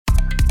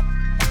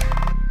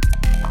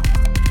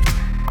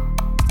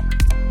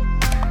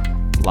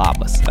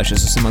Labas, aš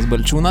esu Simas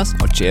Balčiūnas,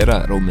 o čia yra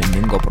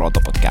Raumeningo proto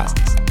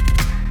podkastas.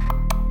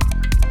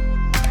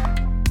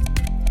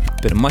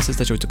 Pirmasis,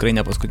 tačiau tikrai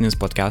ne paskutinis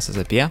podkastas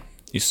apie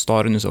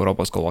istorinius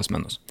Europos kovos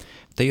menus.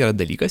 Tai yra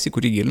dalykas, į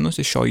kurį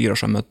gilinusi šio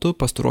įrašo metu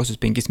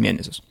pastarosius 5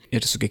 mėnesius.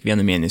 Ir su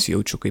kiekvienu mėnesiu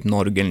jaučiu, kaip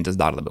noriu gilintis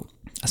dar labiau.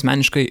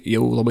 Asmeniškai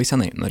jau labai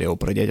senai norėjau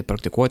pradėti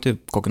praktikuoti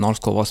kokį nors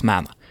kovos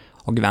meną.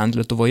 O gyvenant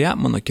Lietuvoje,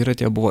 mano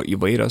akiratėje buvo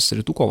įvairios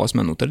rytų kovos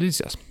menų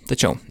tradicijos.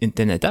 Tačiau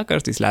internete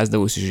kartais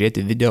leisdavausi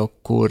žiūrėti video,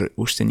 kur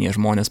užsienyje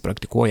žmonės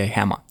praktikuoja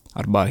HEMA,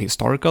 arba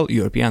Historical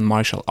European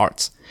Martial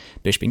Arts.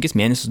 Prieš 5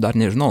 mėnesius dar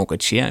nežinau, kad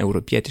šie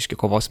europietiški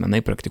kovos menai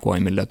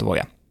praktikuojami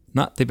Lietuvoje.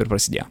 Na, taip ir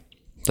prasidėjo.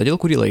 Todėl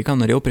kurį laiką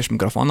norėjau prieš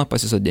mikrofoną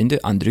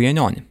pasisodinti Andrių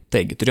Janionį.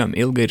 Taigi, turėjom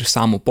ilgą ir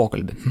išsamų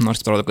pokalbį, nors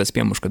atrodo, kad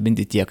spėjom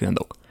užkabinti tiek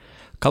nedaug.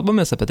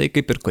 Kalbamės apie tai,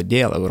 kaip ir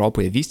kodėl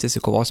Europoje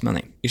vystėsi kovos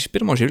menai. Iš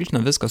pirmo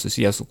žvilgsnio viskas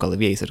susijęs su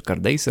kalavijais ir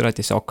kardais yra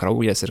tiesiog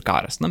kraujas ir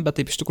karas, bet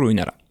taip iš tikrųjų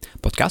nėra.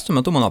 Podkastų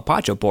metu mano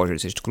pačio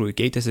požiūris iš tikrųjų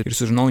keitėsi ir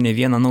sužinojau ne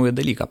vieną naują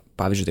dalyką.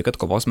 Pavyzdžiui, tai,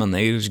 kad kovos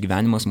menai ir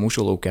išgyvenimas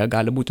mūšio lauke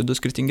gali būti 2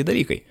 skirtingi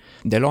dalykai.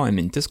 Dėlioja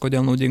mintis,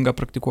 kodėl naudinga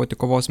praktikuoti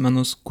kovos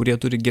menus, kurie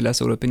turi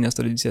gilias europinės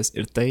tradicijas,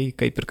 ir tai,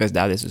 kaip ir kas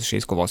dedasi su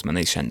šiais kovos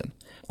menais šiandien.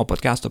 O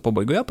podkasto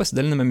pabaigoje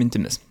pasidaliname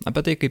mintimis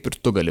apie tai, kaip ir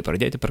tu gali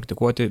pradėti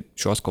praktikuoti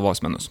šios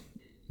kovos menus.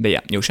 Beje,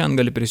 jau šiandien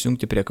gali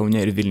prisijungti prie Kaune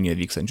ir Vilniuje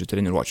vykstančių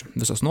treniruočių.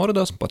 Visos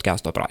nuorodos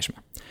podkasto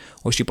aprašyme.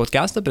 O šį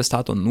podkastą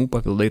pristato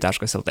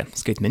nupapildai.lt,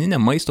 skaitmeninė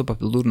maisto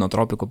papildų ir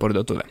nootropikų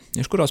parduotuvė,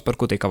 iš kurios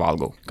perku tai, ką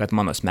valgau, kad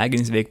mano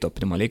smegenys veiktų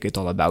optimaliai, kai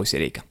to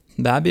labiausiai reikia.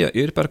 Be abejo,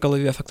 ir per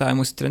kalavijų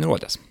efektavimus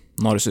treniruotės.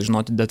 Nori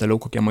sužinoti detaliau,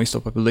 kokie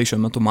maisto papildai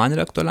šiuo metu man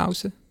yra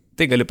aktualiausi?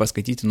 Tai gali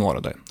paskaityti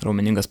nuorodoje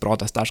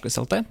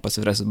raumeningasprotas.lt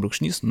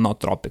 /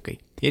 nootropikai.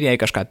 Ir jei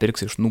kažką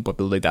pirksi iš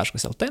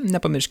nupapildai.lt,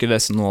 nepamirški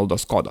vesti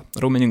nuolaidos kodo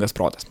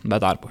raumeningasprotas, be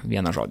tarpo,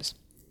 vienas žodis.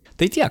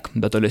 Tai tiek,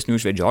 be tolesnių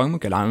išvedžiojimų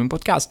keliaujame į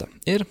podcastą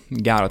ir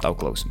gero tau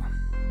klausimą.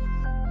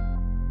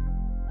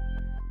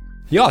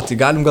 Jo, tai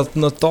galim gal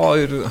nuo to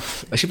ir...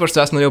 Aš ypač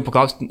tavęs norėjau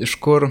paklausti, iš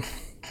kur...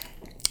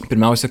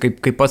 Pirmiausia,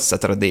 kaip pats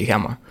atradai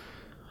HEMA,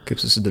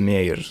 kaip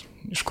susidomėjai ir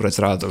iš kur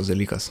atsirado toks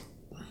dalykas.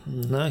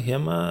 Na,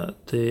 HEMA,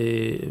 tai,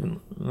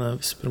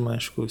 visų pirma,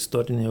 aišku,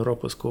 istoriniai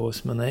Europos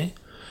kovos menai.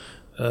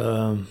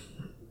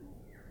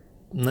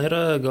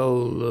 Yra gal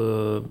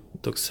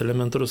toks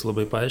elementarus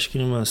labai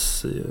paaiškinimas,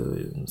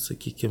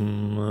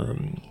 sakykime,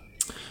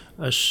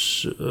 aš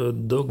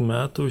daug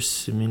metų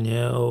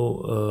užsiminėjau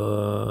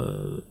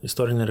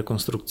istorinę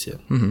rekonstrukciją.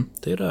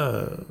 Tai yra,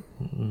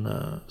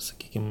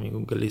 sakykime, jeigu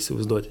gali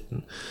įsivaizduoti,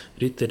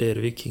 riteriai ir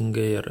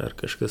vikingai ar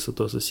kažkas su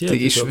to susiję. Tai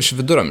iš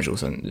viduramžių,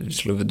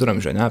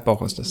 ne,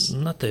 epochos tas?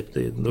 Na taip,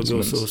 tai daugiau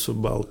su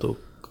baltų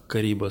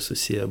karyba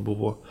susiję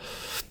buvo.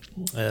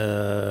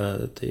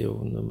 Tai jau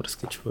dabar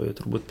skaičiuoju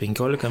turbūt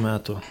 15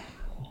 metų.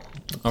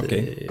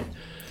 Okay.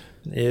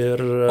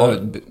 O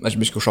aš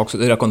biškiu šoksiu,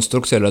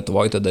 rekonstrukcija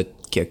Lietuvoje tada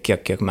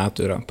kiek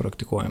metų yra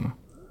praktikuojama?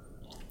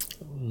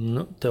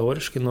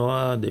 Teoriškai nuo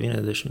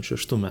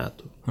 96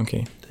 metų.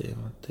 Okay.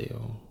 Tai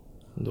jau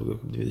daugiau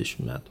kaip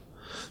 20 metų.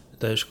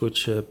 Bet aišku,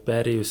 čia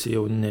perėjusi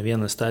jau ne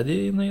vieną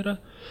stadiją jinai yra.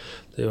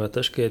 Tai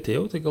aš kai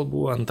atėjau, tai gal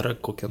buvo antra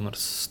kokia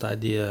nors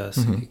stadija,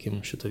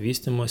 sakykime, šito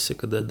vystymosi,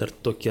 kada dar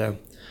tokia,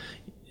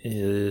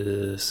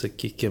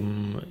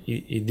 sakykime,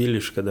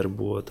 idiliška dar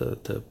buvo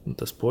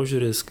tas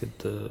požiūris, kad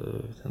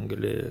ten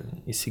gali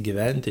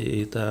įsigyventi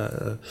į tą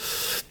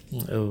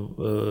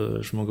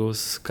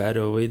žmogaus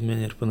kario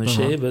vaidmenį ir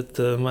panašiai,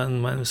 bet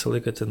man visą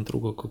laiką ten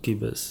trūko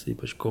kokybės,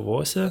 ypač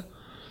kovose,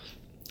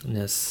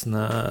 nes,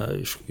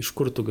 iš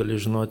kur tu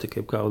gali žinoti,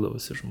 kaip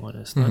kaudavosi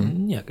žmonės.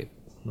 Niekaip.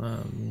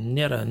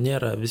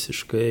 Nėra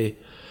visiškai,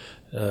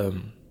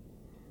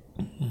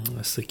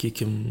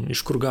 sakykime, iš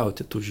kur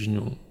gauti tų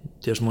žinių.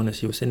 Tie žmonės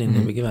jau seniai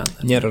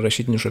nebegyvena. Nėra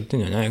rašytinių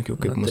šaltinių, ne, jokių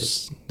kaip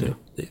mus. Taip.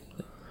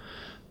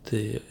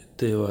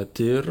 Tai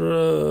ir,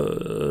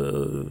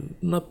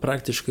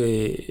 praktiškai,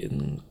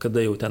 kada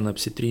jau ten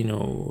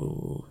apsitryniau,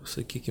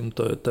 sakykime,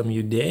 tam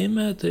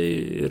judėjime, tai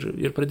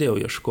ir pradėjau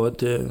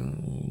ieškoti,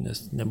 nes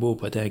nebuvau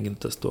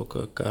patenkintas to,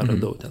 ką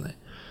radau tenai.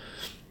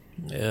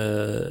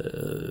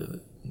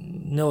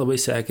 Nelabai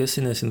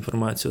sekėsi, nes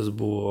informacijos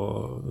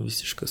buvo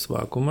visiškas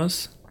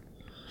vakuumas.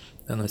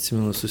 Ten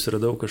atsimenu,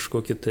 susiradau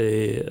kažkokį tai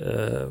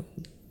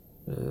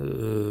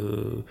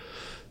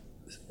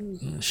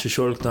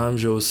 16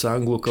 amžiaus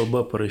anglų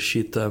kalba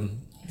parašytą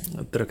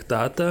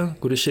traktatą,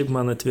 kuris šiaip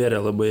man atvėrė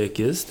labai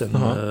akis. Ten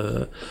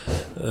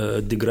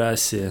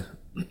Digrasi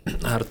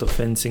Art of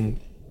Fencing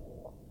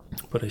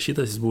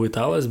parašytas, jis buvo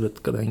italas, bet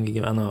kadangi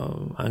gyveno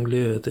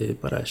Anglijoje, tai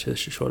parašė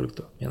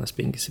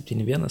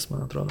 1571,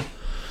 man atrodo.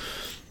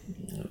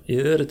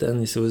 Ir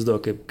ten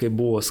įsivaizduoju, kaip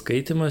buvo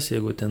skaitimas,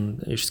 jeigu ten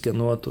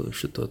išskenuotų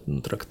šito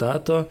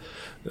traktato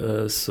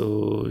su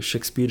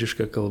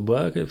šekspyriška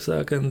kalba, kaip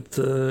sakant,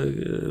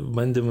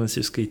 bandymas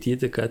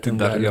išskaityti, ką ten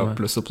dar galima. Jo,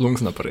 plius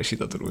suplunksna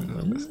parašyta turbūt.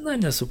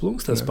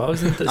 Nesuplunkstas,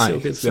 spausdintas jau,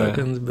 kaip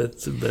sakant,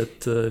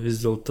 bet vis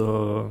dėlto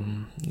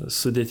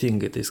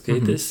sudėtingai tai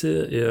skaitėsi,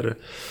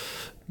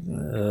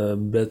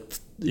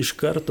 bet iš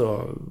karto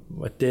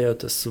atėjo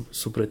tas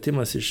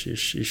supratimas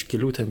iš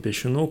kelių ten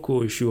piešinukų,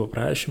 iš jų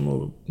aprašymų,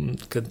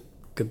 kad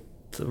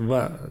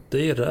va,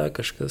 tai yra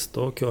kažkas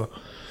tokio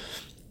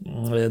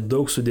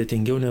daug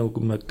sudėtingiau,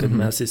 negu kad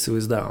mes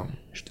įsivaizdavom,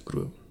 iš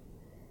tikrųjų.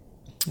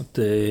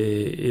 Tai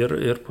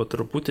ir po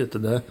truputį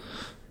tada,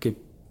 kaip,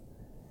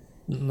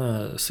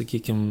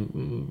 sakykime,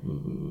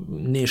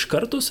 ne iš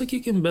karto,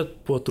 sakykime, bet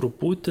po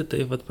truputį, tai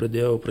vat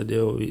pradėjau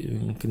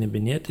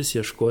knebinėtis,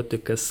 ieškoti,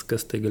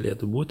 kas tai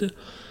galėtų būti.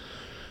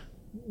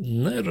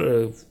 Na ir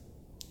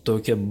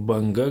tokia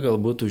banga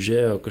galbūt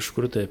užėjo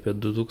kažkur tai apie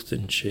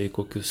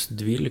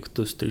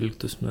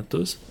 2012-13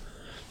 metus,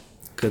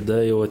 kada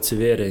jau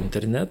atsivėrė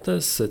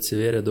internetas,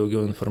 atsivėrė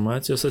daugiau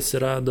informacijos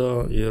atsirado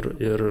ir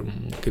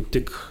kaip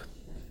tik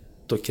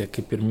tokia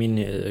kaip ir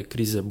mini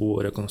krizė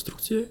buvo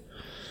rekonstrukcijoje.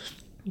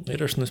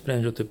 Ir aš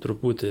nusprendžiau taip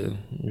truputį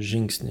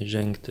žingsnį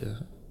žengti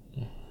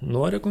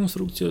nuo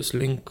rekonstrukcijos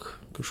link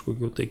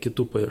kažkokių tai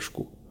kitų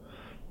paieškų.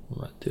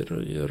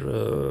 Ir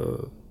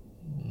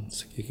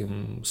sakykime,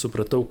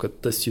 supratau, kad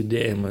tas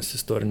judėjimas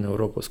istorinio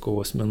Europos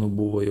kovos menų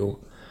buvo jau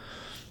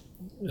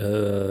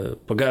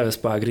pagavęs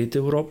pagreitį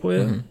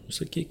Europoje,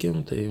 sakykime,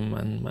 tai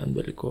man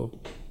beliko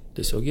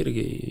tiesiog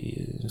irgi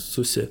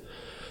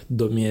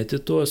susidomėti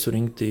tuo,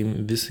 surinkti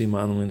visą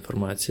įmanomą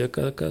informaciją,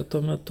 ką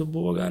tuo metu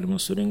buvo galima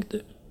surinkti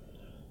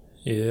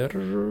ir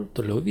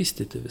toliau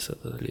vystyti visą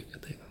tą dalyką.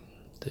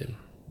 Tai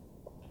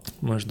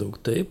maždaug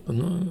taip,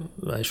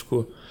 aišku,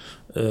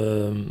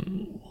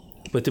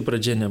 pati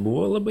pradžia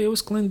nebuvo labai jau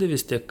sklandi,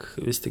 vis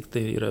tik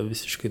tai yra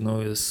visiškai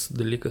naujas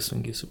dalykas,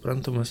 sunkiai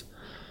suprantamas,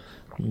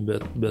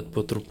 bet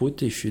po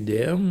truputį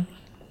išjudėjom.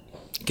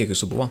 Kiek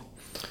jūsų buvo?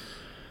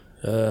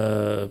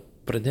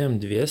 Pradėjom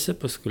dviese,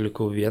 paskui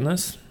likau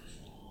vienas.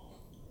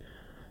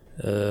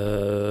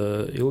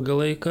 Ilgą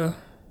laiką,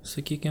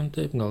 sakykime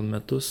taip, gal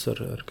metus ar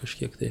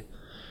kažkiek tai.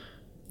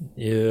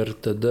 Ir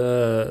tada,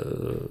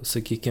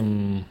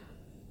 sakykime,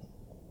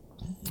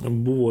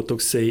 buvo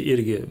toksai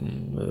irgi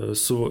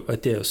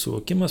atėjo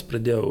suvokimas,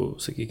 pradėjau,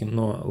 sakykime,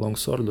 nuo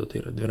longswordo, tai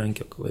yra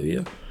dvirankio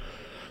kalavijo,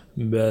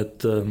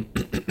 bet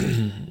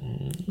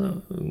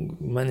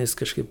man jis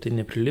kažkaip tai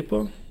neprilipo.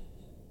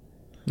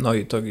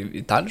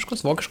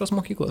 Itališkos, vokiškos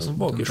mokyklos?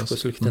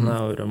 Vokiškos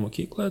Lichtenauerio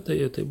mokykla,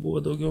 tai buvo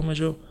daugiau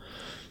mažiau.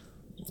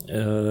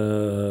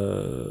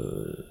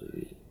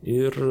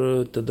 Ir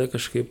tada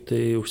kažkaip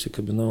tai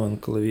užsikabinau ant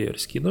kalavijo ir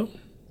skydo.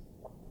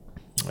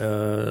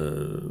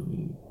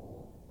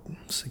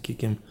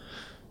 Sakykime,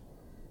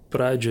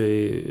 pradžioj,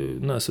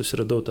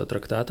 susiradau tą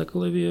traktatą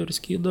kalavijo ir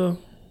skydo,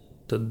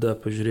 tada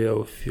pažiūrėjau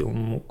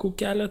filmukų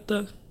keletą,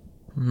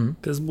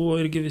 kas buvo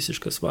irgi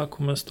visiškas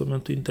vakuumas tuo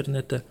metu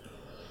internete.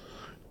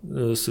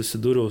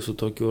 Susidūriau su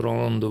tokiu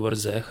Rolandu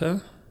Varzecha,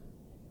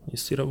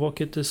 jis yra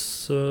vokietis,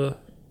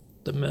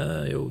 tame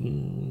jau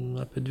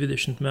apie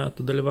 20 metų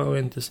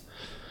dalyvaujantis.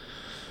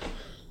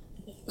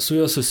 Su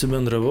juo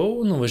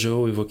susibendravau,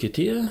 nuvažiavau į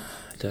Vokietiją,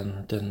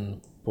 ten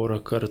porą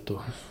kartų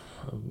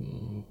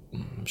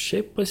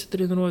šiaip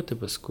pasitreniruoti,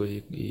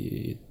 paskui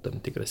į tam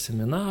tikrą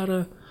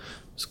seminarą,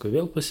 paskui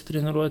vėl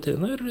pasitreniruoti.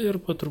 Ir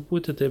po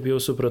truputį taip jau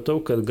supratau,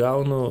 kad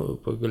gaunu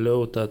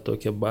pagaliau tą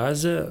tokią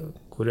bazę,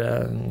 kurią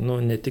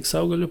ne tik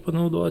savo galiu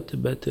panaudoti,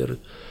 bet ir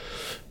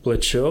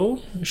plačiau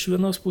iš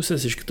vienos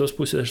pusės, iš kitos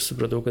pusės aš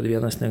supratau, kad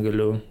vienas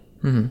negaliu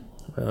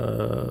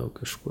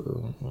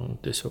kažkur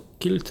tiesiog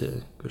kilti,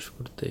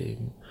 kažkur tai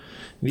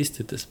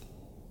vystytis.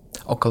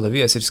 O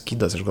kalavijas ir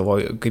skydas, aš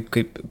galvoju,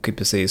 kaip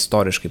jisai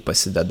istoriškai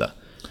pasideda,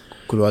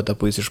 kuriuo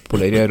etapu jis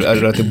išpopuliarėjo,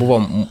 ar tai buvo,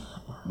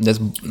 nes,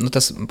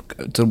 tas,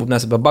 turbūt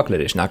mes apie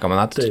baklerį šnekame,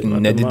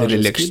 nedidelį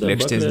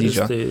lėkštės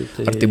dydžio.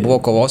 Ar tai buvo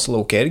kovos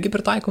lauke irgi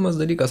pritaikomas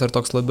dalykas, ar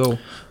toks labiau?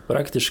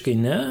 Praktiškai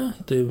ne,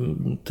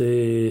 tai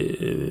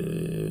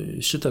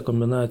šita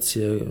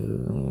kombinacija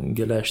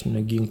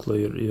geležinio ginklo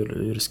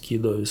ir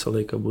skydo visą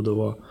laiką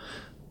būdavo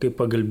kaip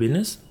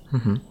pagalbinis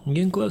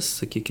ginklas,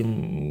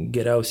 sakykime,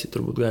 geriausiai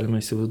turbūt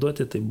galima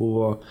įsivaizduoti, tai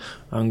buvo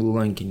anglų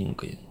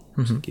lankininkai.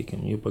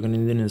 Sakykime, jų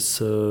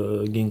pagrindinis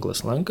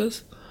ginklas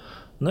lankas.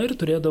 Ir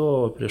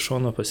turėdavo prie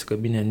šono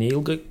pasikabinę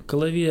neilgą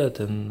kalaviją,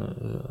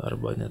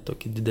 arba net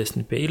tokį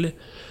didesnį peilį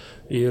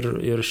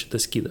ir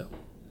šitą skydą.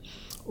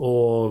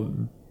 O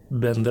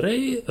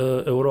bendrai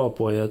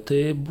Europoje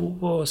tai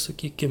buvo,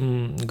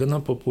 sakykime,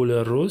 gana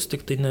populiarus,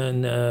 tik tai ne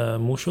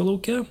mūšio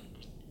lauke,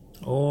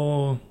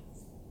 o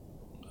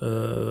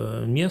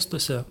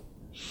miestuose,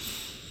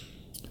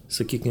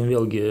 sakykime,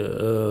 vėlgi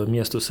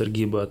miestų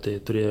sargyba tai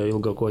turėjo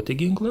ilgakotį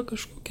ginklą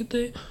kažkokį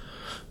tai,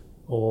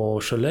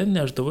 o šalia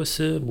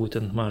nešdavosi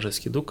būtent mažą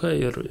skyduką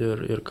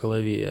ir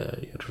kalaviją.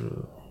 Ir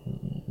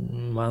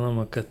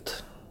manoma, kad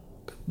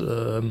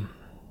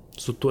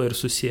su tuo ir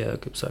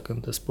susiję, kaip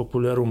sakant, tas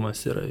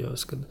populiarumas yra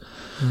jos, kad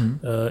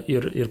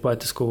ir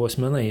patys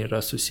kovos menai yra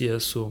susiję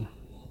su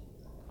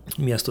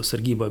miesto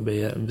sargyba,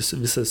 beje,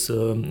 visas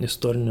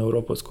istorinio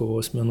Europos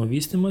kovos menų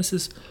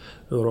vystymasis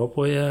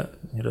Europoje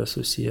yra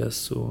susijęs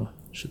su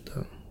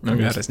šitą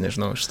geras,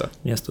 nežinau šitą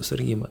miesto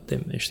sargyba.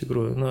 Taip, iš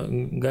tikrųjų,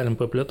 galim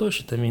paplėtoti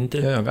šitą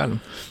mintį. Galim.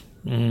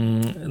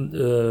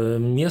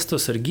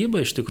 Miesto sargyba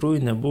iš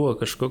tikrųjų nebuvo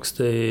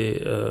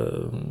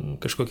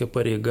kažkokia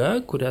pareiga,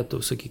 kurią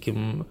tu,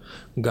 sakykime,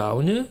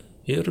 gauni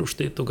ir už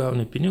tai tu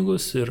gauni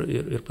pinigus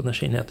ir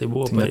panašiai. Ne, tai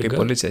buvo pareiga. Ne kaip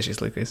policija šiais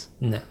laikais.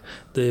 Ne,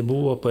 tai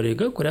buvo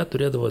pareiga, kurią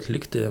turėdavo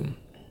atlikti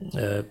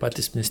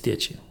patys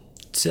miestiečiai.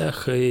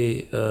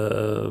 Cechai,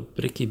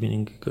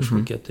 prekybininkai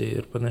kažkokie tai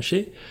ir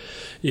panašiai.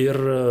 Ir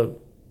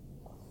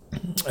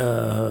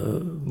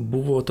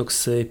buvo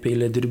toksai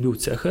peiliadirbių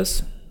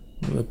cechas,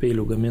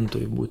 peilių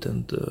gamintojų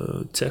būtent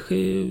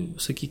cechai,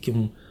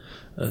 sakykime,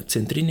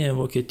 centrinėje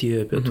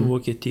Vokietijoje, pietų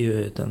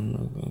Vokietijoje, ten,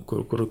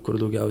 kur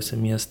daugiausia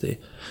miestai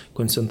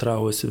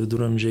koncentravosi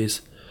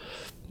viduramžiais.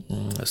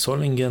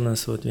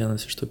 Solingenas,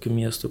 vienas iš tokių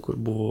miestų, kur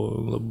buvo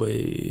labai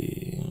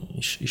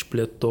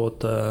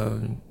išplėtota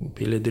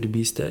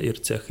peiliadirbystė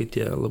ir cechai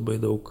tie labai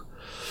daug,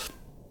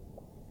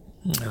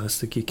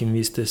 sakykime,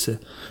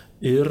 vystėsi.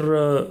 Ir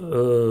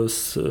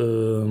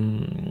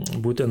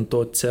būtent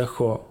to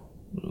cecho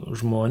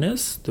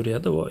žmonės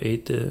turėdavo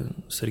eiti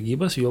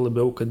sargybas, jo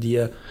labiau, kad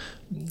jie,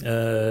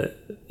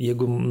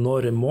 jeigu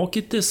nori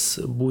mokytis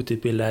būti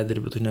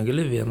peiliadirbiu, tu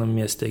negali vienam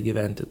mieste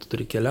gyventi, tu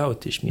turi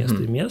keliauti iš miesto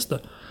į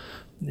miestą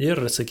ir,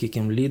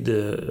 sakykime, lydi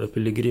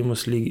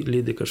piligrimus,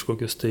 lydi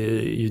kažkokius tai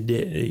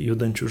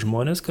judančių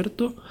žmonės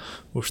kartu,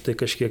 už tai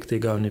kažkiek tai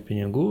gauni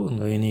pinigų,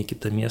 nueini į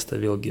kitą miestą,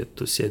 vėlgi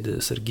tu sėdi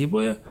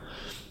sargyboje,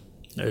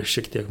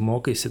 šiek tiek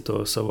mokaisi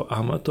to savo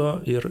amato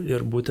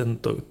ir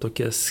būtent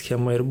tokia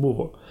schema ir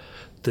buvo.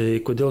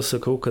 Tai kodėl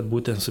sakau, kad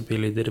būtent su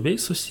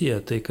peiliadirbiais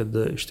susiję, tai kad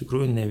iš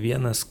tikrųjų ne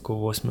vienas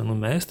kovos menų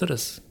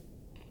meistras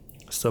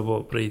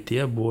savo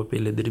praeitie buvo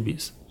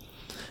peiliadirbys.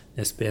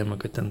 Nespėjama,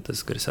 kad ten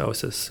tas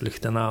garsiausias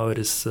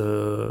Lichtenaueris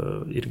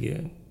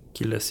irgi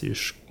kilęs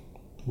iš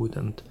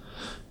būtent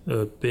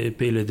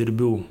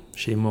peiliadirbių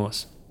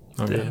šeimos.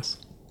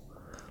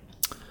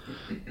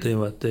 Tai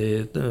va,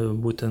 tai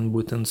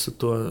būtent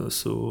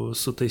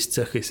su tais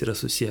cechais yra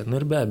susiję.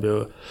 Ir be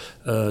abejo,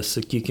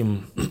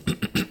 sakykime,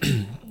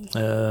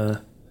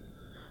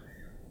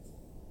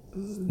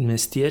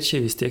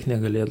 miestiečiai vis tiek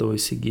negalėdavo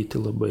įsigyti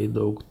labai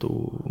daug tų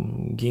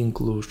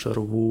ginklų,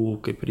 šarvų,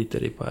 kaip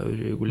riteriai,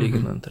 pavyzdžiui, jeigu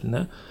lyginant, ar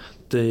ne.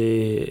 Tai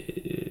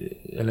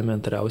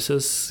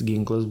elementariausias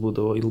ginklas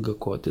būdavo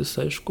ilgakotis,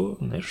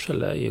 aišku, ir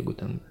šalia, jeigu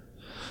ten,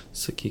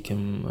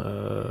 sakykime,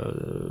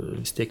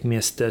 vis tiek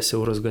mieste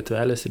siauros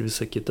gatvelės ir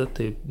visa kita,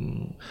 tai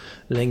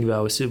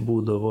lengviausiai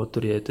būdavo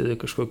turėti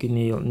kažkokį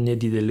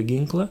nedidelį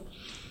ginklą.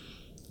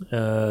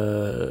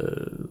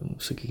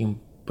 Sakykime,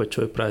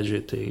 pačioj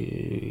pradžioje tai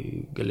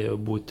galėjo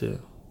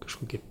būti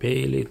kažkokie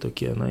peiliai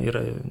tokie,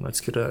 yra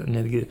atskira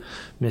netgi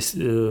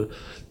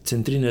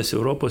centrinės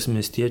Europos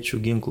miestiečių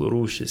ginklų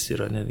rūšis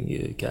yra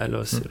netgi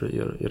kelios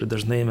ir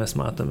dažnai mes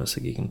matome,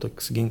 sakykime,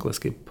 toks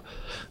ginklas kaip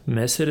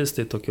meseris,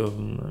 tai tokio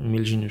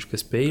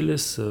milžiniškas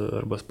peilis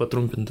arba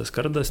patrumpintas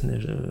kardas,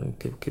 nežinau,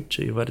 kaip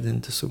čia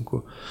įvardinti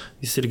sunku,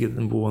 jis irgi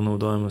buvo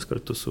naudojamas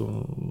kartu su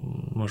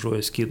mažuoju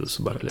skydu,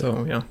 su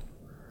barlėvu.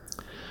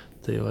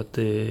 Tai va,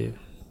 tai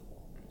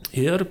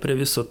ir prie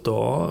viso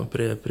to,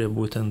 prie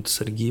būtent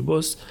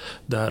sargybos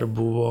dar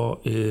buvo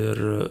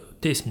ir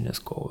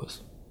teisminės kovos.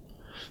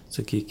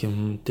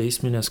 Sakykime,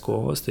 teisminės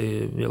kovos,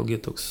 tai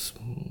vėlgi toks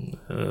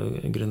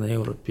grinai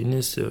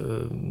europinis,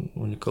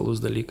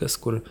 unikalus dalykas,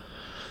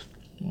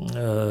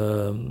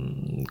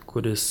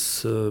 kuris,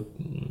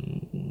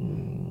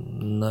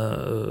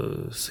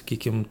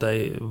 sakykime,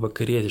 tai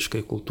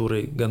vakarietiškai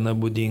kultūrai gana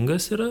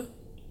būdingas yra.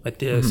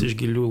 Atėjęs iš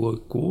gilių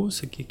laikų,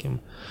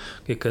 sakykime,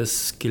 kai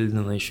kas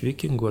kildina iš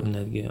vikingų ar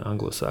netgi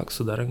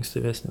anglosaksų, dar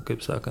ankstyvesnių,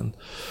 kaip sakant,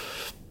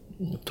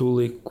 tų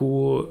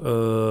laikų.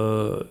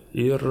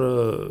 Ir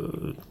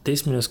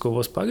teisminės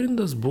kovos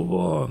pagrindas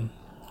buvo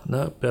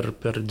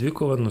per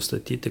dvikovą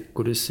nustatyti,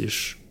 kuris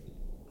iš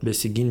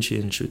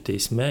besiginčijančių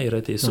teisme yra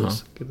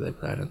teisus, kitaip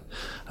tariant.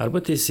 Arba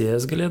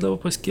teisėjas galėdavo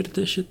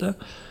paskirti šitą,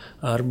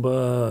 arba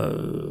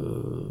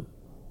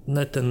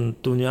ten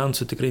tų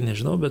niuansų tikrai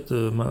nežinau, bet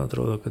man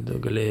atrodo, kad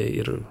galėjai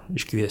ir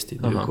iškviesti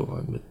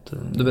dvikovą. Bet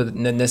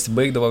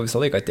nesibaigdavo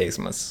visą laiką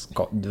teismas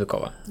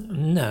dvikova?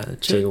 Ne,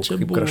 čia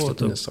buvo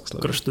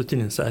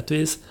kraštutinis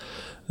atvejis,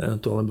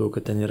 tuo labiau,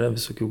 kad ten yra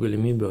visokių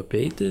galimybių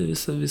apeiti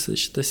visą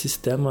šitą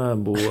sistemą,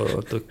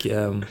 buvo tokie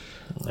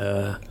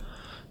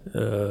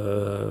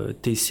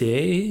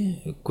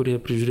teisėjai, kurie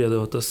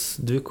prižiūrėdavo tas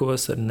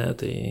dvikovas ar ne,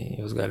 tai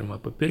jos galima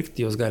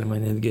papirkti, jos galima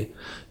netgi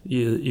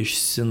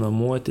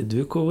išsinuomoti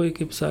dvikovai,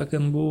 kaip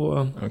sakant,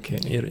 buvo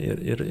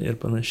ir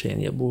panašiai.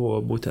 Jie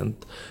buvo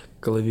būtent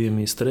kalavijų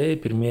meistrai,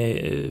 pirmieji,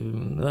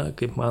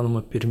 kaip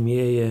manoma,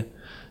 pirmieji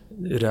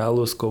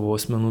realūs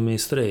kovos menų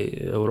meistrai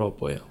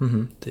Europoje.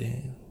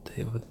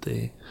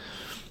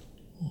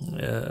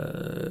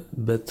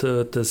 Bet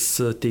tas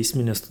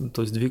teisminės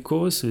tos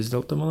dvikovos vis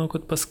dėlto manau,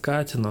 kad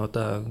paskatino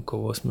tą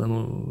kovos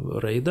menų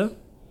raidą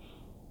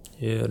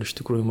ir iš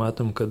tikrųjų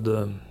matom, kad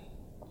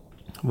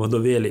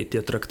vadovėliai,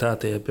 tie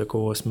traktatai apie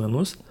kovos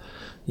menus,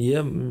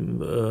 jie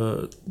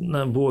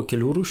buvo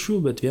kelių rūšių,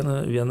 bet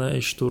viena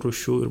iš tų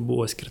rūšių ir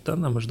buvo skirta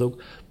maždaug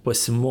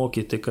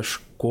pasimokyti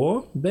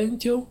kažko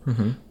bent jau,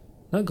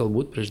 Na,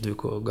 galbūt prieš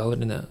dvikovą, gal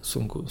ir ne,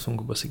 sunku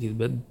pasakyti,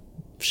 bet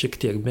šiek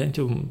tiek bent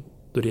jau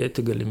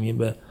turėti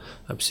galimybę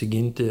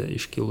apsiginti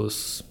iškilus,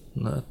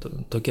 na,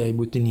 tokiai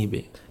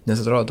būtinybei.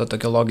 Nes atrodo,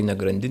 tokia loginė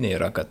grandinė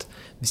yra, kad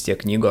vis tiek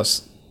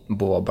knygos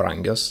buvo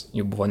brangios,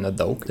 jų buvo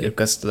nedaug. Taip. Ir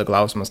kas tada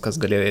klausimas, kas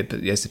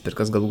galėjo jas įpirkti,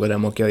 kas galų galę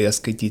mokėjo jas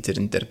skaityti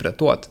ir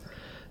interpretuoti.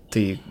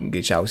 Tai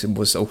greičiausiai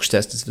bus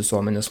aukštesnis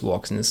visuomenės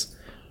sluoksnis,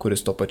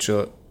 kuris tuo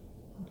pačiu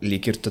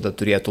lyg ir tada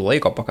turėtų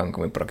laiko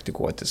pakankamai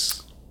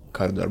praktikuotis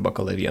kardu arba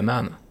kalavijo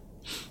meną.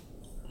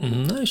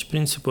 Na, iš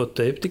principo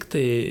taip, tik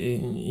tai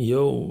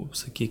jau,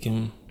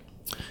 sakykime,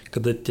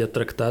 kada tie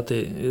traktatai,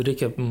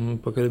 reikia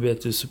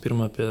pakalbėti visų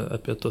pirma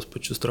apie tos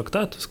pačius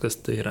traktatus, kas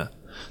tai yra.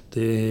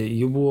 Tai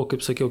jų buvo, kaip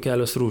sakiau,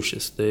 kelios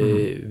rūšis. Tai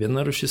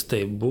viena rūšis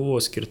taip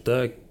buvo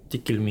skirta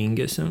tik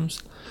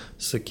kilmingiesiems,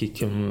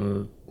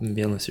 sakykime,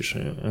 vienas iš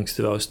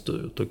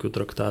ankstyviausių tokių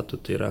traktatų,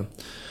 tai yra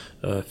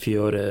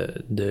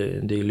Fiore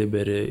dei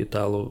Liberi,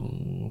 italų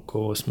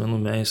kovos menų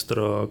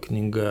meistro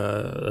knyga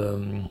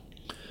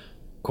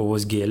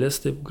Kovos gėlės,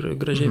 taip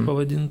gražiai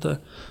pavadinta,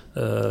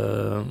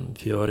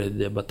 Fiore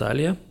de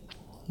Batalija,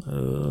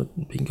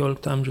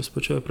 15 amžiaus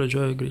pačioje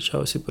pradžioje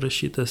greičiausiai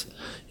parašytas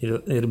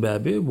ir be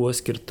abejo buvo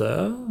skirta,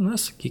 na,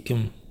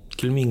 sakykime,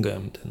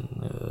 kilmingajam, ten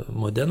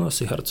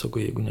Modenos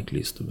hercogui, jeigu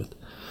neklystu, bet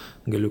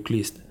galiu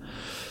klysti.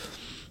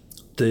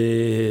 Tai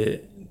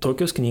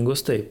tokios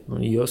knygos taip,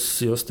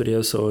 jos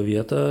turėjo savo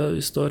vietą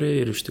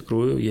istorijoje ir iš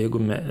tikrųjų,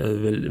 jeigu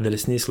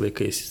vėlesniais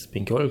laikais,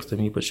 15,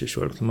 ypač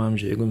 16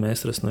 amžiuje, jeigu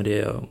meistras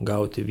norėjo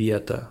gauti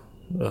vietą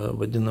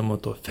vadinamo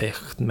to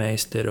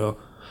fechtmeisterio,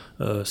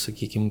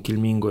 sakykime,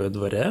 kilmingoje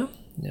dvare,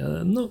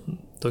 nu,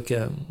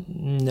 tokia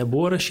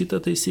nebuvo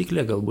rašyta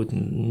taisyklė, galbūt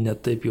ne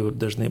taip jau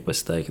dažnai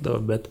pasitaikydavo,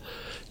 bet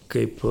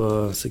kaip,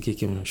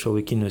 sakykime,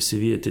 šiuolaikinio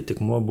CV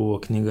atitikmuo buvo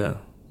knyga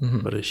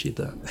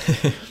parašyta.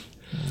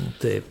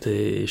 Taip, tai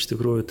iš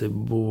tikrųjų tai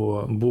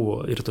buvo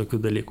ir tokių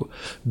dalykų.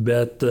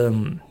 Bet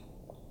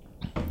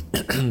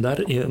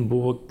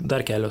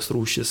dar kelios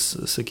rūšis,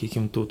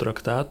 sakykime, tų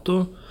traktatų.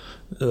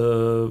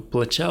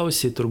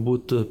 Plačiausiai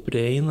turbūt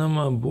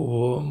prieinama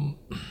buvo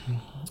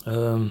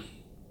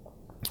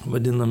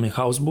vadinami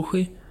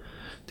hausbuchai.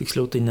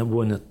 Tiksliau tai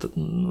nebuvo net,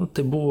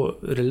 tai buvo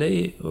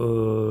realiai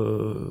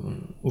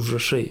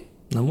užrašai,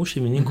 namų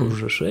šeimininkų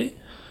užrašai,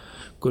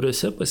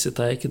 kuriuose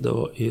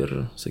pasitaikydavo ir,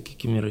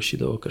 sakykime,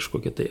 rašydavo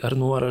kažkokią tai ar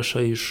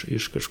nuorašą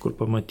iš kažkur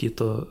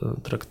pamatyto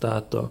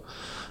traktato,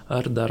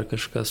 ar dar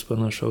kažkas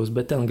panašaus,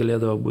 bet ten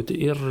galėdavo būti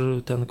ir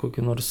ten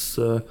kokių nors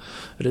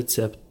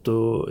receptų,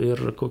 ir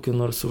kokių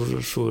nors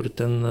užrašų, ir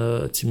ten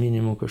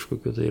atsiminimų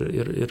kažkokių tai,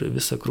 ir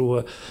visą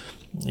krūvą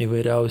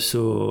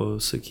įvairiausių,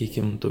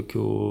 sakykime,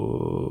 tokių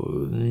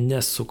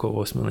nesu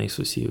kovos menais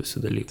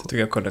susijusių dalykų.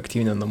 Tokia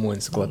kolektyvinė namų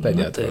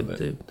enciklopedija. Taip,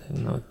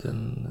 ten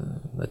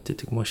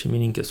atitikmo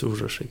šeimininkės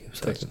užrašai, kaip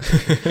sakant.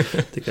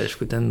 Tik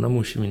aišku, ten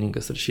namų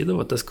šeimininkas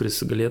rašydavo, tas, kuris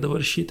galėdavo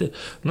rašyti.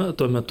 Na,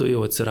 tuo metu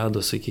jau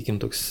atsirado,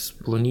 sakykime, toks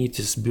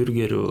plonytis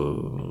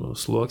biurgerių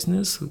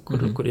sluoksnis,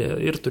 kurie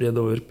ir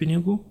turėdavo ir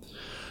pinigų,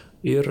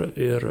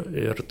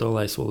 ir to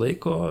laisvo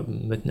laiko,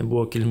 bet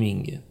nebuvo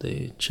kilmingi. Tai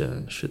čia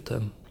šitą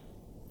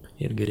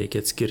irgi reikia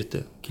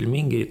atskirti.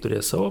 Kilmingiai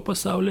turėjo savo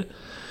pasaulį,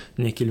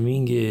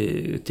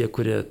 nekilmingi tie,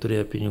 kurie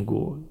turėjo pinigų,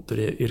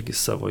 turėjo irgi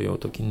savo jau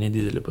tokį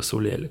nedidelį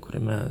pasaulėlį,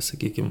 kuriame,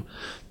 sakykime,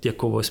 tie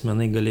kovos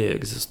menai galėjo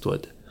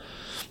egzistuoti.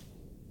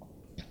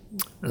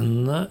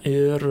 Na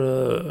ir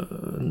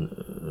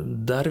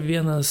dar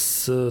vienas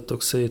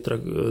toksai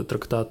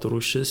traktatų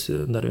rūšis,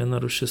 dar viena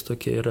rūšis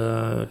tokia yra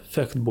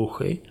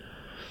fechtbuchai,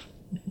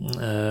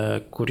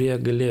 kurie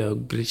galėjo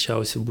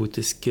greičiausiai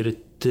būti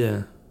skirti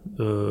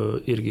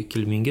irgi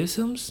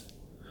kilmingiesiems,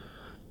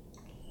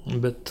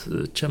 bet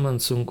čia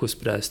man sunku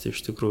spręsti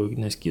iš tikrųjų,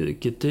 nes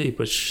kiti,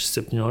 ypač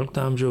 17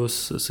 amžiaus,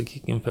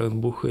 sakykime,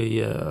 fechtbuchai,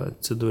 jie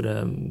atsidūrė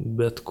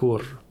bet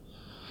kur.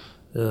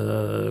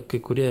 Kai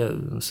kurie,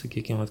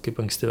 sakykime, kaip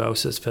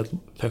ankstyviausias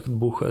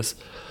fechtbuchas,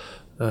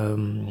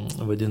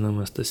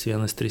 vadinamas tas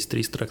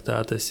 133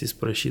 traktatas, jis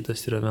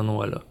parašytas yra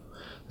vienuolio.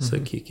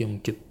 Sakykime,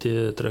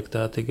 kiti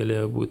traktatai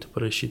galėjo būti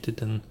parašyti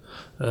ten,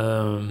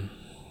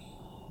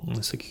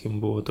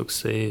 sakykime, buvo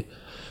toksai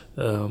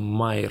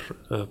Mair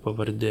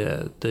pavardė,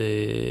 tai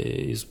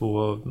jis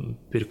buvo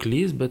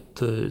pirklys,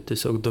 bet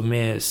tiesiog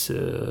domėjasi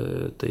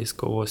tais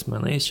kovos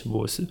menais, čia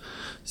buvo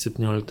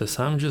 17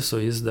 amžius,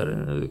 o jis dar,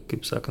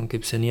 kaip sakant,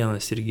 kaip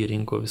senienas irgi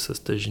rinko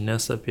visas tas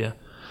žinias apie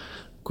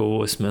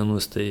kovos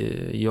menus, tai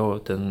jo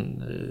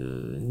ten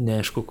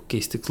neaišku,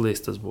 kokiais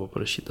tikslais tas buvo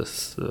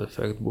parašytas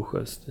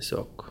fechtbuchas,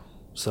 tiesiog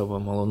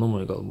savo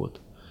malonumui galbūt.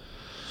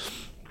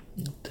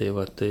 Tai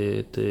va,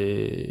 tai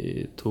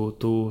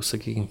tų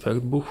sakykime,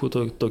 fechtbuchų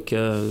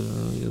tokia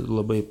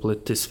labai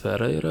plati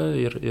sfera yra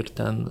ir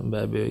ten be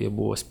abejo jie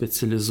buvo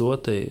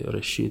specializuotai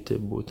rašyti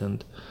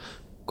būtent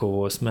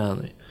kovos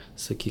menui.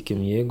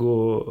 Sakykime, jeigu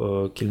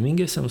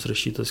kilmingiesiems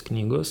rašytos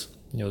knygos,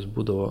 jos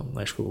būdavo,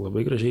 aišku,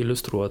 labai gražiai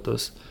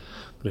iliustruotos,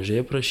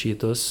 gražiai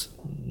aprašytos,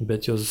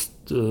 bet jos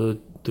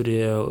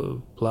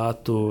turėjo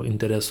platų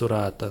interesų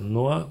ratą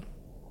nuo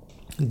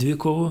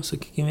dvikovų,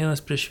 sakykime,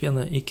 vienas prieš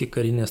vieną iki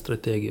karinės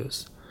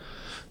strategijos.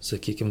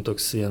 sakykime,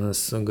 toks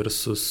vienas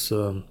garsus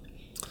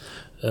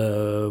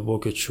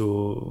vokiečių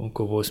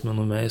kovos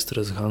menų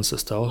meistras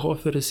Hansas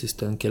Talhoferis, jis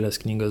ten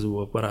kelias knygas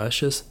buvo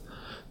parašęs,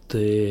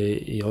 tai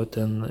jo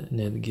ten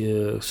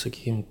netgi,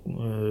 sakykime,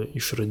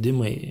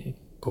 išradimai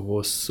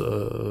kovos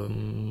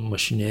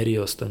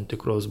mašinerijos tam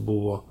tikros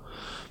buvo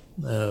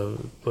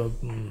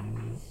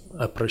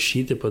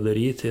aprašyti,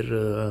 padaryti ir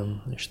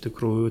iš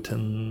tikrųjų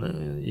ten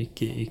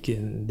iki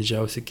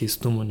didžiausių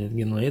keistumų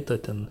netgi nueita,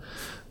 ten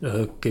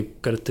kaip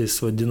kartais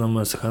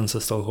vadinamas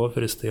Hansas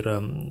Talhoferis, tai yra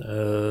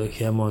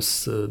Chemos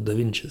Da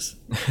Vinčis.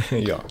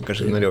 Jo,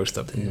 kažkaip norėjau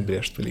šitą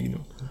nubrėžti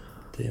palyginimą.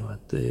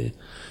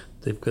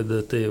 Taip, kad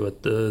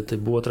tai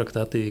buvo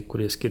traktatai,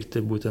 kurie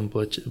skirti būtent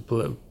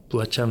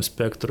plačiam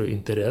spektrui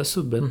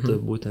interesų, bet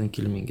būtent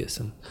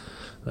kilmingiesiam.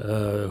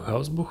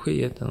 Hausbuchai,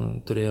 jie ten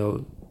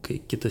turėjo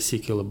kitą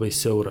sykį labai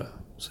siaurą,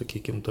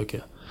 sakykime, tokią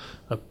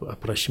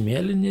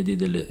aprašymėlį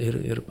nedidelį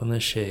ir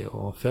panašiai,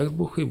 o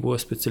fechtbuchai buvo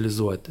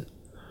specializuoti.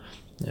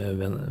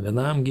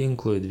 Vienam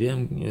ginklui,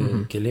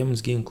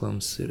 keliems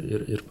ginklams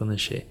ir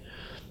panašiai.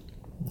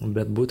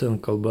 Bet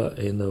būtent kalba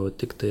eidavo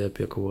tik tai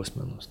apie kovos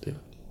menus.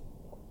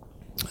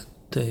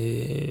 Tai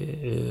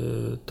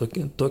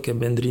tokia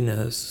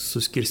bendrinė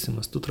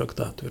suskirstimas tų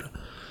traktatų yra.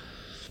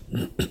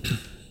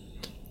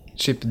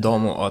 Šiaip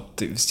įdomu, o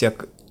tai vis tiek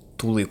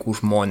tų laikų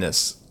žmonės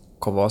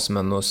kovos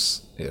menus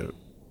ir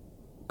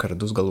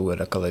kardus galų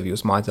ir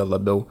kalavijus matė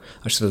labiau,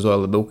 aš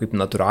įsivaizduoju labiau kaip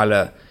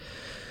natūralią,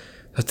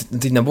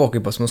 tai nebuvo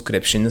kaip pas mus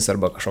krepšinis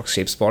arba kažkoks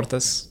šiaip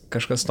sportas,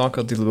 kažkas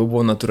tokio, tai labiau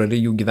buvo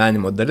natūraliai jų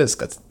gyvenimo dalis,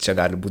 kad čia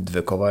gali būti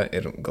dvikova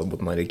ir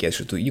galbūt man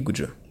reikės šitų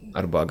įgūdžių,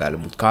 arba gali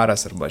būti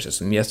karas, arba aš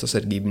esu miesto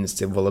sargybinis,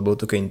 tai buvo labiau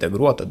tokia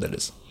integruota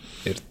dalis.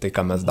 Ir tai,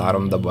 ką mes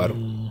darom dabar,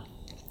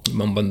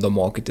 man bando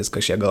mokytis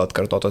kažkiek gal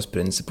atkartotos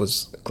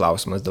principus,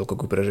 klausimas dėl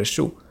kokių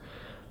priežasčių.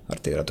 Ar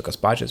tai yra tokios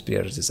pačios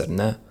priežastys ar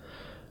ne.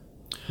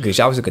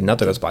 Greičiausiai, kad ne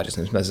tokios pačios,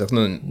 nes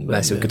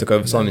mes jau kitokio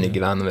visuomenė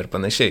gyvenam ir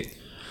panašiai.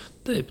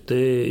 Taip,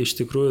 tai iš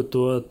tikrųjų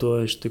tuo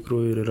iš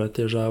tikrųjų ir yra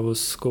tie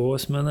žavūs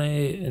kovos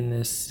menai,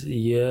 nes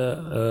jie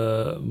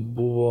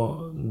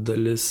buvo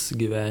dalis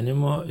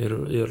gyvenimo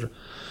ir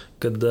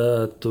kada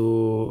tu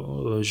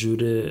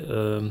žiūri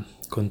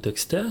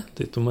kontekste,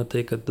 tai tu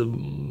matai, kad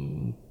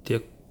tie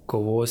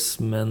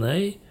kovos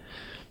menai,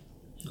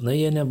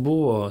 jie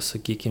nebuvo,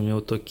 sakykime,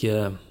 jau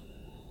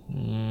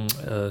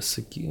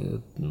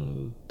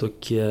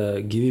tokie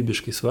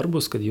gyvybiškai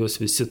svarbus, kad juos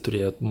visi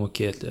turėjo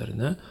mokėti, ar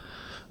ne?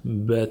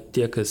 Bet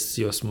tie, kas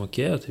juos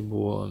mokėjo, tai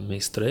buvo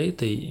meistrai,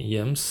 tai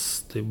jiems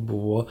tai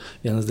buvo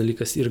vienas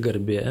dalykas ir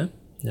garbė,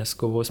 nes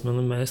kovos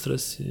menų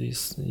meistras,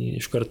 jis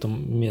iš karto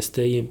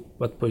mieste jį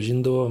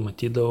atpažindavo,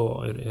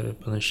 matydavo ir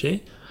panašiai,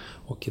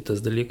 o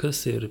kitas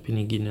dalykas ir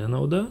piniginė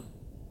nauda.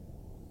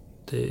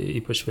 Tai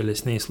ypač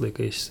vėlesniais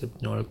laikais,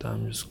 17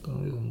 amžius,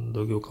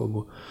 daugiau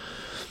kalbų.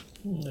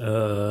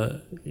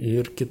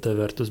 Ir kita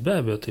vertus be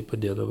abejo, tai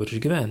padėdavo ir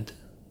išgyventi.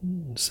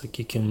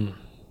 Sakykime,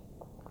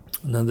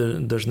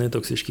 dažnai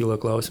toks iškyla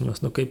klausimas,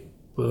 kaip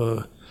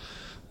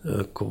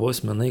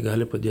kovos menai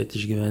gali padėti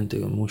išgyventi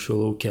mūšio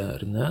lauke,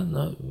 ar ne?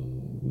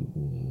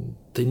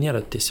 Tai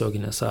nėra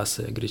tiesioginė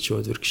sąsaja,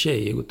 greičiau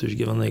atvirkščiai. Jeigu tu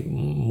išgyvenai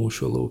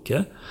mūšio lauke,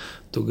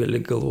 tu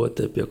gali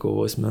galvoti apie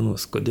kovos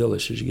menus, kodėl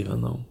aš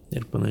išgyvenau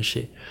ir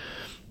panašiai.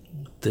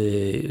 Tai,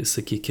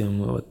 sakykime,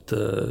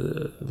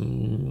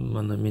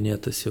 mano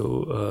minėtas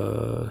jau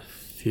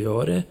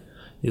Fiore,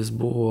 jis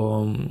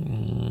buvo,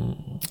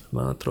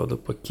 man atrodo,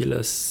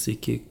 pakilęs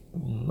iki,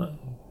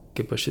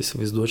 kaip aš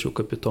įsivaizduočiau,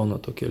 kapitono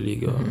tokio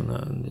lygio,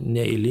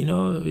 ne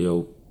eilinio jau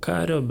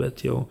kario,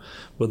 bet jau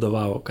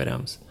vadovavo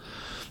kariams.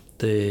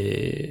 Tai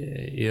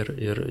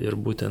ir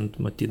būtent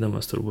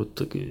matydamas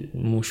turbūt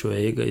mūšio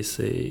eigą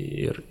jisai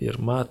ir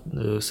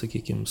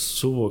sakykime,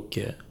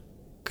 suvokė,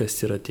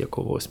 kas yra tie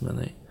kovos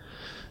menai.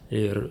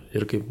 Ir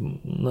kaip,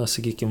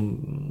 sakykime,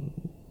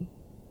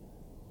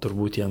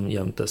 turbūt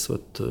jam tas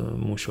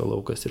mūšio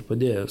laukas ir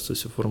padėjo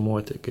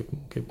susiformuoti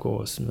kaip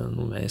kovos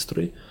menų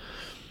meistrui.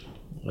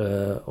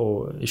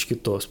 O iš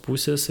kitos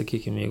pusės,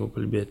 sakykime, jeigu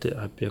kalbėti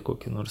apie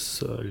kokį nors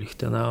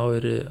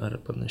Lichtenauerį ar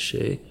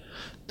panašiai,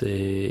 tai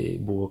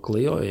buvo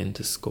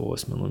klajojantis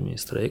kovos menų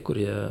meistrai,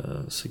 kurie,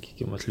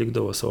 sakykime,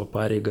 atlikdavo savo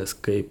pareigas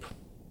kaip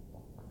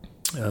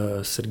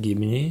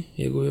sargybiniai,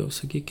 jeigu jau,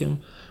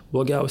 sakykime,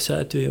 blogiausiu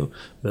atveju,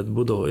 bet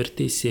būdavo ir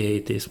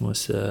teisėjai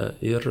teismuose,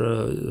 ir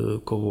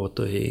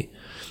kovotojai,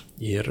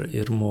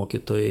 ir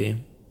mokytojai.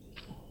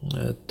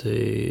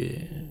 Tai,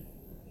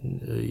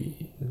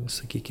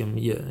 sakykime,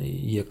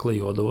 jie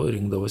klajodavo,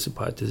 rinkdavosi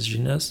patys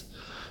žinias,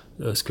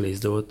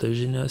 skleisdavo tas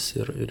žinias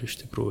ir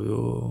iš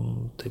tikrųjų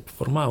taip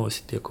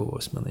formavosi tie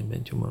kovos menai,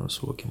 bent jau mano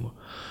suvokimu.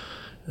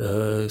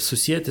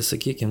 Susijęti,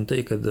 sakykime,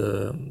 tai, kad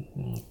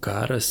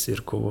karas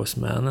ir kovos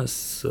menas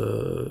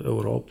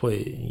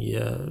Europoje,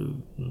 jie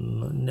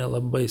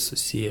nelabai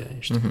susiję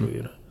iš tikrųjų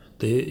yra.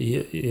 Tai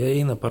jie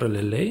eina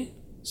paraleliai,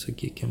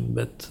 sakykime,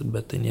 bet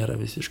tai nėra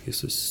visiškai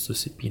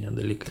susipynę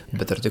dalykai.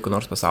 Bet ar tai kur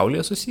nors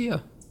pasaulyje susiję?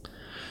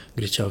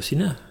 Greičiausiai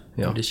ne.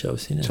 Jo.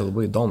 Greičiausiai ne. Čia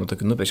labai įdomu,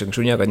 tokį nupiešė.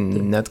 Anksčiau niekada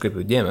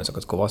neatkreipiau dėmesio,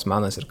 kad kovos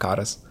menas ir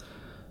karas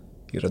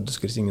yra du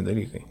skirtingi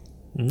dalykai.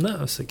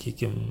 Na,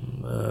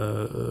 sakykime,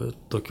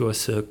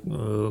 tokiuose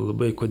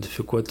labai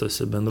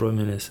kodifikuotose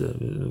bendruomenėse,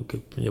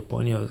 kaip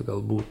Japonijos,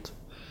 galbūt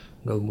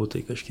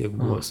tai kažkiek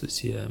buvo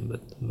susiję,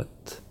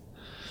 bet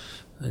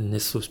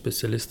nesu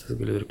specialistas,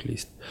 galiu ir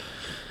klysti.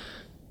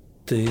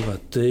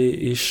 Tai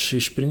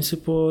iš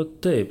principo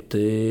taip,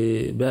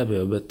 tai be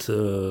abejo, bet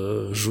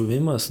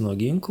žuvimas nuo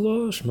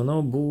ginklo, aš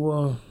manau,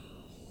 buvo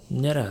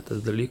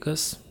neretas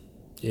dalykas.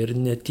 Ir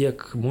ne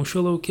tiek mūšio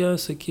lauke,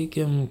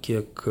 sakykime,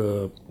 kiek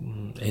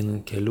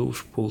einant kelių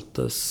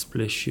užpultas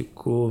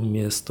plėšikų,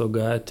 miesto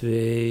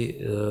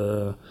gatvėj,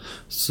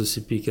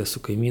 susipykę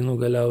su kaimynų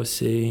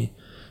galiausiai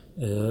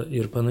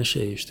ir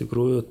panašiai. Iš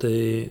tikrųjų, tai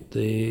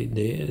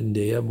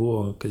dėja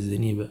buvo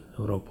kasdienybė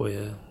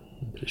Europoje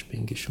prieš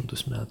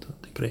 500 metų,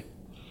 tikrai.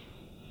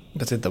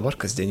 Bet tai dabar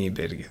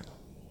kasdienybė irgi.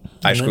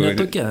 Aišku, ne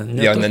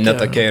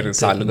tokia ir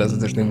sąlygas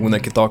dažnai būna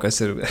kitokios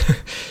ir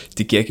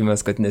tikėkime,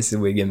 kad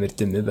nesibaigė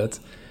mirtimi, bet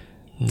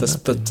tas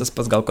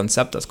pats gal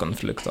konceptas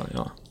konflikto.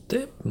 Jo.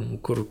 Taip,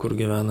 kur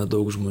gyvena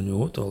daug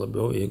žmonių, to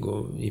labiau, jeigu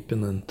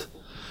įpinant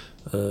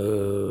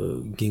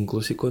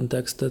ginklus į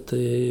kontekstą,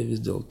 tai vis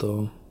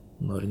dėlto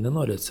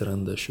nenori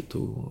atsiranda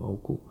šitų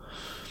aukų.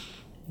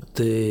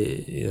 Tai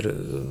ir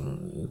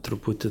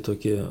truputį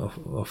tokį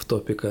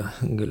off-topiką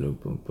galiu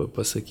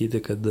pasakyti,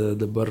 kad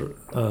dabar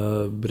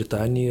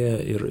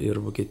Britanijoje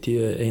ir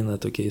Vokietijoje eina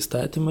tokie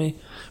įstatymai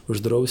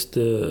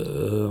uždrausti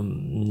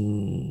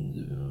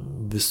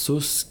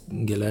visus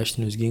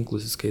geležtinius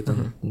ginklus,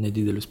 įskaitant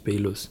nedidelius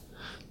peilius.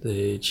 Tai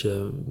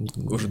čia...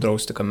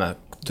 Uždrausti kame?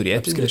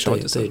 Turėti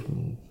skaičiuotis? Taip,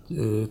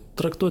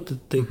 traktuoti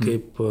tai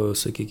kaip,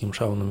 sakykime,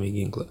 šaunamą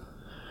ginklą.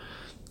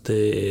 Tai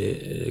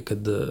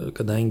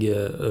kadangi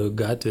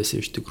gatvėse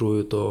iš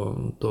tikrųjų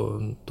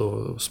to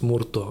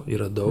smurto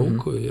yra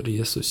daug ir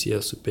jie susiję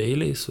su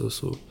peiliais,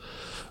 su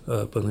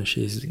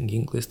panašiais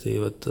ginklais,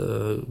 tai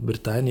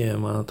Britanijoje,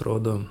 man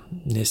atrodo,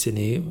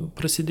 neseniai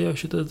prasidėjo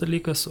šitas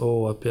dalykas,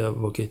 o apie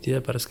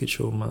Vokietiją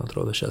perskaičiau, man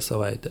atrodo, šią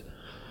savaitę,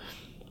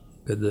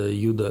 kad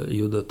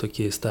juda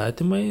tokie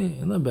įstatymai,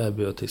 na be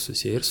abejo, tai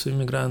susiję ir su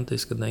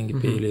imigrantais, kadangi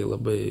peiliai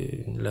labai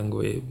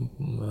lengvai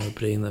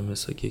prieinami,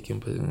 sakykime,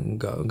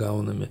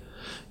 gaunami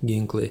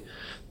ginklai,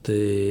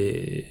 tai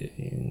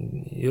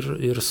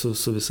ir su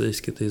visais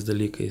kitais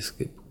dalykais,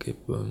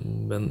 kaip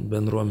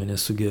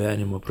bendruomenės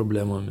sugyvenimo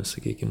problemomis,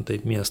 sakykime,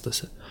 taip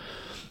miestuose.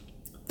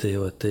 Tai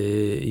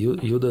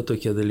juda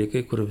tokie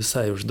dalykai, kur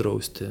visai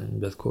uždrausti,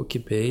 bet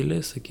kokį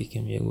peilį,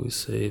 sakykime, jeigu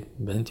jisai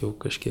bent jau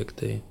kažkiek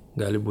tai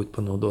gali būti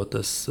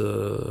panaudotas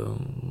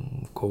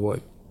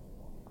kovoj.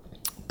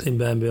 Tai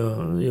be abejo,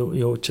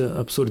 jau čia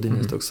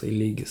absurdinis toksai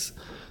lygis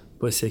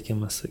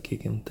pasiekiamas,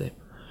 sakykime, taip.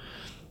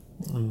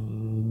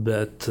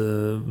 Bet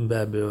be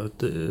abejo,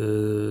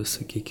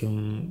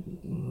 sakykime,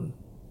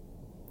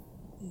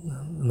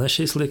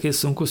 šiais laikais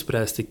sunku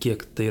spręsti,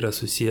 kiek tai yra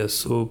susijęs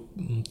su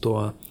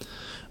tuo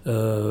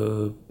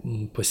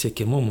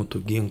pasiekiamumu tų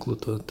ginklų,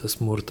 tas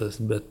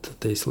smurtas, bet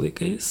tais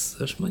laikais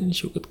aš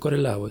manyčiau, kad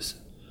koreliavosi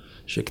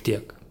šiek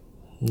tiek.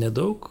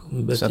 Nedaug,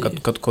 bet...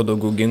 Kad kuo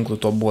daugiau ginklų,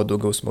 to buvo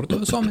daugiau smurto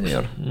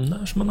visuomenėje?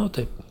 Na, aš manau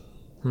taip.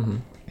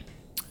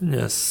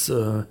 Nes,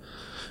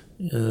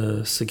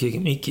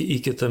 sakykime,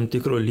 iki tam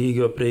tikro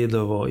lygio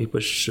prieidavo,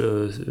 ypač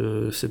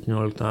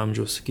 17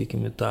 amžiaus,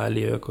 sakykime,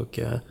 Italijoje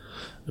kokia,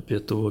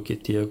 pietų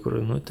Vokietija, kur,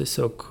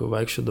 tiesiog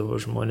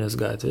vaikščiodavo žmonės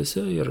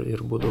gatvėse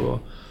ir būdavo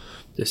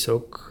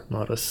tiesiog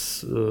noras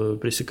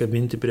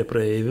prisikabinti prie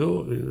praeivių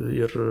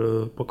ir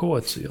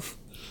pakovoti su juo.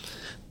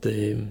 Tai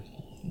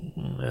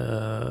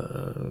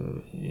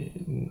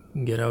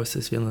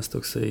geriausias vienas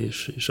toksai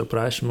iš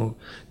aprašymų,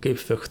 kaip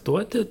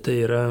fechtuoti, tai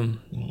yra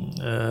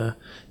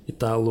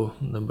italų,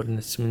 dabar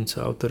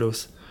neatsiminsiu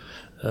autoriaus,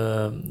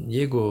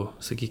 jeigu,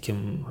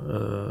 sakykime,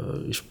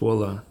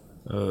 išpuola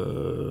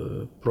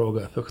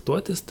progą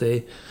fechtuotis,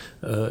 tai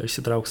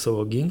išsitrauk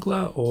savo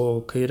ginklą,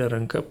 o kairę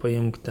ranką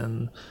paimk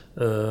ten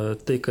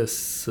tai, kas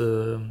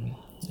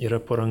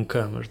yra po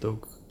ranka,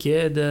 maždaug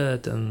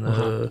kėdę, ten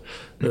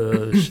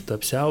šitą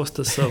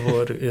apsiaustą savo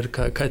ir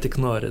ką tik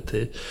nori.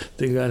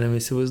 Tai galime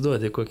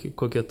įsivaizduoti,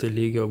 kokia tai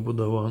lygio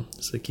būdavo,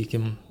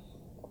 sakykime,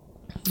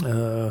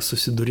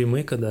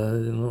 susidūrimai, kada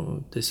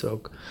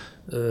tiesiog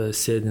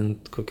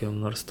sėdint kokiam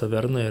nors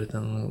tavernoje ir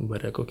ten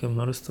bare kokiam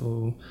nors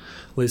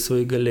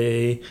laisvai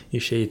galėjai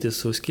išeiti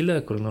su skyle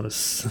kur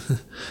nors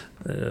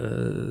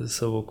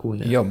savo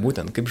kūne. Jo,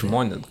 būtent, kaip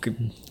žmonės,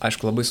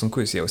 aišku, labai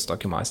sunku įsijausti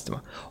tokį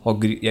mąstymą. O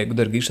jeigu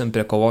dar grįžtant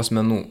prie kovos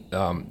menų,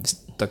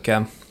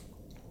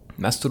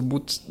 mes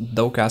turbūt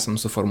daug esam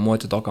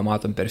suformuoti to, ką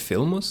matom per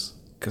filmus,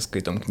 kas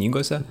skaitom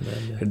knygose,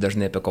 ir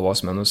dažnai apie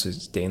kovos menus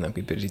ateina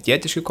kaip ir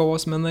rytietiški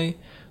kovos menai,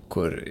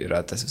 kur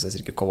yra tas visas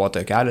irgi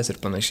kovotojo kelias ir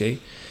panašiai.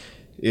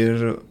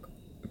 Ir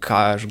ką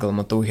aš gal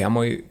matau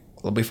Hemoj,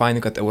 labai faini,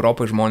 kad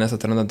Europoje žmonės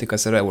atranda tai,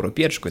 kas yra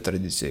europietiškoje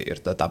tradicijoje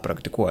ir tą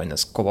praktikuoja,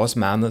 nes kovos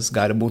menas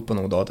gali būti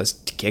panaudotas,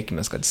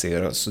 tikėkime, kad jis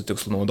yra su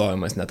tikslu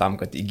naudojamas ne tam,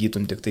 kad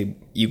įgytum tik tai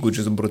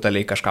įgūdžius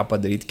brutaliai kažką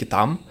padaryti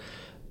kitam.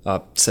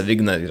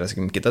 Savigna yra,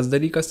 sakykime, kitas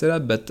dalykas yra,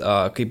 bet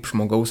kaip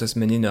žmogaus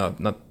asmeninio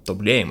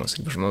tobulėjimas,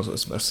 kaip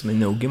žmogaus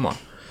asmeninio augimo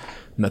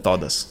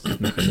metodas,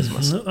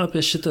 mechanizmas.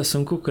 Apie šitą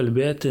sunku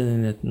kalbėti,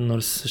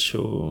 nors aš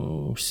jau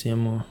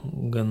užsiemu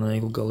gana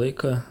ilgą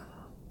laiką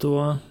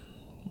tuo.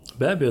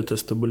 Be abejo,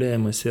 tas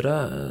tobulėjimas yra,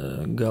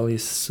 gal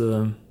jis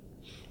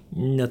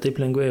netaip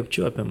lengvai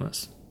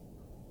apčiuopiamas.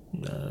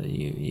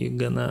 Jį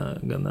gana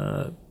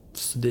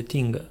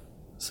sudėtinga,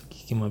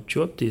 sakykime,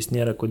 apčiuopti, jis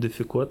nėra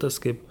kodifikuotas,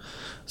 kaip,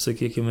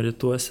 sakykime,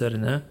 rytuose ar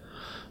ne,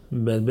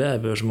 bet be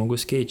abejo,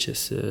 žmogus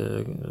keičiasi,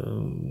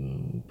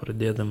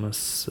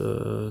 pradėdamas,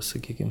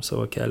 sakykime,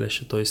 savo kelią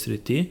šitoj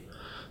srity,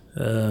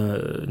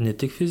 ne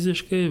tik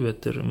fiziškai,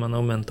 bet ir,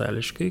 manau,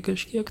 mentališkai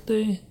kažkiek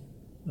tai.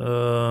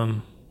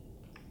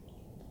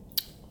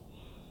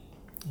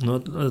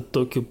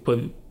 Tokį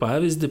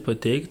pavyzdį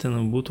pateikti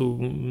būtų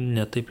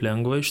netaip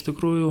lengva iš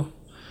tikrųjų.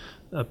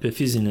 Apie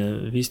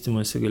fizinę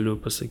vystymąsi galiu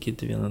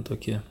pasakyti vieną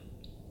tokį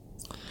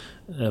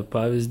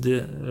pavyzdį,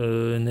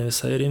 ne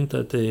visai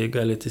rimtą, tai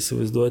galite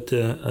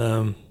įsivaizduoti,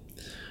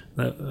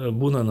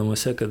 būna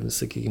namuose, kad,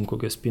 sakykime,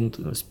 kokios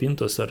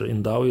spintos ar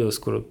indaujos,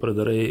 kur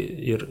pradarai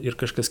ir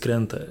kažkas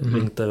krenta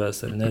link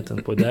tavęs, ar ne, ten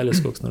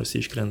puodelis koks nors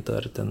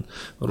iškrenta, ar ten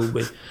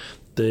rūbai.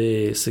 Tai,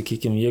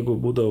 sakykime, jeigu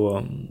būdavo,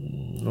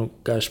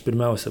 ką aš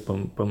pirmiausia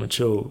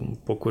pamačiau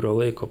po kurio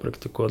laiko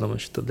praktikuodama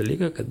šitą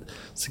dalyką, kad,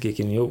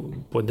 sakykime, jau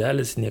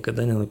puodelis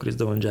niekada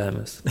nenukrisdavo ant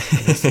žemės.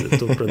 Nes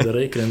tu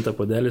pradarai, krenta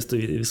puodelis, tu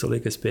visą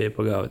laiką spėjai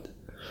pagauti.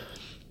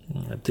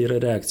 Tai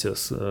yra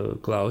reakcijos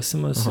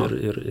klausimas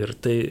ir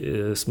tai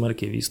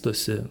smarkiai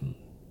vystosi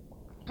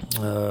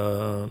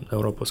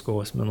Europos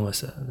kovos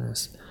menuose,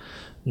 nes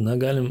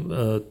galim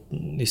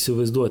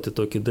įsivaizduoti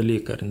tokį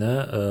dalyką, ar ne,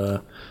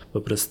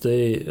 paprastai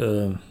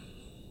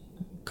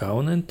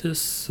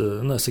kaunantis,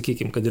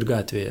 sakykime, kad ir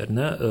gatvėje, ar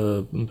ne,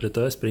 prie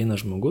tavęs prieina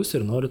žmogus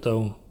ir nori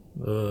tau,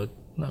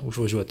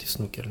 užvažiuoti į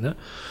snukį, ar ne,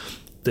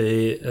 tai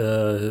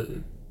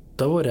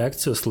tavo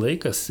reakcijos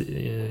laikas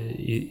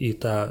į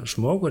tą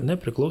žmogų, ar ne,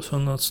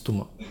 priklauso nuo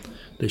atstumo.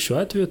 Tai šiuo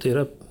atveju tai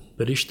yra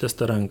per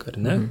ištiestą ranką,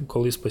 ar ne,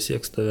 kol jis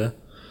pasieks tave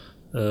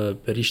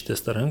per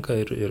ištiestą ranką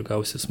ir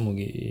gausi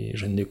smūgį į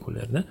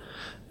žandikulį, ar ne?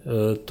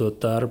 Tuo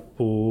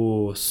tarpu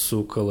su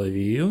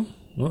kalaviju,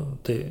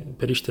 tai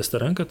per ištiestą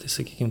ranką, tai,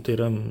 sakykime, tai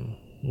yra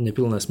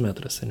nepilnas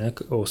metras, ne?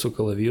 O su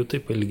kalaviju tai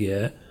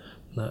pailgėja,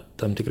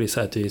 tam tikrais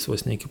atvejais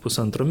vos ne iki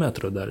 1,5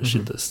 metro dar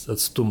šitas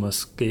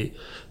atstumas,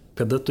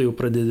 kada tu jau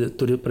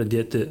turi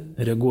pradėti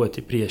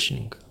reaguoti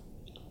priešininką,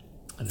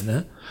 ar ne?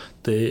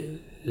 Tai,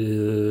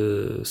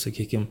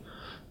 sakykime,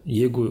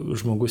 jeigu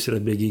žmogus yra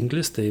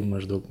beginklis, tai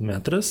maždaug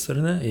metras, ar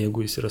ne?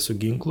 Jeigu jis yra su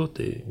ginklu,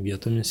 tai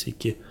vietomis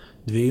iki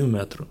 2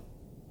 metrų.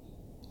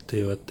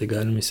 Tai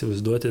galime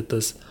įsivaizduoti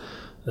tas,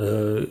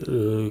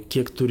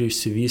 kiek turi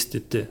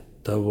išsivystyti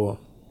tavo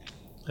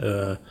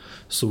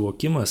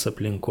suvokimas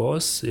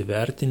aplinkos,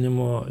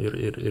 įvertinimo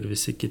ir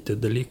visi kiti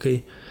dalykai,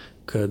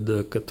 kad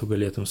tu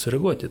galėtum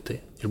sureaguoti tai.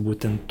 Ir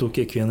būtent tu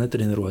kiekvieną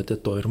treniruotę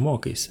to ir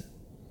mokaisi.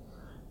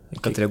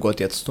 Kad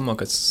reaguoti į atstumą,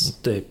 kad...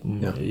 Taip,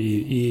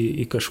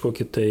 į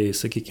kažkokį tai,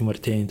 sakykime,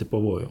 artėjantį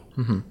pavojų,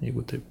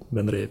 jeigu taip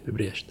bendrai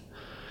apibrėžti.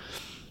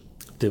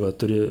 Tai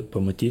turi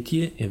pamatyti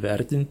jį,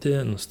 įvertinti,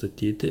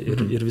 nustatyti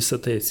ir visą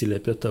tai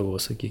atsiliepia tavo,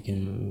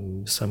 sakykime,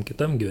 visam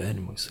kitam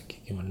gyvenimui,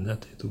 sakykime, ar ne,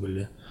 tai tu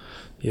gali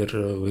ir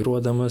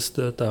vairuodamas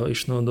tą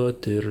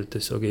išnaudoti ir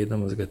tiesiog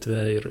eidamas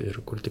gatve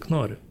ir kur tik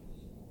nori.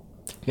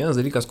 Vienas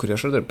dalykas, kurį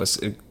aš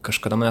ir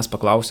kažkada manęs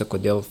paklausė,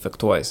 kodėl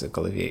fektuojasi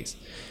kalavijais.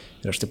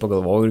 Ir aš tai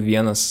pagalvojau ir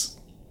vienas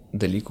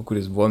dalykų,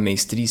 kuris buvo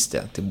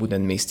meistrystė, tai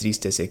būtent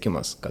meistrystės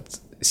siekimas, kad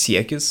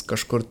siekis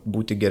kažkur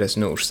būti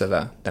geresniu už save,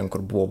 ten, kur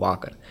buvo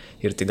vakar.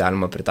 Ir tai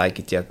galima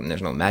pritaikyti tiek,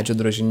 medžio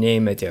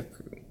drožinėjime, tiek,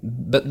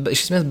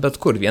 iš esmės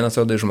bet kur. Vienas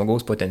iš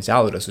žmogaus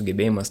potencialų yra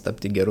sugebėjimas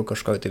tapti geru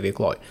kažkoje tai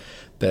veikloje.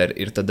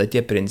 Ir tada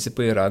tie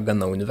principai yra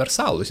gana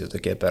universalūs,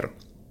 tokie per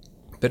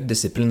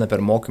discipliną,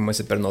 per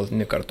mokymąsi, per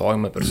nuolatinį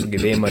kartojimą, per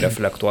sugebėjimą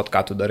reflektuoti,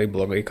 ką tu darai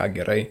blogai, ką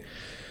gerai.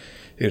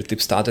 Ir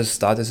taip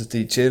statėsi,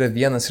 tai čia yra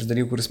vienas iš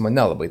dalykų, kuris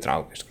mane labai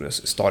traukia, iš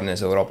tikrųjų,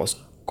 istorinės Europos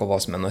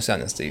kovos menuose,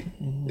 nes tai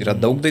yra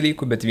daug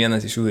dalykų, bet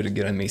vienas iš jų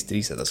irgi yra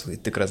meistrystė, tas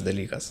tikras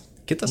dalykas.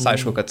 Kitas,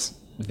 aišku, kad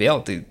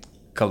vėl tai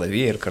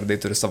kalavijai ir kardai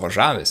turi savo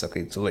žavesio,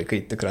 kai tu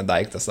laikai tikrą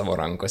daiktą savo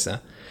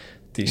rankose,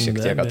 tai šiek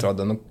tiek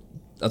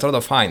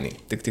atrodo fainai,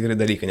 tikrai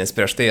dalykai, nes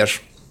prieš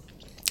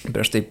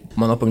tai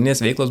mano pagrindinės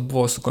veiklos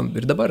buvo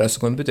ir dabar yra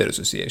su kompiuteriu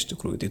susiję iš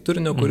tikrųjų. Tai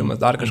turinio kūrimas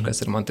dar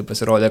kažkas ir man tai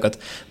pasirodė, kad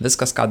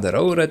viskas, ką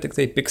darau, yra tik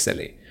tai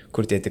pikseliai,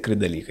 kur tie tikri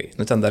dalykai.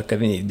 Ten dar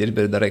kaviniai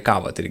dirbi ir darai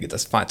kavą, tai irgi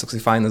tas toksai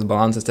fainas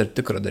balansas tarp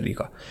tikro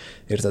dalyko.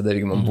 Ir tada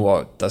irgi man buvo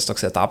tas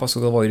toks etapas,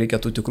 sugalvoju,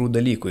 reikia tų tikrų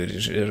dalykų.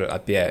 Ir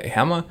apie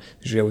hemą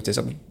žiūrėjau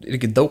tiesiog,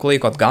 irgi daug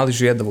laiko atgal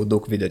žiūrėdavau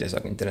daug video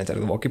tiesiog internete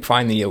ir galvoju, kaip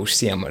fainai jie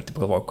užsiema. Ir taip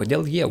galvoju,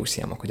 kodėl jie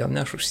užsiema, kodėl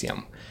ne aš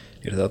užsiemu.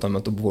 Ir tada tuo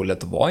metu buvau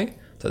Lietuvoje.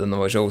 Tada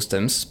nuvažiavau su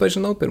tavim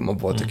susipažinau, pirmo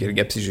buvo tokia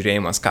irgi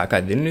apsižiūrėjimas, ką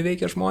Vilniuje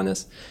veikia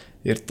žmonės.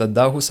 Ir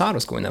tada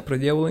Husarus Kaune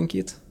pradėjau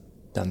lankyti.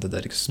 Ten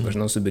tada irgi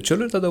susipažinau su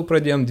bičiuliu ir tada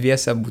pradėjom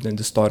dviese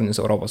būtent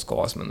istorinius Europos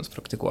kovos menus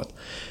praktikuoti.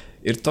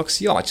 Ir toks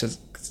čia,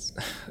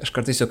 aš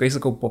kartais juokais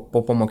sakau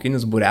po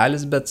pamokinis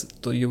būrelis, bet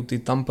jau tai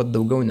tampa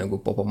daugiau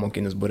negu po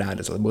pamokinis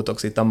būrelis. Labiau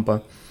toksai tampa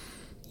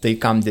tai,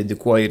 kam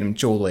dedikuoji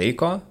rimčiau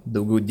laiko,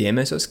 daugiau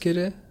dėmesio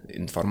skiri,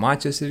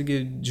 informacijos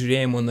irgi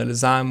žiūrėjimo,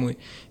 analizavimui.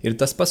 Ir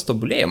tas pats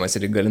tobulėjimas,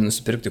 ir gali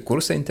nusipirkti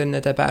kursą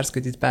internete,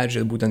 perskaityti,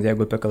 peržiūrėti, būtent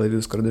jeigu apie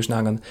kalavijus kardu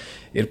šnekant.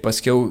 Ir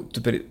paskiau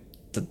tu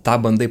tą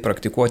bandai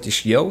praktikuoti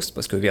išjaust,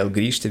 paskiau vėl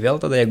grįžti,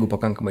 vėl tada, jeigu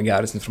pakankamai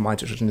geras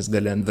informacijos šaltinis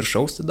gali ant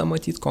viršaus tada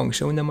matyti, ko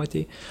anksčiau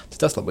nematei. Tai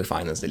tas labai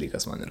fainas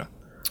dalykas man yra.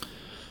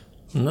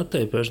 Na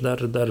taip, aš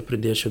dar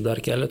pridėčiau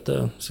dar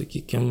keletą,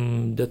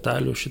 sakykime,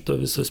 detalių šito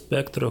viso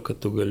spektro, kad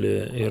tu gali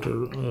ir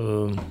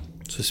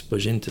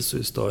susipažinti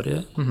su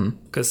istorija,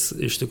 kas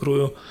iš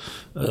tikrųjų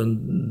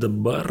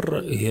dabar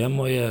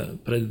hemoje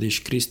pradeda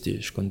iškristi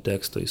iš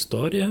konteksto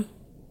istorija,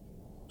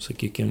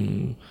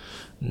 sakykime,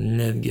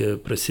 netgi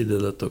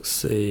prasideda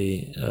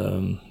toksai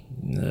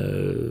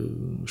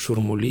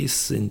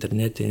šurmulys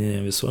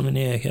internetinėje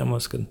visuomenėje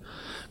hemos,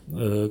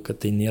 kad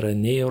tai nėra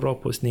nei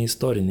Europos, nei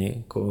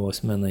istoriniai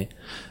kovos menai.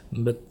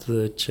 Bet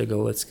čia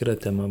gal atskira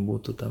tema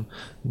būtų tam.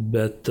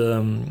 Bet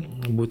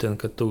būtent,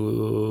 kad tu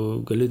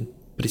gali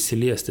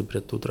prisiliesti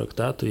prie tų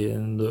traktatų,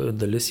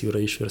 dalis jų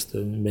yra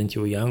išversta bent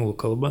jau į anglų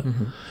kalbą,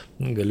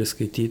 gali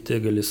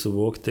skaityti, gali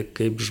suvokti,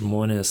 kaip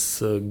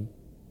žmonės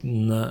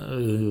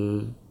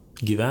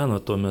gyveno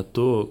tuo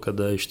metu,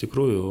 kada iš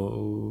tikrųjų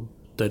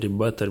ta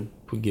riba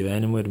tarp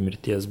gyvenimo ir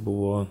mirties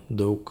buvo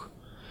daug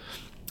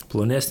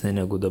plonesnė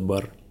negu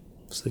dabar.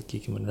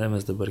 Sakykime,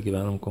 mes dabar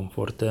gyvenam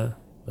komforte,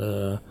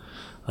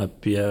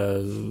 apie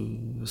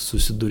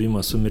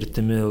susidūrimą su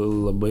mirtimi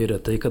labai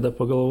retai kada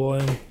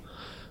pagalvojam,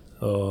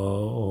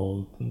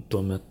 o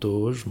tuo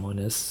metu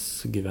žmonės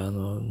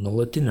gyveno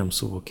nuolatiniam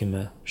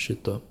suvokime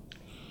šito.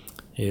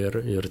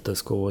 Ir tas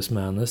kovos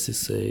menas,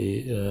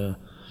 jisai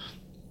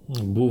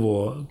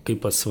buvo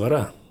kaip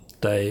atsvara,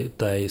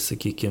 tai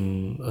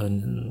sakykime,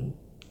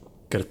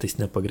 kartais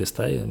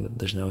nepagristai,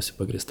 bet dažniausiai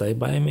pagristai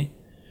baimiai.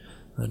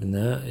 Ar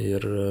ne, ir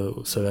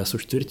savęs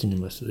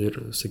užtvirtinimas. Ir,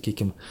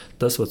 sakykime,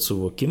 tas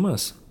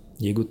suvokimas,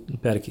 jeigu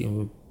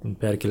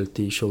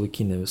perkelti į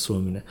šiuolaikinę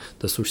visuomenę,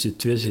 tas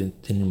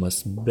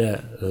užsitvirtinimas be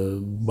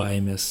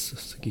baimės,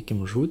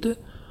 sakykime, žūti,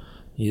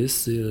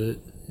 jis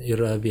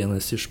yra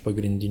vienas iš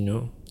pagrindinių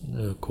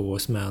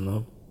kovos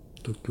meno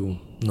tokių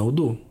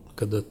naudų,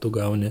 kada tu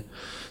gauni,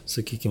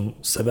 sakykime,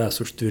 savęs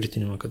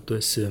užtvirtinimą, kad tu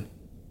esi,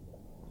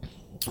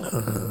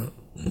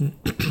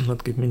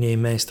 kaip minėjai,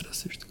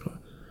 meistras iš tikrųjų.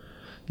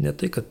 Ne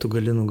tai, kad tu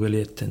gali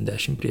nugalėti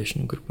 10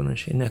 priešininkų ir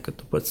panašiai, ne, kad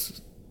tu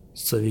pats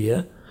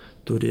savyje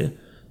turi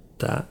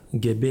tą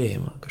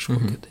gebėjimą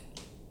kažkokį tai.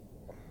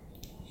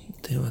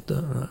 Tai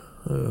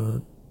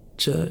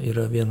čia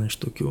yra viena iš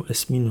tokių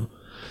esminių,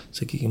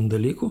 sakykime,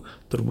 dalykų,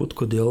 turbūt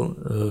kodėl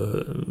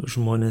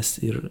žmonės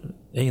ir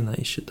eina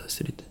į šitą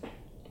sritį.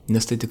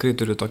 Nes tai tikrai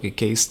turi tokį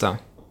keistą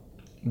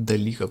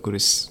dalyką,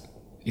 kuris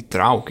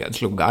įtraukia,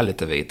 atšliau gali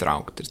tave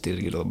įtraukti. Ir tai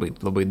irgi labai,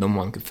 labai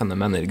įdomu, kaip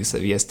fenomeną irgi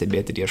savyje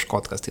stebėti ir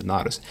ieškoti, kas tai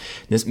darosi.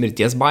 Nes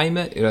mirties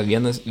baimė yra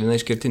viena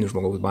iš kertinių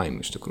žmogaus baimių,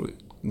 iš tikrųjų.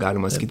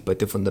 Galima sakyti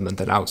pati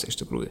fundamentaliausia, iš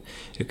tikrųjų.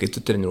 Ir kai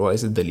tu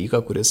treniruojasi dalyką,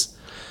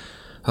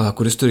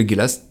 kuris turi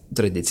gilias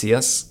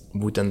tradicijas,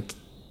 būtent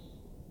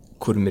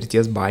kur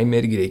mirties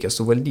baimė irgi reikia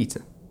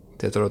suvaldyti.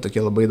 Tai atrodo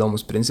tokie labai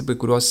įdomus principai,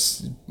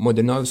 kuriuos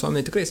modernioji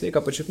visuomenė tikrai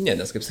sveika pačiupinė,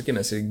 nes, kaip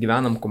sakėme, mes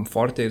gyvenam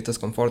komforte ir tas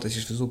komfortas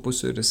iš visų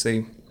pusių ir jisai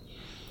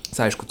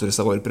aišku, turi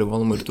savo ir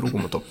privalumų, ir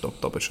trūkumų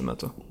to pačiu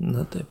metu.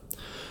 Na taip.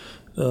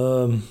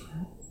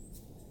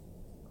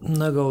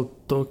 Na gal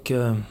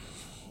tokia,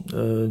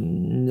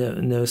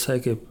 ne visai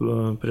kaip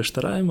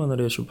prieštaravimą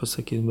norėčiau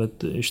pasakyti,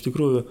 bet iš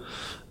tikrųjų,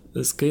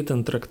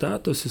 skaitant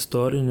traktatus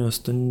istorinius,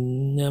 tu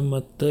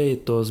nematai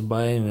tos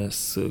baimės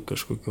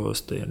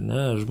kažkokios tai,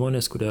 ne?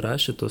 Žmonės, kurie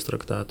rašė tos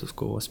traktatus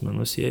kovos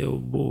menus, jie jau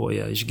buvo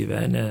ją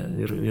išgyvenę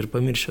ir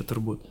pamiršę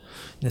turbūt,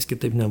 nes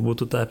kitaip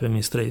nebūtų tapę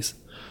meistrais.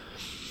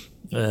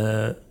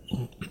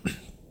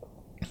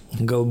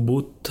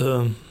 Galbūt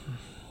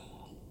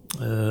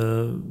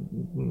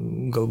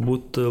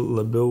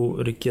labiau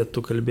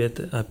reikėtų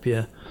kalbėti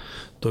apie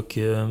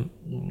tokį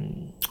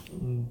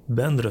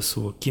bendrą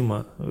suvokimą,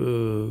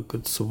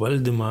 kad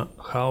suvaldymą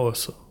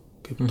chaoso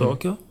kaip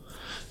tokio.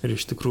 Ir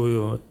iš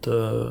tikrųjų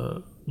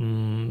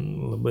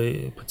labai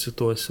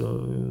pacituosiu,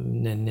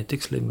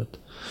 netiksliai, bet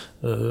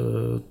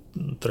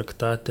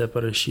traktate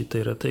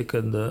parašyta yra tai,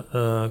 kad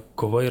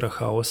kova yra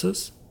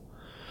chaosas.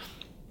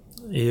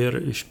 Ir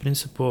iš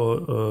principo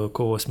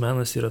kovos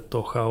menas yra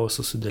to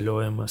chaoso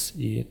sudėliojimas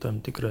į tam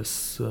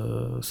tikras,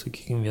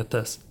 sakykime,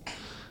 vietas.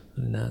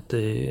 Ne,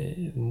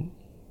 tai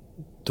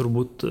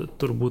turbūt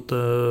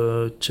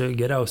čia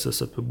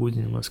geriausias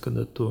apibūdinimas,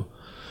 kada tu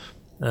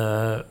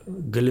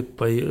gali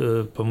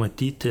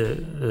pamatyti,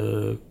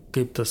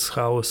 kaip tas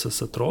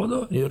chaosas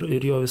atrodo ir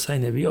jo visai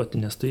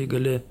nebijoti, nes tu jį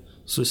gali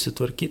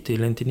susitvarkyti,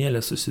 į lentynėlę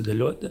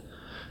susidėlioti.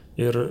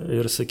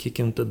 Ir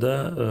sakykime,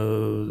 tada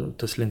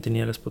tas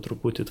lentynėlės po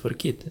truputį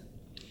tvarkyti.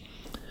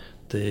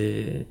 Tai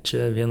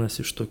čia vienas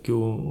iš tokių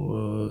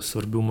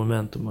svarbių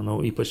momentų,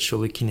 manau, ypač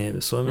šiuolaikinėje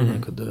visuomenėje,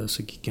 kada,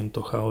 sakykime,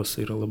 to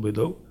chaoso yra labai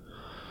daug.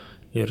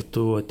 Ir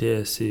tu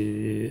atėjęs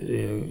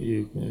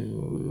į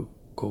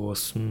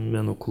kovos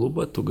menų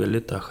klubą, tu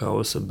gali tą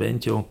chaosą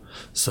bent jau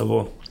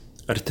savo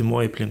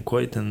artimoji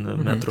aplinkoje, ten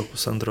metro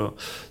pusantro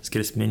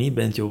skersmenį,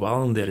 bent jau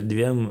valandą ir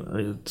 2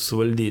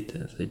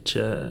 suvaldyti. Tai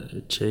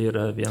čia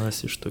yra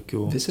vienas iš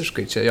tokių...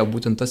 Visiškai, čia jau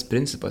būtent tas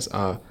principas.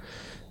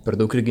 Per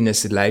daug irgi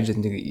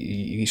nesileidžiant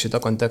į šitą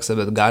kontekstą,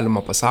 bet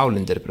galima pasaulį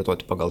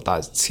interpretuoti pagal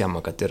tą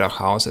schemą, kad yra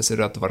chaosas,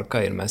 yra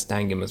tvarka ir mes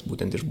tengiamės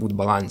būtent išbūt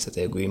balansą.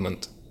 Tai jeigu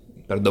įmant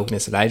per daug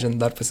nesileidžiant,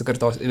 dar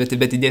pasikartos,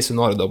 bet įdėsiu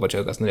noriu daug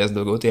pačio, kas norės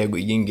daugiau, tai jeigu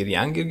yin ir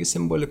yang irgi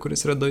simbolį,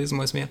 kuris yra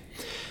duizmo esmė,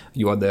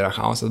 juoda yra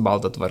chaosas,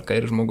 balta tvarka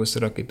ir žmogus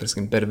yra kaip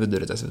ir per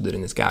vidurį, tas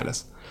vidurinis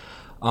kelias.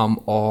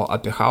 O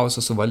apie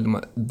chaoso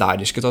suvaldymą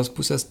dar iš kitos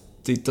pusės,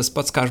 tai tas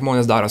pats, ką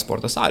žmonės daro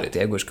sporto salėje. Tai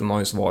jeigu aš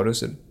kilnoju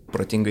svorius ir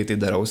protingai tai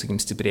darau, sakykim,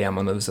 stiprėja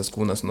mano visas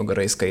kūnas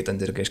nugarai skaitant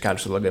ir kai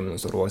iškelsiu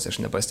lagaminus ruosi, aš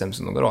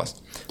nepastemsiu nugaros.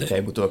 Tai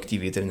jeigu tu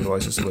aktyviai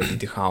treniruosi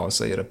suvaldyti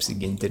chaosą ir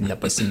apsiginti ir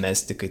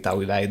nepasimesti, kai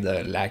tau į veidą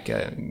lekia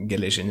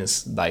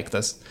geležinis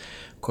daiktas,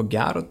 ko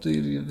gero, tu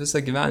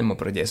visą gyvenimą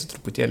pradėsi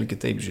truputėlį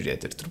kitaip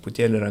žiūrėti ir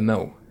truputėlį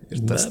ramiau.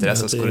 Ir tas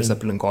stresas, kuris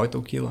aplinkoje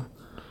tau kyla.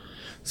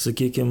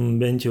 Sakykime,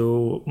 bent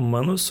jau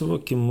mano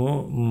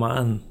suvokimu,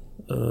 man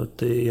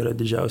tai yra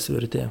didžiausia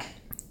vertė,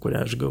 kurią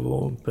aš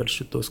gavau per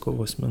šitos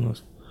kovos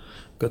menus.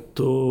 Kad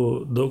tu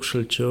daug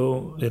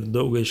šalčiau ir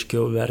daug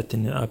aiškiau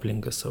vertini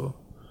aplinką savo.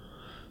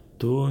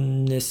 Tu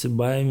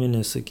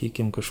nesibaimini,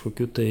 sakykime,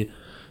 kažkokiu tai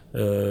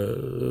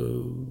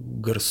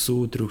garsų,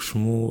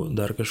 triukšmų,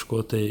 dar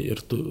kažko tai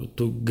ir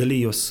tu gali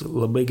juos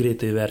labai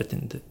greitai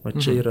vertinti. O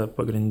čia yra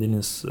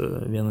pagrindinis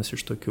vienas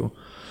iš tokių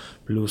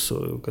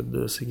pliusų, kad,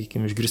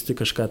 sakykime, išgirsti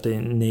kažką tai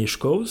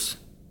neaiškaus,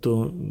 tu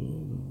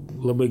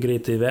labai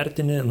greitai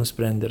vertini,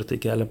 nusprendi, ar tai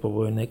kelia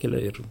pavojų,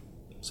 nekelia ir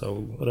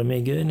savo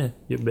ramiai gyveni,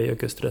 be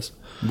jokio streso.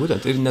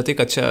 Būtent, ir ne tai,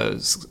 kad čia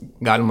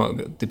galima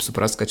taip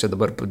suprast, kad čia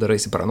dabar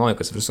daraisi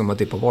paranojikas, visų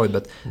matai pavojų,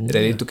 bet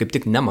realiai tu kaip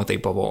tik nematai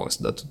pavojus,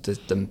 tu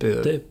tampi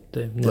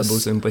labiau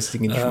savim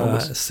pasitikintis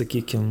žmogus.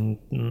 Sakykime,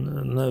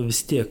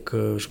 vis tiek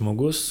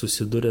žmogus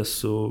susiduria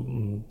su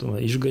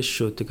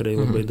išgąsčiu tikrai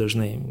labai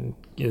dažnai.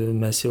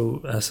 Mes jau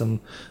esam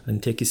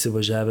antiek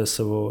įsivažiavę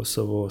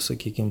savo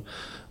sakykime,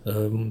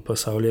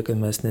 pasaulyje, kad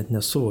mes net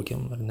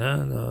nesuvokiam, ar ne?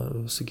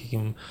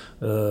 Sakykime,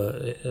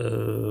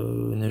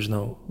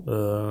 nežinau,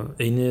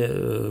 eini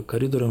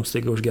koridorium,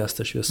 staiga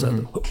užgesta šviesa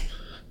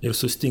ir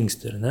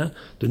sustingsti, ar ne?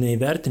 Tu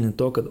neįvertini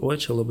to, kad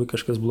čia labai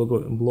kažkas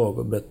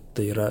blogo, bet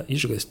tai yra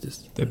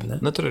išgąstis. Taip,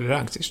 natūrali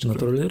reakcija iš tikrųjų.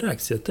 Natūrali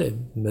reakcija, taip,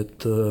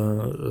 bet,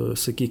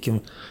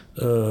 sakykime,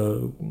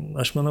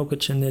 aš manau,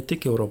 kad čia ne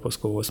tik Europos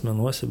kovos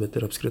menuose, bet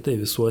ir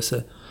apskritai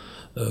visuose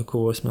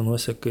kovos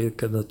menuose,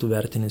 kada tu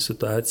vertini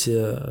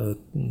situaciją,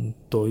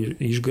 to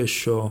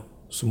išgąsčio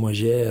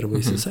sumažėja arba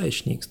jis visai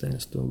išnyksta,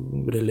 nes tu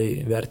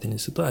realiai vertini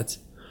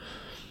situaciją.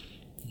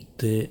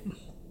 Tai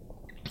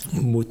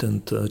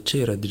būtent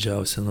čia yra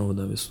didžiausia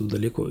nauda visų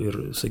dalykų ir,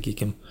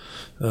 sakykime,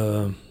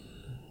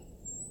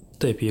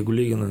 taip, jeigu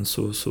lyginant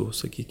su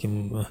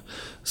sakykime,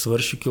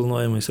 svaršių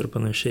kilnojimais ir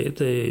panašiai,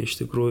 tai iš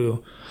tikrųjų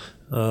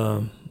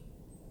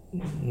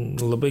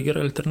labai gera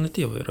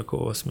alternatyva yra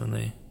kovos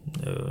menai.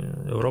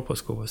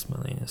 Europos kovos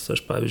menai, nes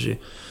aš, pavyzdžiui,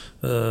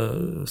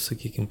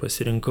 sakykime,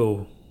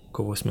 pasirinkau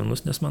kovos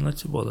menus, nes man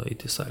atsibodo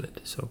eiti į salę,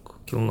 tiesiog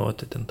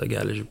kilnoti, ten tą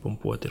geležį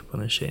pumpuoti ir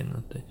panašiai.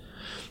 Tai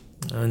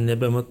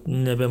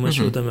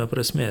nebemačiau tame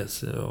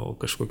prasmės, o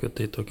kažkokio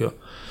tai tokio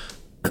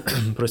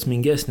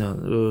prasmingesnio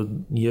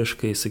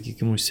ieškai,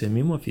 sakykime,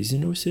 užsiėmimo,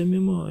 fizinio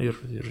užsiėmimo ir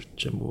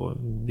čia buvo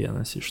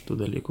vienas iš tų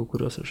dalykų,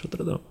 kuriuos aš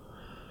atradau.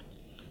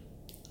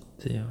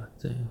 Tai.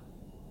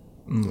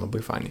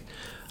 Labai faniai.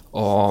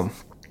 O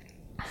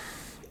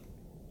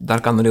dar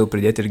ką norėjau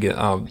pridėti irgi,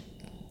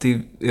 tai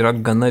yra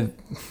gana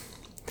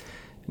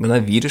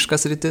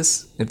vyriškas rytis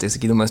ir tai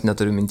sakydamas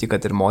neturiu minti,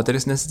 kad ir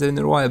moteris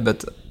nesitreniruoja,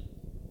 bet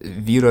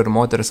vyro ir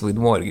moters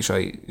vaidmuo irgi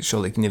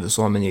šiuolaikinėj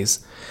visuomeniais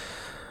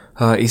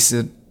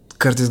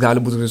kartais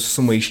gali būti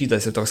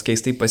sumaišytas ir toks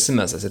keistai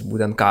pasimestas ir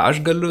būtent ką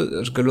aš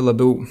galiu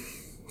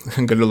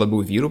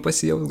labiau vyrų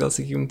pasijaust, gal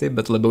sakykim taip,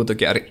 bet labiau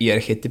tokie į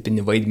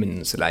archetipinį vaidmenį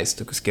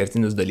nusileisti, tokius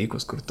kertinius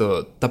dalykus, kur tu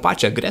tą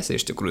pačią agresiją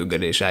iš tikrųjų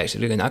gali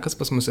išreikšti. Lygiai nekas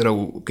pas mus yra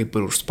kaip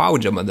ir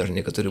užspaudžiama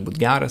dažnai, kad turi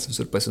būti geras,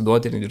 visur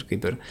pasiduoti ir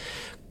kaip ir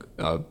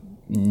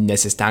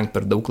nesistengti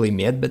per daug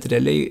laimėti, bet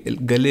realiai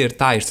gali ir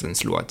tą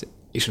ištransliuoti.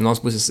 Iš vienos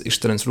pusės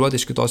ištransliuoti,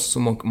 iš kitos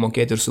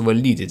sumokėti ir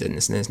suvaldyti,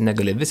 nes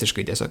negali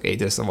visiškai tiesiog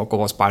eiti ir savo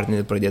kovos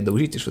partnerį pradėti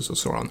daužyti iš visus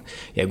šonų.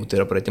 Jeigu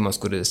tai yra pratimas,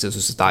 kuris esi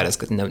susitaręs,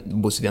 kad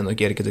bus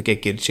vienokie ir kitokie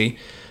kirčiai,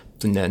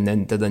 tu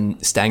tada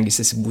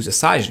stengiasi būti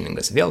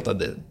sąžiningas. Vėl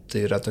tada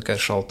tai yra tokia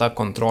šalta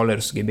kontrolė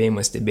ir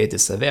sugebėjimas stebėti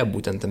save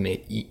būtent tame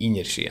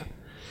įniršyje.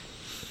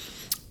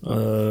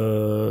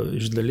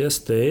 Iš dalies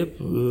taip,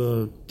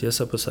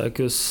 tiesą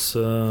pasakius,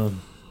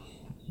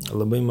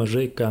 labai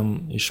mažai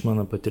kam iš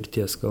mano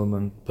patirties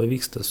kalbant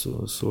pavyksta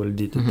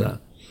suvaldyti tą.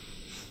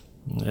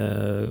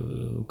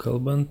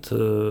 Kalbant,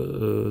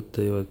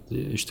 tai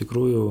iš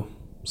tikrųjų,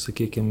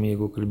 sakykime,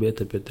 jeigu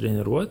kalbėti apie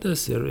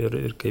treniruotės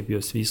ir kaip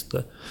jos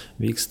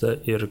vyksta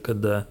ir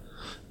kada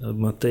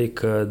matai,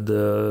 kad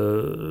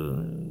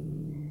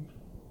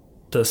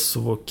tas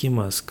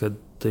suvokimas, kad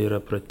tai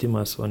yra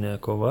pratimas, o ne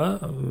kova,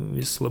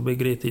 jis labai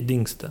greitai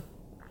dingsta.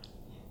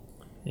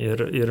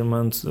 Ir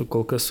man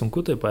kol kas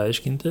sunku tai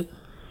paaiškinti,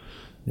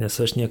 nes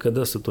aš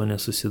niekada su tuo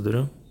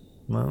nesusiduriu.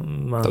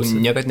 Tau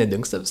niekad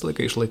nedingsta, visą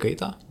laiką išlaikai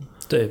tą?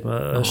 Taip,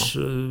 aš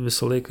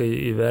visą laiką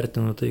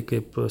įvertinu tai,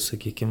 kaip,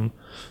 sakykime,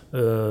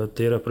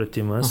 tai yra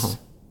pratimas.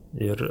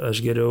 Ir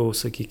aš geriau,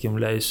 sakykime,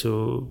 leisiu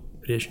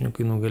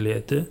priešininkui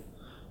nugalėti,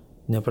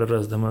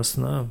 neprarasdamas,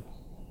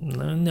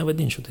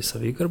 nevadinčiau tai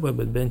savigarbą,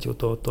 bet bent jau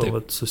to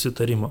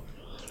susitarimo.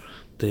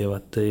 Tai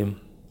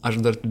aš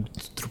dar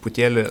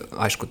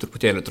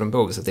truputėlį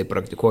trumpiau visą tai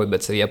praktikuoju,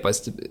 bet savyje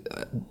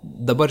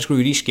dabar iš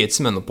tikrųjų ryškiai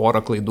atsimenu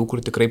porą klaidų,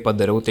 kur tikrai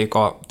padariau tai,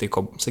 ko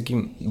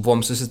sakykime,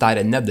 buvom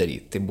susitarę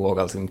nedaryti. Tai buvo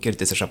gal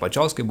kirtis iš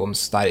apačios, kai buvom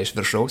susitarę iš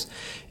viršaus.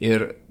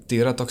 Ir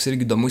tai yra toks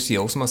irgi įdomus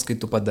jausmas, kai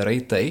tu padarai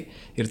tai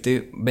ir tai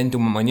bent jau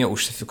mane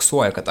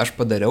užsifiksuoja, kad aš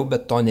padariau,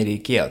 bet to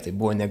nereikėjo. Tai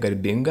buvo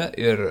negarbinga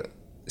ir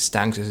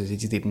stengsiuosi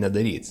ateityje taip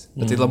nedaryti.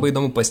 Bet tai labai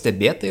įdomu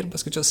pastebėti ir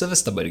paskui čia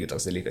savistaba irgi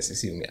toks dalykas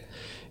įsijungia.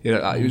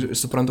 Ir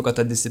suprantu, kad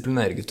ta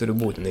disciplina irgi turi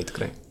būti,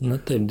 tikrai. Na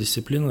taip,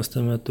 disciplinos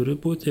tame turi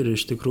būti ir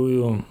iš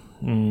tikrųjų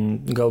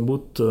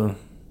galbūt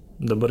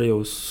dabar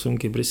jau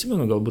sunkiai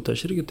prisimenu, galbūt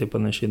aš irgi taip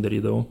panašiai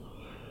darydavau,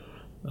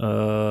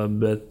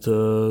 bet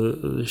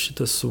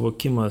šitas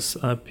suvokimas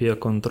apie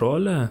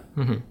kontrolę,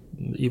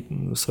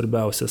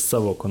 svarbiausia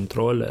savo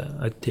kontrolę,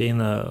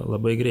 ateina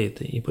labai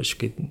greitai, ypač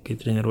kai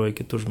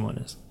treniruoji kitus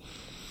žmonės.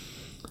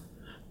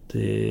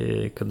 Tai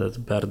kada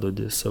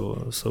perduodi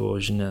savo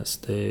žinias,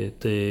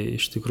 tai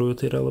iš tikrųjų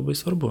tai yra labai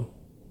svarbu.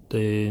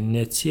 Tai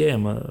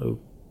neatsiejama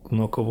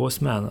nuo kovos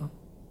meno.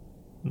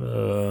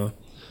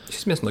 Iš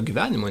esmės nuo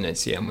gyvenimo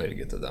neatsiejama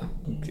irgi tada.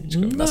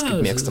 Mes kaip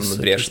mėgstam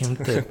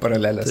nubrėžti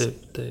paralelės.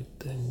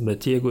 Taip.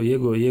 Bet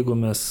jeigu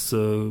mes,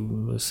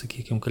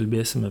 sakykime,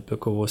 kalbėsime apie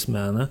kovos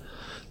meną,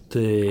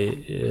 tai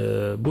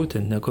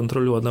būtent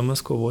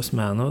nekontroliuodamas kovos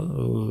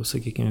meno,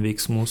 sakykime,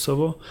 veiksmų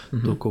savo,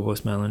 tu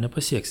kovos meno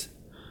nepasieksi.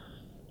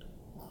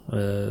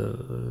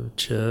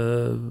 Čia,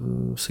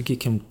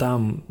 sakykime,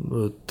 tam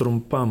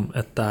trumpam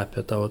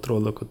etapė tau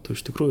atrodo, kad tu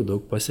iš tikrųjų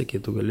daug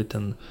pasiekiai, tu gali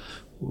ten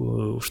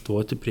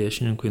užtuoti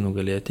priešininkui,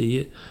 nugalėti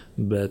jį,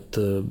 bet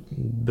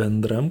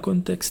bendram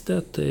kontekste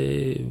tai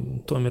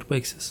tuom ir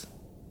baigsis.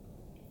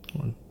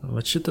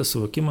 Va šitas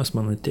suvokimas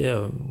man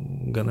atėjo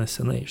gana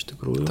senai iš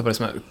tikrųjų. Ta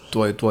prasme,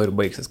 tuo ir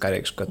baigsis, ką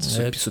reikš, kad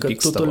supyks tavo.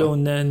 Kad tu toliau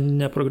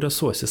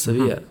neprogresuosi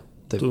savyje.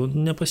 Tu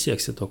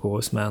nepasieksi to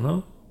kovos meno,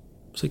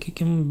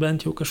 sakykime,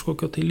 bent jau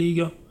kažkokio tai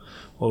lygio,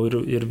 o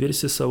ir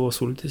virsi savo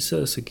sultyse,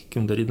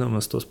 sakykime,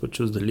 darydamas tos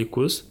pačius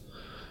dalykus.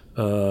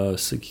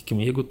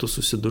 Sakykime, jeigu tu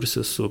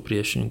susidursi su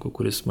priešininku,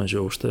 kuris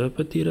mažiau už tave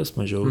patyręs,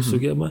 mažiau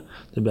sugeba,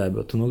 tai be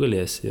abejo, tu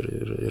nugalėsi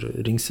ir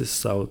rinksis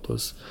savo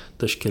tos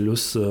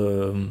taškelius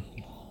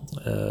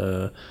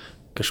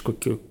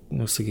kažkokiu,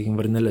 sakykime,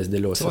 varnelės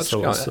dėliuosi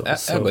savo.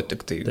 Ego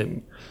tik tai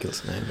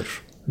kils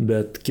viršų.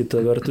 Bet kita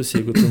vertus,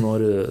 jeigu tu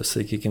nori,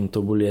 sakykime,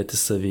 tobulėti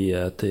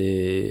savyje, tai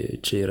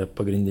čia yra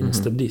pagrindinis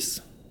stabdys.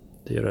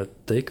 Tai yra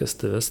tai, kas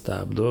tave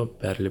stabdo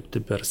perlipti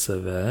per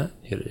save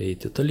ir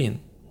eiti tolyn,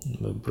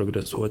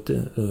 progresuoti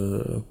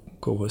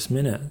kovos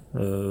mene.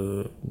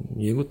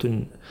 Jeigu tu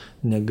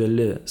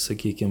negali,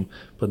 sakykime,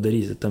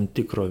 padaryti tam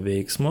tikro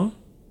veiksmo,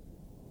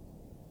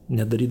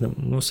 nedarydam,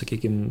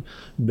 sakykime,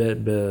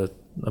 be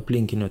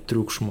aplinkinio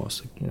triukšmo,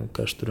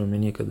 ką aš turiu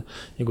omeny, kad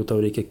jeigu tau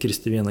reikia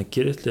kirsti vieną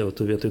kirtlį, o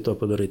tu vietoj to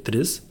padarai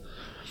 3,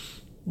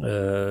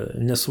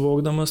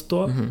 nesuvokdamas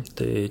to,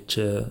 tai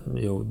čia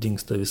jau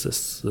dingsta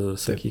visas,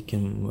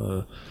 sakykime,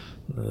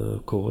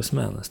 kovos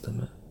menas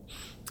tame.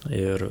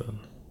 Ir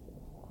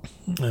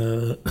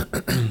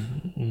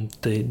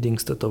tai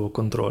dingsta tavo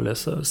kontrolė,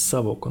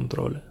 savo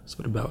kontrolė,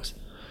 svarbiausia.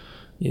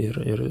 Ir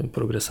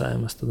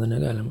progresavimas tada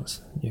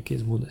negalimas,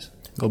 jokiais būdais.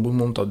 Galbūt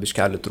mums to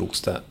biškelį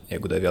trūksta,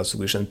 jeigu dar vėl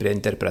sugrįžtant prie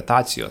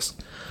interpretacijos.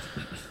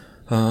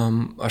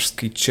 Aš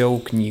skaičiau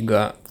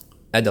knygą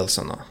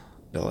Edelsono,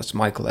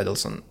 Michael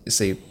Edelson.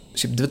 Jisai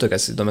šiaip 2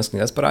 tokias įdomias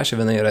knygas parašė.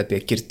 Viena yra apie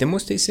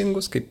kirtimus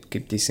teisingus, kaip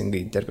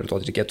teisingai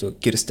interpretuoti reikėtų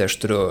kirsti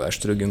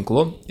aštriu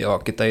ginklu. O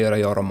kita yra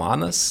jo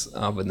romanas,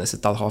 vadinasi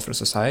Talhofer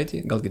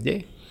Society. Gal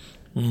girdėjai?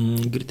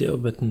 Girdėjau,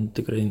 bet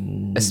tikrai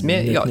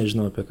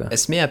nežinau apie ką.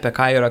 Esmė apie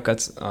ką yra,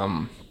 kad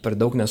per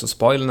daug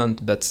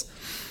nesuspoilinant, bet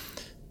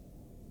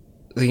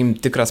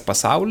tikras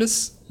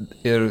pasaulis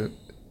ir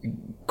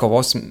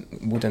kovos,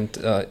 būtent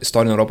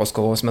istorinio Europos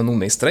kovos menų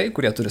meistrai,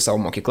 kurie turi savo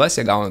mokyklas,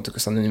 jie gauna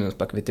tokius anoniminius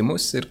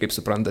pakvietimus ir, kaip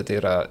suprantate,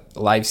 tai yra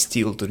live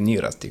steel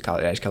turnyras. Tai ką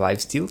reiškia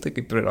live steel? Tai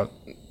kaip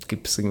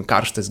sakykime,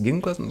 karštas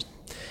ginklas.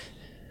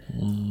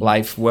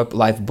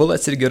 Live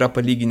bullets irgi yra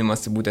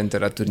palyginimas, tai būtent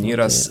yra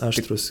turnyras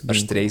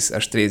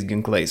aštriais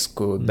ginklais,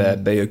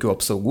 be jokių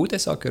apsaugų,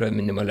 tiesiog yra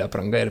minimali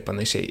apranga ir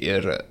panašiai.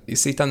 Ir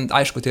jisai ten,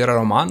 aišku, tai yra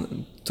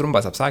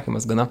trumpas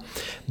apsakymas gana,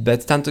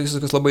 bet ten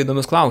tokius labai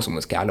įdomius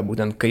klausimus kelia,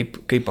 būtent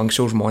kaip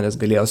anksčiau žmonės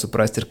galėjo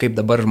suprasti ir kaip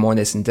dabar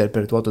žmonės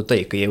interpretuotų tai,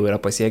 kai jau yra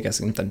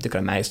pasiekęs tam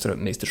tikrą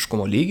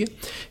meistriškumo lygį,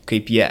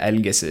 kaip jie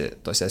elgiasi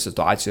tose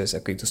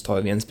situacijose, kai tu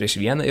stovi vienas prieš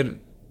vieną ir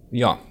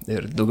Jo,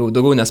 ir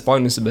daugiau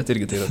nespoilinsiu, bet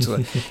irgi tai yra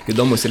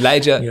įdomus ir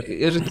leidžia.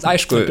 Ir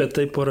aišku. Apie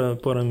tai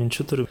porą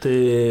minčių turiu. Tai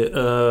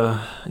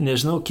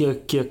nežinau,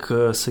 kiek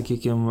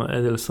sakykime,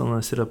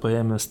 Edelsonas yra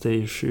paėmęs tai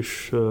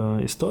iš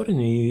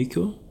istorinių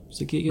įvykių,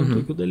 sakykime,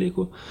 tokių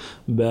dalykų,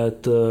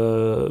 bet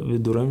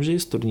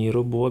viduramžiais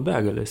turnyrų buvo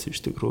begalės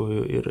iš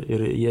tikrųjų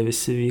ir jie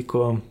visi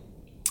vyko,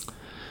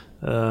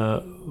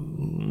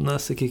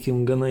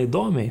 sakykime, gana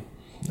įdomiai.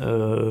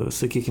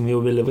 Sakykime, jau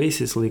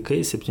vėlyvaisiais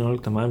laikais,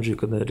 17 amžiuje,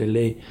 kada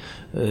realiai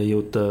jau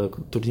ta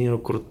turnyrų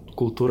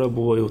kultūra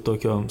buvo jau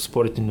tokio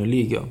sportinio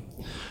lygio,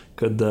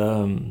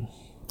 kada...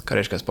 Ką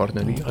reiškia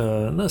sportinio lygio?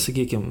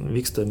 Sakykime,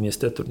 vyksta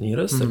mieste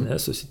turnyras, ar ne,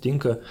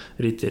 susitinka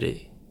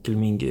riteriai,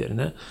 kilmingi, ar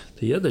ne,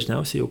 tai jie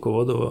dažniausiai jau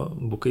kovodavo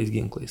bukais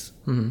ginklais.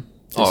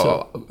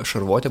 Tiesiog, o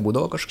šarvuotė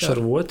būdavo kažką?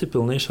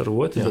 Pilnai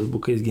šarvuotė, bet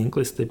bukais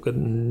ginklais, taip kad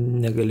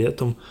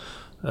negalėtum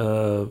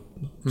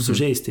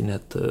sužeisti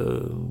net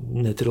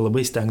ir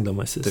labai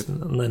stengdamasis,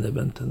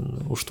 nebent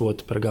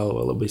užtuoti per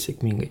galvą labai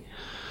sėkmingai.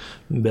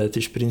 Bet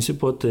iš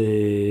principo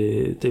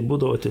tai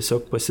būdavo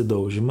tiesiog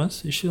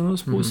pasidaužimas iš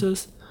vienos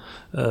pusės,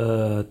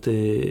 tai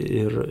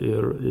ir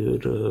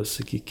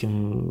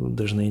sakykime,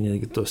 dažnai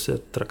netgi tose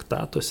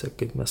traktatuose,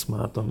 kaip mes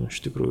matom,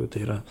 iš tikrųjų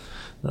tai yra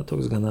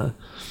toks gana...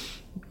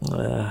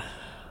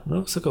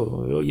 sakau,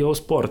 jau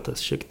sportas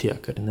šiek tiek,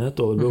 ar ne?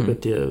 Tuo labiau, kad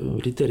tie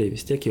riteriai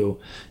vis tiek jau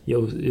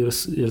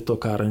ir to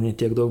karo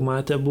netiek daug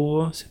matę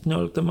buvo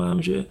 17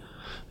 amžiuje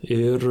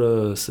ir,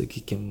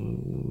 sakykime,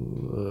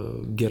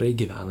 gerai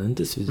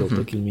gyvenantis, vis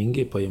dėlto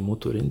kilmingai, pajamų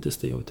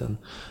turintis, tai jau ten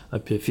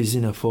apie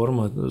fizinę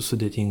formą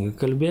sudėtingai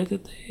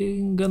kalbėti, tai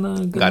gana...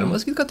 Galima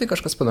sakyti, kad tai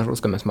kažkas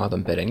panašaus, ką mes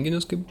matom per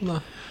renginius, kaip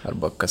būna,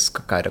 arba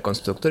ką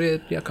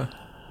rekonstruktoriai atlieka?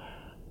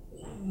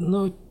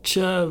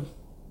 Čia...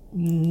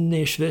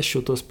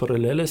 neišveščiau tos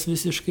paralelės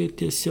visiškai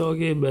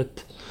tiesiogiai,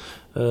 bet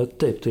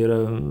taip, tai yra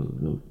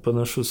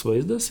panašus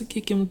vaizdas,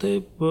 sakykime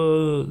taip,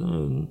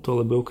 tuo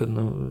labiau, kad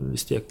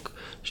vis tiek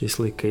šiais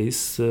laikais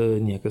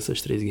niekas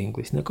aštriais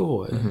ginklais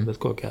nekovoja, bet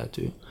kokiu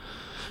atveju.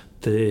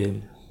 Tai,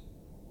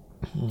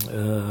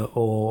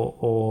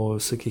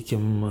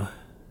 sakykime,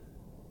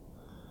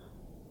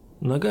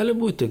 gali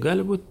būti,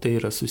 tai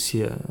yra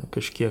susiję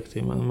kažkiek,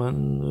 tai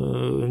man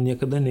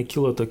niekada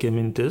nekilo tokia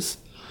mintis,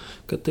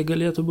 kad tai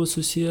galėtų būti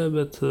susiję,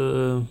 bet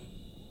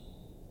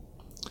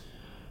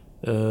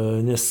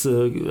nes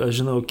aš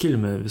žinau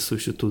kilmę visų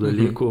šitų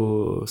dalykų,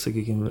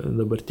 sakykime,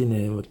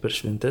 dabartiniai per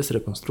šventes,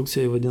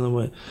 rekonstrukcijai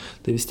vadinamai,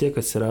 tai vis tiek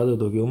atsirado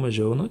daugiau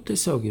mažiau,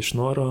 tiesiog iš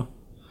noro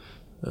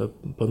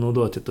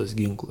panaudoti tos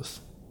ginklus.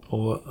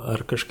 O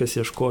ar kažkas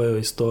ieškojo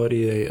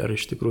istorijoje, ar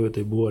iš tikrųjų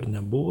tai buvo ar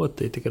nebuvo,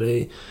 tai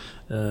tikrai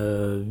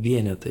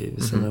vienetai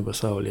visame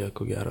pasaulyje,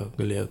 ko gero,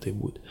 galėjo tai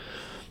būti.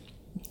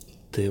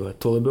 Tai va,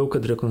 tuo labiau,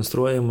 kad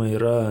rekonstruojama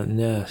yra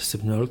ne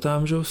 17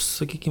 amžiaus,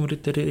 sakykime,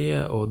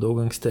 riterija, o daug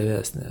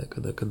ankstesnė,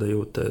 kada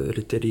jau ta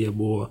riterija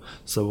buvo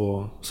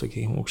savo,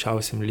 sakykime,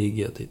 aukščiausiam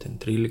lygyje, tai ten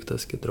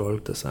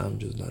 13-14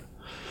 amžius dar.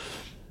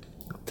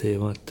 Tai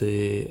va,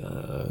 tai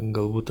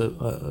galbūt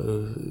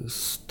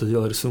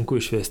todėl ir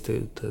sunku išvesti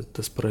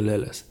tas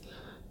paralelės.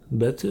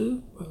 Bet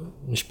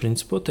iš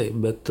principo taip,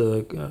 bet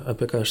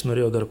apie ką aš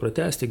norėjau dar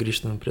pratęsti,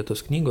 grįžtant prie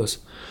tos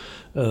knygos,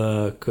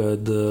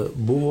 kad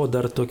buvo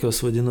dar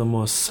tokios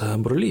vadinamos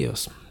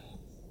brolijos.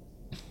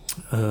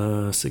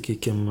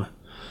 Sakykime,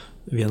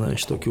 viena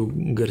iš tokių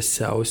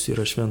garsiausių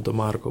yra Švento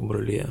Marko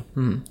brolija.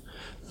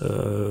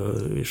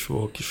 Iš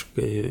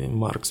vokiškai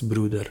Marks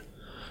Bruder.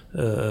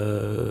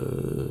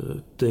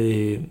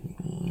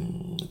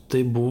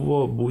 Tai buvo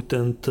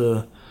būtent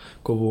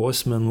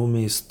kovos menų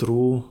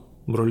meistrų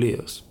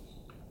brolijos.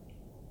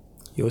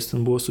 Jos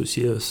ten buvo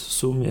susijęs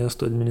su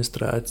miesto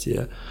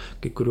administracija,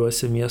 kai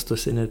kuriuose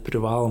miestuose net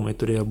privalomai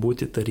turėjo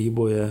būti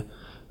taryboje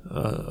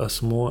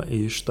asmuo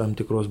iš tam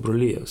tikros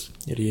brolijos.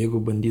 Ir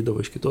jeigu bandydavo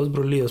iš kitos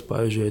brolijos,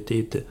 pavyzdžiui,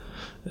 ateiti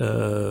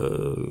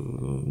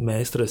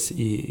meistras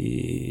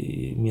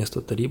į miesto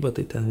tarybą,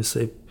 tai ten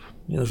visai,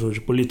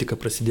 žodžiu, politika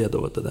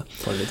prasidėdavo tada.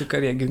 Politika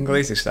jie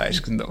ginklais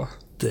išsiaiškindavo.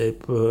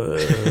 Taip,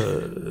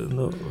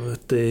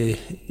 tai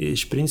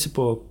iš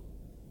principo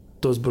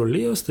tos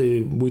brolijos,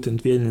 tai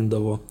būtent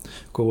vienindavo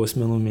kovos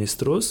menų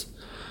meistrus.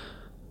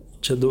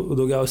 Čia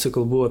daugiausiai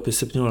kalbu apie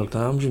 17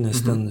 amžių,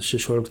 nes ten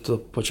 16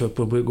 pačio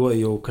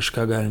pabaigoje jau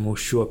kažką galima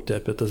užčiuopti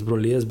apie tas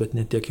brolijas, bet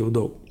ne tiek jau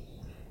daug.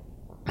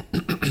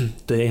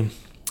 Tai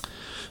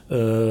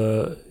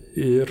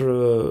ir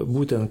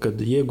būtent, kad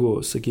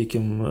jeigu,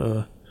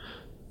 sakykime,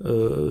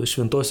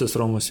 Šventosios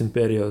Romos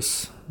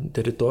imperijos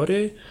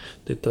teritorijai,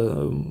 tai ta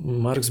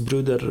Marks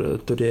Bruder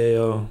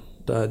turėjo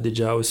tą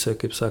didžiausią,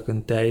 kaip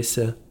sakant,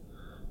 teisę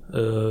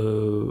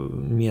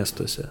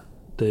miestuose.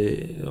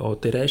 O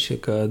tai reiškia,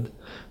 kad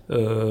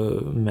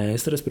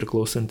meistras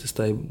priklausantis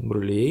tai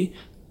brolijai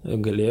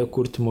galėjo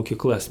kurti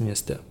mokyklas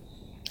mieste,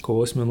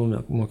 kovos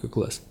menų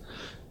mokyklas.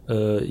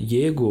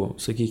 Jeigu,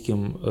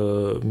 sakykime,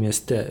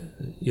 mieste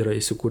yra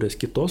įsikūręs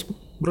kitos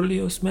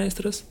brolijos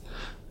meistras,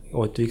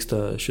 o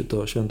atvyksta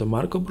šito Švento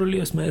Marko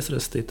brolijos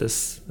meistras, tai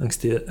tas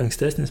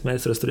ankstesnis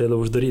meistras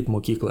turėdavo uždaryti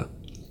mokyklą.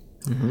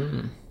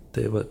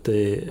 Tai va,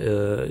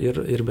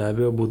 ir be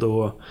abejo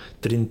būdavo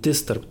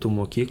trintis tarp tų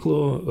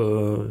mokyklų,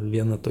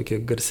 viena tokia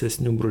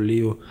garsesnių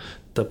brolijų,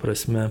 ta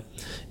prasme,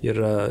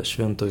 yra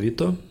Švento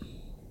Vyto,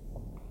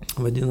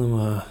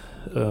 vadinama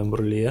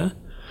brolyje,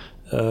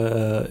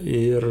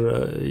 ir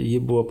ji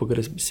buvo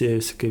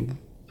pagarsėjusi kaip,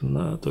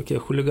 tokie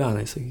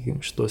huliganai,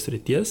 sakykime, šitos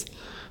ryties,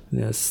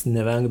 nes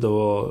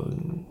nevengdavo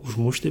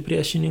užmušti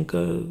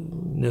priešininką,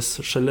 nes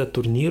šalia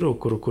turnyrų,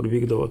 kur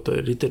vykdavo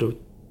riterių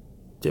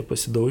tie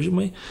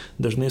pasidaužimai,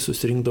 dažnai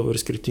susirinkdavo ir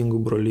skirtingų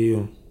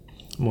brolijų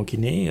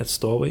mokiniai,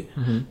 atstovai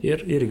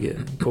ir irgi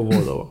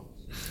kovodavo.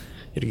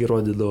 Irgi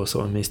rodydavo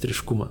savo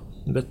meistriškumą,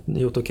 bet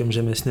jau tokiam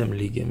žemesniam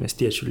lygiai,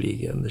 miestiečių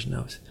lygiai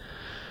dažniausiai.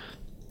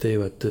 Tai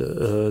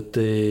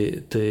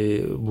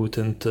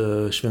būtent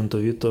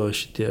Švento Vyto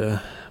šitie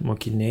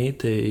mokiniai,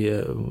 tai jie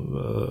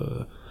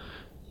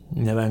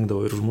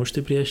nevengdavo ir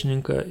užmušti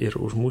priešininką, ir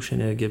užmušę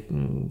netgi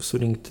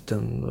surinkti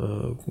ten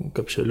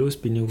kapšelius,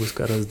 pinigus,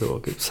 ką rasdavo,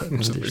 kaip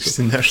sakant.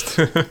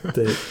 Išsinešti.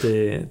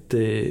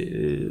 Tai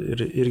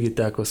irgi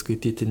teko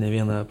skaityti ne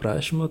vieną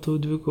aprašymą tų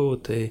dvikovų,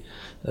 tai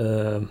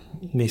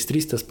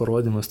meistrystės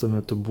parodymas tuo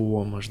metu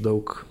buvo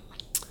maždaug,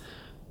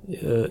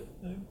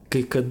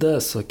 kai kada,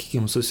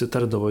 sakykime,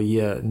 susitardavo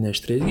jie ne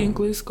aštriais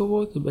ginklais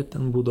kovoti, bet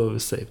ten būdavo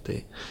visaip.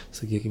 Tai,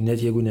 sakykime, net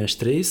jeigu ne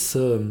aštriais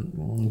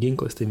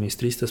ginklais, tai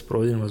meistrystės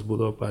parodymas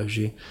būdavo,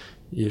 pavyzdžiui,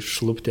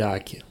 išlupti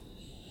akį.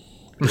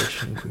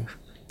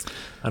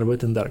 Arba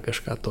ten dar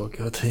kažką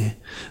tokio.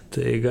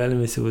 Tai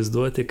galime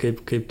įsivaizduoti,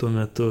 kaip tuo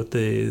metu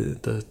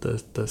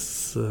tas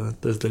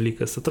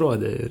dalykas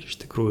atrodė. Ir iš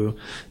tikrųjų,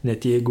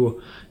 net jeigu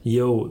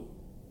jau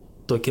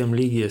tokiam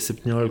lygyje,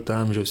 17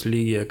 amžiaus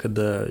lygyje,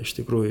 kada iš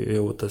tikrųjų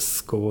jau tas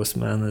kovos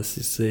menas,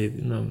 jisai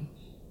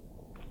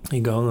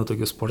įgauna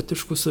tokių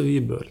sportiškų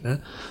savybių, ar ne?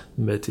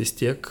 Bet vis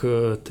tiek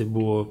tai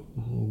buvo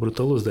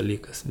brutalus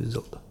dalykas vis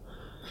dėlto.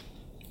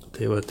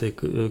 Tai va,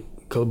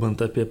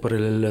 kalbant apie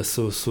paralelę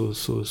su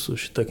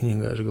šita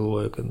knyga, aš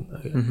galvoju, kad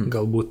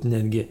galbūt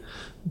netgi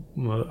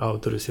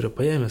autorius yra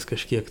paėmęs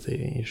kažkiek tai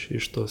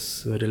iš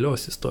tos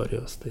realios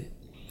istorijos. Tai.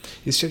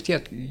 Jis šiek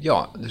tiek,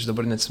 aš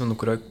dabar neatsimenu,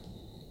 kurio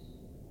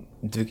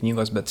dvi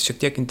knygos, bet šiek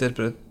tiek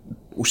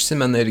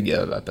užsimena irgi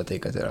apie tai,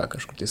 kad yra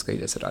kažkur tai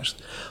skaitęs ir rašęs.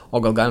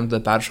 O gal galim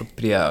tada peršokti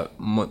prie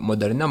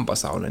moderniam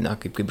pasaulio, ne?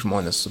 Kaip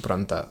žmonės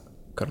supranta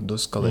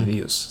kardus,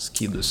 kalavijus,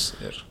 skydus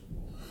ir...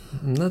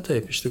 Na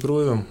taip, iš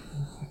tikrųjų...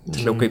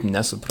 Tiksliau, kaip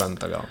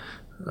nesupranta gal.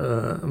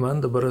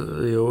 Man dabar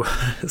jau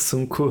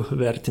sunku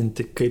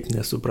vertinti, kaip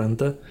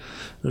nesupranta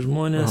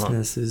žmonės,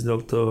 nes vis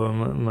dėlto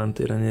man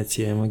tai yra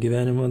neatsiejama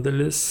gyvenimo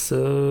dalis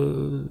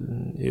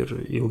ir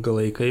ilgą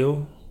laiką jau.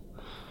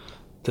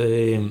 Tai,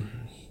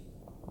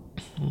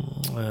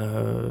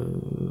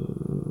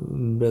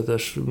 bet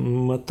aš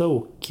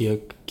matau,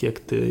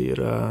 kiek tai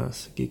yra,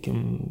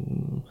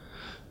 sakykime,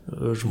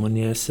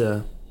 žmonėse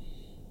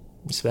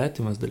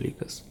svetimas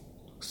dalykas.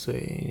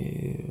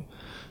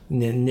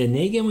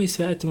 Neneigiamai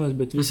svetimas,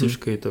 bet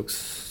visiškai toks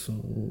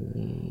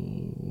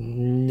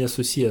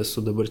nesusijęs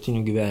su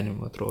dabartiniu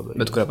gyvenimu, atrodo.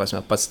 Bet kuria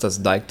prasme, pats tas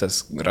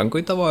daiktas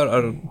rankoj tavo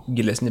ar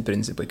gilesni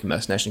principai, kai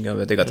mes nešnekėjome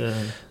apie tai, kad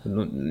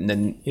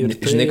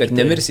žinai, kad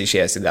nemirsi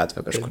išėjęs į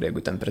gatvę kažkur,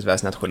 jeigu ten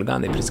prisves net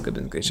huliganai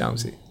prisikabint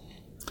greičiausiai.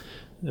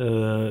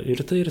 Ir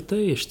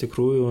tai iš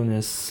tikrųjų,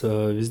 nes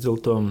vis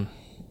dėlto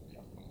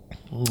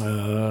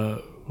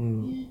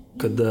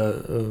kada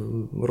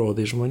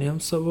rodai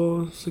žmonėms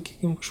savo,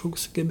 sakykime,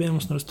 kažkokius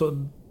sugebėjimus, nors to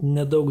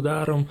nedaug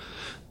darom,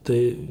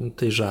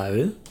 tai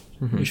žavi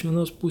iš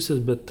vienos pusės,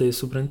 bet tai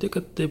supranti,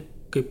 kad taip,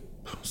 kaip,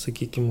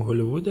 sakykime,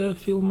 Holivude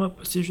filmą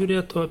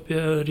pasižiūrėtų apie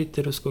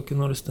riterius kokį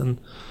nors ten,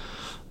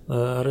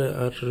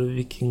 ar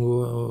vikingų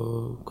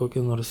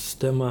kokį nors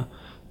temą,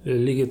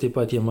 lygiai taip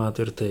pat jie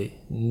mato ir tai.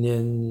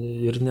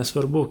 Ir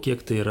nesvarbu,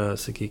 kiek tai yra,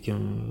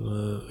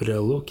 sakykime,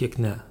 realu, kiek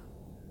ne,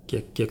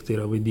 kiek tai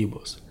yra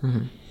vaidybos.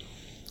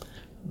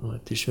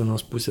 Iš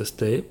vienos pusės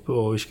taip,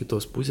 o iš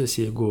kitos pusės,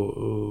 jeigu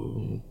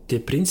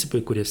tie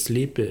principai, kurie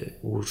slypi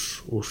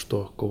už to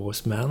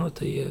kovos meno,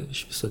 tai jie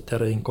iš viso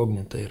terra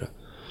incognita yra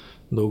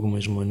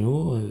daugumai žmonių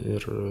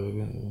ir,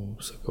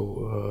 sakau,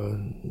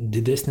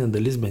 didesnė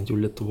dalis, bent jau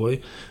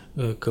Lietuvoje,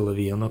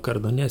 kalavieno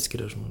kardo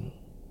neskiria žmonių.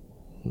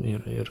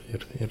 Ir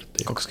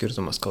taip. Koks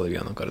skirtumas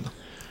kalavieno kardo?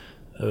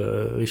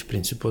 Iš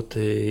principo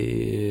tai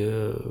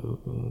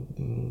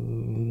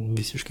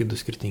visiškai du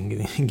skirtingi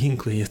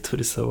ginklai, jie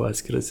turi savo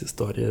atskiras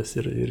istorijas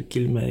ir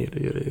kilmę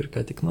ir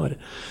ką tik nori.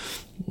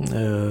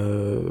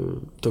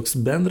 Toks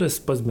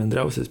pats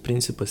bendriausias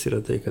principas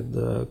yra tai, kad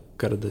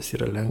kardas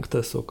yra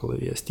lenktas, o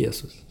kalavijas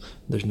tiesus.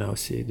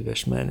 Dažniausiai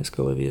dviašmenis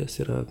kalavijas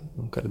yra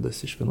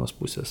kardas iš vienos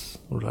pusės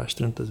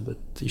užaštrintas, bet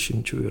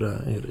išimčių yra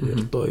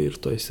ir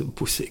toj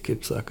pusėje,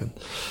 kaip sakant.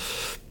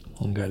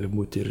 Gali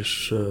būti ir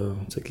iš,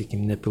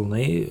 sakykime,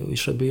 nepilnai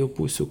iš abiejų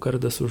pusių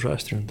kardas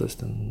užaštrintas,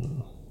 ten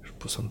iš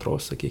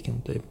pusantros,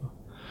 sakykime, taip.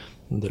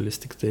 Dalis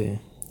tik tai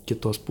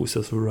kitos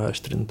pusės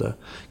užaštrinta,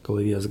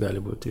 kalavijas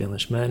gali būti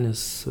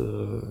vienašmenis,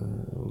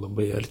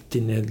 labai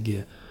arti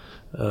netgi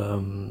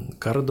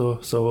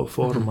kardo savo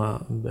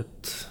formą,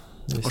 bet...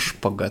 O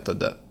špaga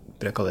tada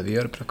prie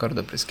kalavijo ir prie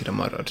kardo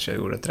priskiriama, ar čia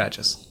jau yra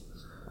trečias?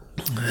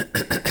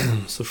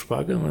 Su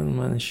špaga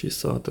man iš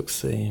viso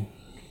toksai,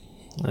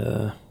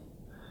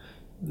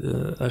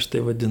 aš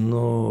tai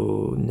vadinu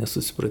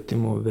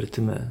nesusipratimu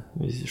vertime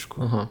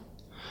visišku. Aha.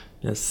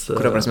 Nes,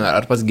 Kuria prasme,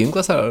 ar pats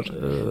ginklas, ar...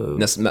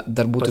 Nes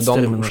dar būtų įdomu...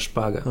 Pats terminas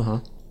špaga. Aha.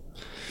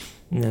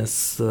 Nes,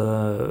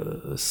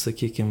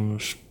 sakykime,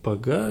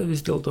 špaga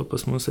vis dėlto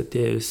pas mus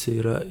atėjusi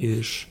yra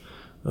iš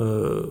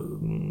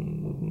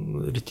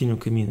rytinių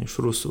kaimynų, iš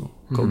rusų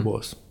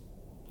kalbos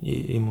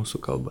į mūsų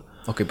kalbą.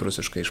 O kaip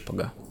rusiškai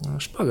špaga?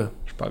 Špaga.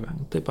 Špaga.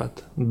 Taip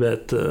pat.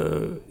 Bet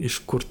iš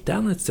kur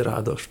ten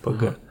atsirado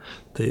špaga,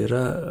 tai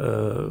yra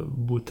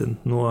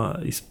būtent nuo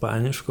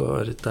ispaniško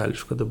ar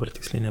itališko, dabar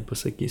tiksliai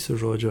nepasakysiu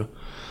žodžio,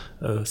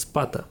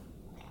 spata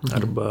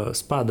arba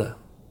spada,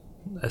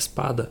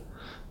 espada,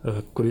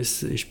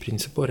 kuris iš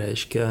principo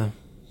reiškia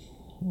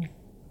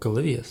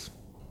kalavijas.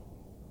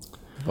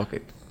 Va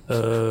kaip.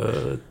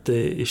 Tai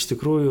iš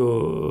tikrųjų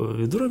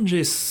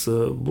viduramžiais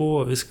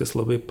buvo viskas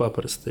labai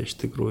paprasta, iš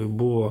tikrųjų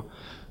buvo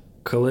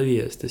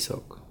kalavijas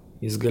tiesiog.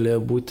 Jis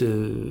galėjo būti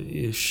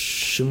iš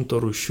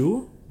 100 rūšių,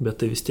 bet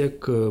tai vis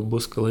tiek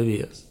bus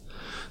kalavijas.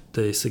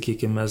 Tai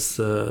sakykime, mes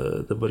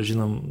dabar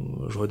žinom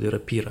žodį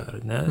rapyra, ar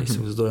ne?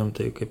 Įsivaizduojam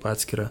tai kaip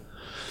atskirą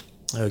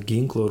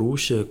ginklo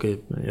rūšį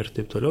ir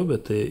taip toliau,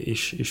 bet tai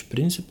iš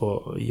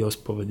principo jos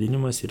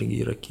pavadinimas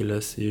irgi yra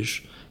kilęs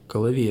iš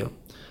kalavijo.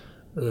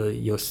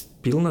 Jos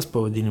pilnas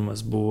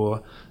pavadinimas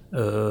buvo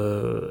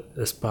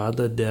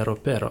espada de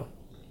ropero.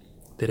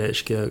 Tai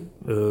reiškia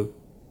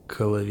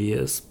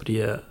kalavijas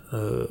prie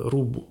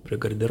rūbų,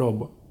 prie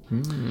garderobo.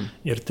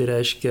 Ir tai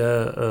reiškia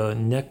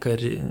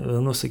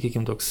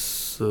sakykime, toks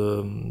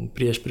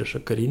priešprieša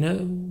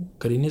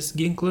karinis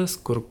ginklas,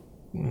 kur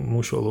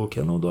mūšio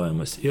lauke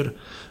naudojamas ir,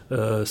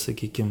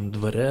 sakykime,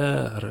 dvare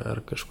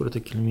ar kažkur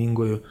tai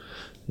kilmingojų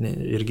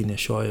irgi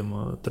nešiojimo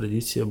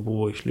tradicija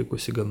buvo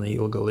išlikusi gana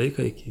ilgą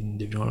laiką, iki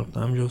 19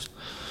 amžiaus,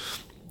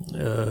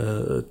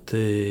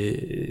 tai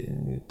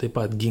taip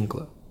pat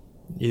ginklą.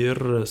 Ir,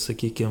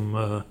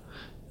 sakykime,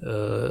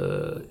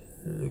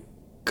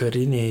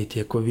 kariniai,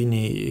 tie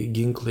koviniai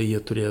ginklai,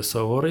 jie turėjo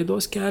savo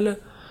raidos kelią,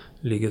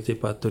 lygiai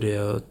taip pat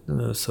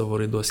turėjo savo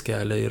raidos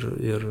kelią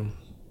ir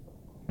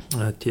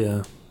tie,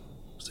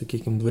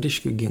 sakykime,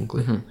 dvariškių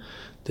ginklai.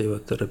 Tai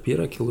va,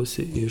 rapyra kilusi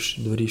iš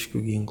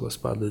dvariškių ginklo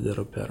spada de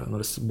ropero,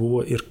 nors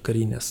buvo ir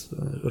karinės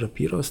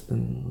rapyros,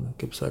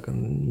 kaip sakant,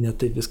 ne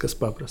taip viskas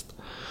paprasta.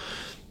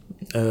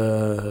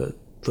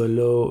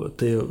 Toliau,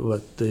 tai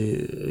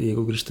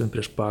jeigu grįžtant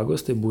prie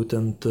špagos, tai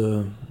būtent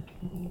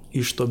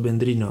iš to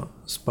bendrinio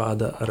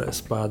spada ar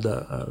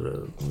espada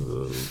ar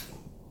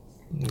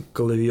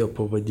kalavijo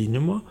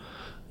pavadinimo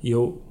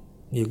jau,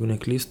 jeigu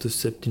neklystu,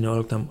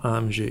 17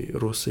 amžiui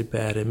rusai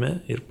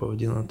perėmė ir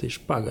pavadino tai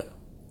špaga.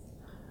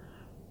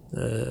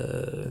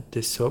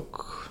 Tiesiog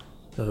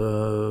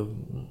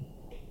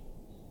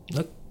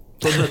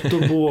tuo metu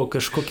buvo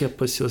kažkokia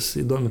pas jos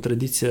įdomi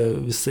tradicija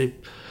visai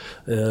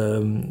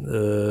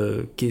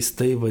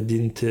keistai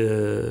vadinti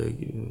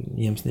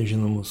jiems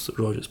nežinomus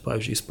žodžius.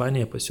 Pavyzdžiui,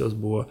 Ispanija pas jos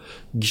buvo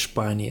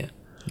gišpanija.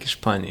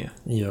 Gišpanija.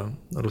 Jo,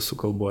 rusų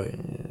kalboje.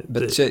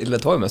 Bet čia ir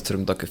Lietuvoje mes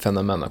turim tokį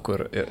fenomeną,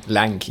 kur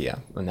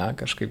Lenkija, ne,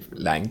 kažkaip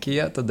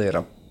Lenkija, tada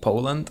yra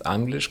Poland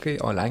angliškai,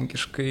 o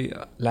lenkiškai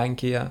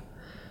Lenkija.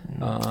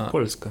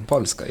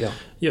 Polska, jo.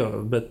 Jo,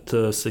 bet,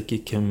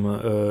 sakykime,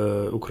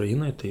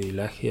 Ukrainoje tai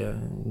Lechija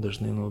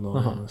dažnai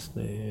naudojamas,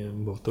 tai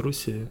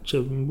Baltarusija.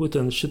 Čia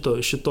būtent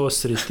šitos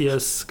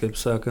srities, kaip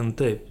sakant,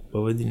 taip,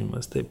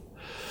 pavadinimas, taip.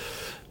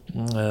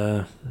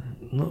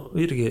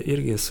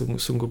 Irgi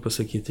sunku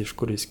pasakyti, iš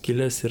kur jis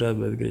kilęs yra,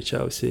 bet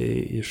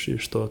greičiausiai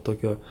iš to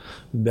tokio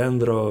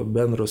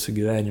bendro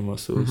sugyvenimo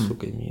su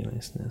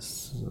kaimynais, nes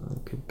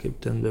kaip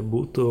ten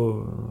bebūtų,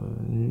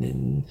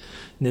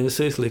 ne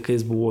visais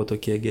laikais buvo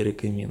tokie geri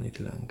kaimynai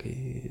Lenkai.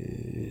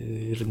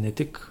 Ir ne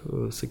tik,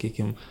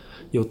 sakykime,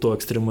 jau tuo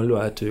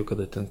ekstremaliu atveju,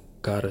 kada ten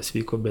karas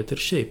vyko, bet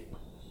ir šiaip.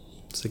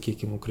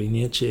 Sakykime,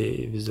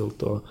 ukrainiečiai vis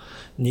dėlto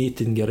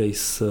neįtin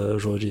gerais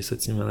žodžiais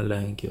atsimena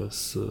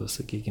Lenkijos,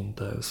 sakykime,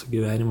 tą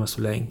sugyvenimą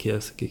su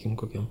Lenkija, sakykime,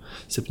 kokiam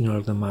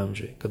 17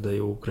 amžiui, kada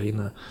jau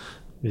Ukraina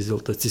vis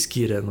dėlto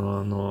atsiskyrė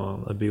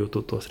nuo abiejų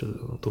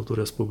tautų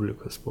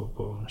respublikos po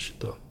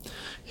šito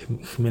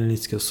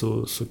Chmelnickio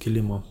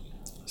sukilimo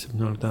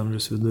 17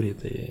 amžiaus vidury.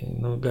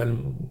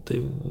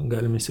 Tai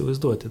galim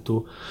įsivaizduoti,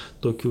 tų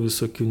tokių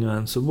visokių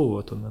niuansų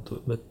buvo tuo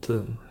metu, bet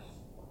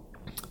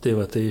tai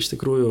va, tai iš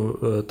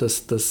tikrųjų tas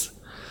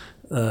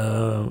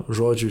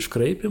žodžių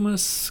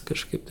iškraipimas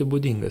kažkaip tai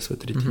būdingas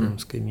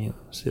rytiniams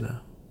kaimynams yra.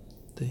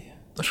 Tai.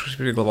 Aš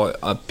kažkaip galvoju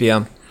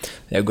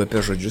jeigu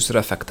apie žodžius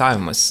yra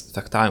fektavimas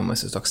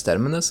toks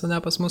terminas, ne,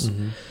 pas mus.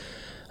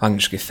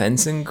 Angliškai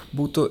fencing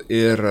būtų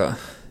ir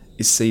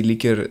jisai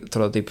lyg ir,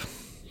 atrodo taip,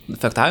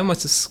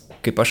 fektavimasis,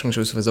 kaip aš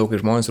anksčiau įsivaizdavau,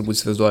 kai žmonės turbūt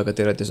įsivaizduoja, kad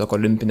tai yra tiesiog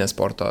olimpinė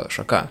sporto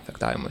šaka,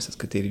 fektavimasis,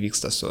 kad tai ir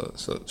vyksta su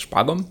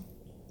špagom.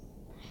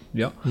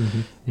 Jo.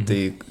 Tai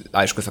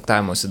aišku,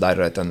 fektavimuose dar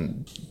yra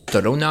ten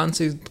toliau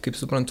niuansai, kaip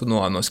suprantu,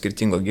 nuo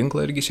skirtingo ginklo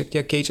irgi šiek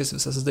tiek keičiasi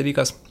visas tas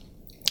dalykas.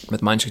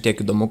 Bet man šiek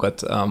tiek įdomu,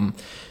 kad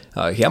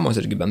hemos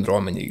irgi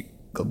bendruomeniai,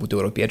 galbūt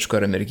europiečko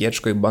ar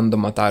amerikiečko,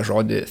 bandoma tą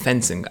žodį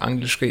fencing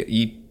angliškai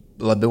į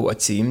labiau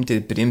atsiimti,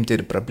 priimti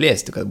ir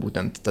praplėsti, kad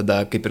būtent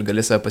tada kaip ir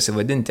gali save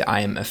pasivadinti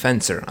I am a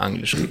fencer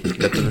angliškai,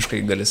 lietuviškai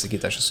gali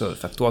sakyti aš esu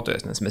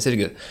fektuotojas, nes mes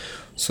irgi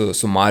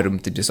su Marium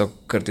taip tiesiog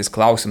kartais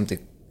klausim,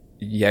 tai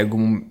jeigu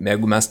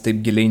mes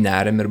taip giliai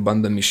neriam ir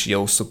bandom iš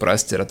jau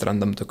suprasti ir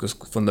atrandam tokius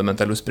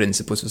fundamentalius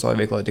principus visoje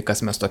veikloje, tai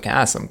kas mes tokie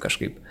esam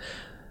kažkaip.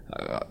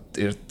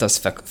 Ir tas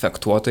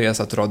fektuotojas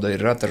atrodo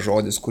yra tas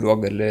žodis,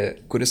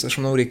 kuris aš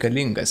manau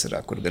reikalingas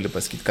yra, kur gali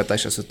pasakyti, kad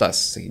aš esu tas.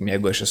 Sakykime,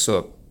 jeigu aš esu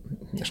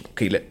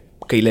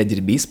kailė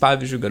dirbys,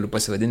 pavyzdžiui, galiu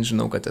pasivadinti,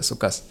 žinau, kad esu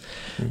kas.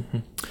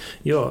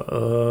 Jo,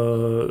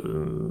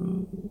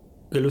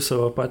 galiu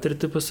savo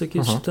patirtį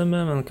pasakyti šitame,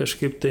 man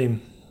kažkaip tai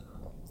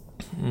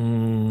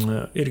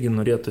irgi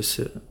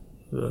norėtųsi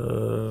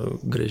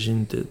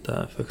grąžinti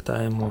tą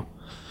fektavimo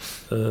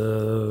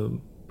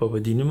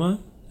pavadinimą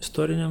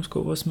istoriniams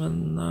kovos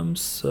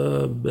menams,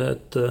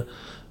 bet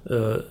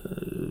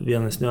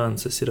vienas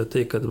niuansas yra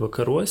tai, kad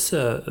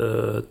vakaruose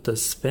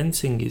tas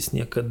fencingis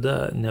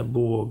niekada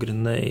nebuvo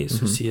grinai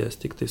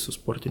susijęs tik tai su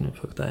sportiniu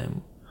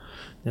fektavimu,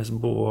 nes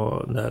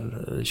buvo dar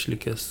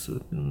išlikęs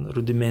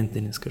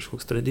rudimentinis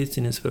kažkoks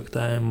tradicinis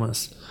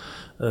fektavimas,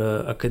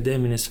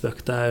 akademinis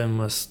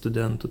fektavimas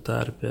studentų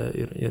tarpe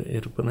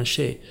ir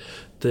panašiai.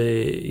 Tai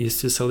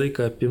jis visą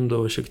laiką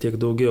apimdavo šiek tiek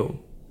daugiau.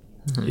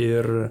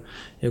 Ir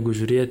jeigu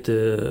žiūrėti,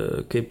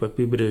 kaip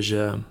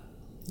apibrėžia,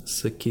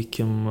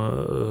 sakykime,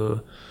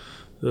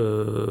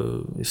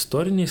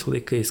 istoriniais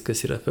laikais,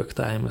 kas yra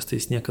fektavimas, tai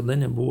jis niekada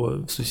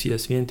nebuvo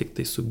susijęs vien tik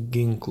tai su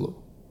ginklu.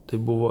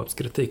 Tai buvo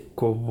apskritai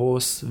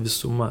kovos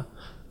visuma.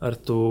 Ar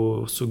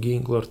tu su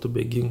ginklu, ar tu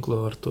be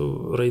ginklo, ar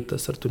tu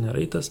raitas, ar tu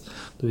neraitas,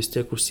 tu vis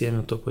tiek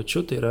užsiemi tuo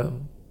pačiu, tai yra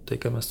tai,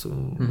 ką mes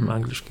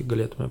angliškai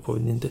galėtume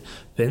pavadinti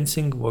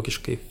fencing,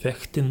 vokiškai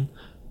fechtin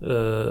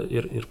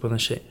ir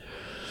panašiai.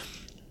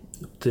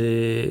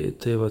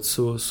 Tai vat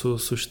su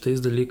šitais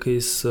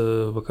dalykais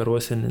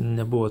vakaruose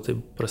nebuvo taip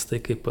prastai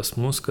kaip pas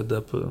mus, kada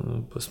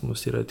pas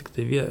mus yra tik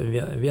tai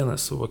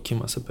vienas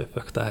suvokimas apie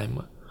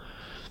fektavimą,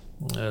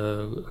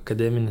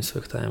 akademinis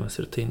fektavimas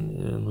ir tai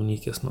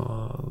nunykęs nuo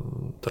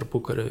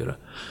tarpukario yra.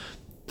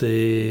 Tai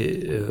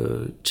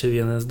čia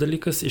vienas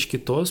dalykas, iš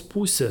kitos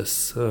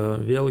pusės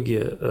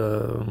vėlgi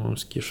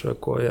mums kiša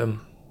koją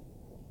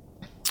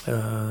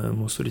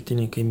mūsų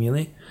rytiniai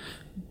kaimynai,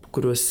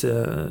 kuriuose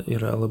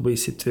yra labai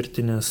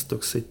įsitvirtinęs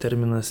toksai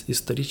terminas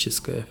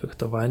istoričiskая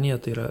fektavanija,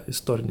 tai yra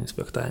istorinis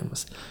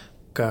fektavimas,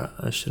 ką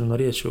aš ir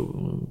norėčiau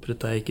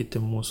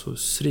pritaikyti mūsų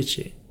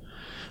sričiai.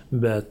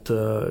 Bet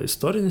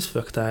istorinis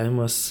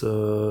fektavimas,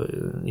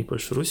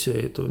 ypač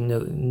Rusijoje, tu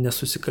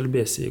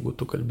nesusikalbėsi, jeigu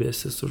tu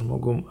kalbėsi su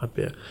žmogum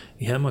apie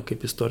hemą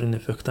kaip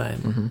istorinį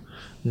fektavimą.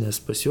 Nes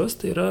pas juos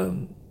tai yra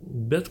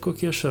bet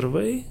kokie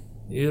šarvai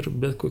ir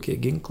bet kokie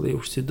ginklai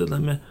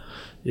užsidedami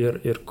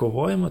ir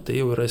kovojama, tai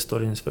jau yra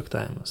istorinis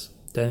fektavimas.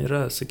 Ten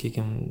yra,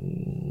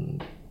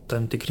 sakykime,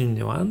 tam tikri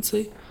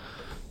niuansai,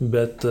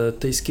 bet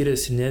tai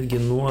skiriasi netgi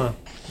nuo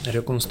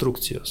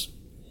rekonstrukcijos.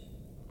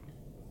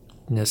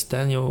 Nes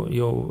ten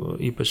jau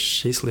ypač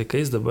šiais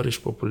laikais dabar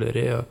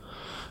išpopuliarėjo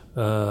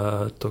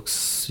toks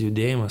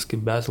judėjimas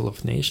kaip Battle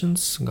of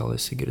Nations, gal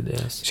esi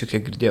girdėjęs? Šiek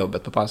tiek girdėjau,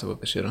 bet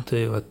papasakok, kas yra.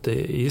 Tai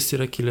jis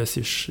yra kilęs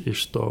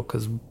iš to,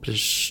 kas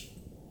prieš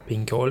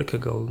 15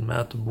 gal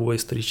metų buvo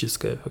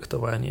istoričiskая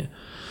fektavanija,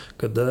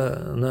 kada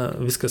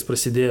viskas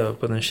prasidėjo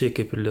panašiai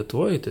kaip ir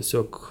Lietuvoje,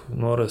 tiesiog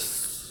noras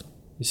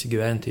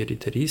įsigyventi ir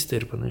įtarystę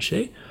ir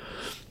panašiai,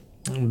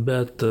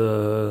 bet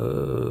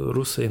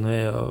rusai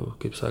nuėjo,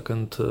 kaip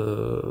sakant,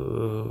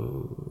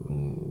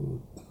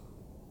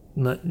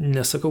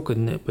 nesakau,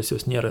 kad pas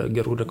juos nėra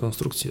gerų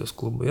rekonstrukcijos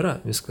klubų, yra,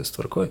 viskas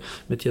tvarkoj,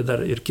 bet jie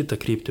dar ir kitą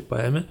kryptį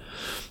paėmė,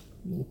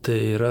 tai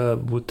yra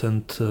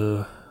būtent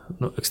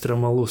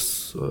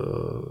ekstremalus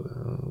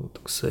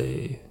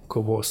toksai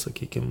kovos,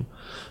 sakykime,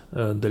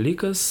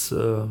 dalykas,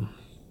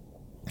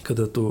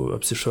 kada tu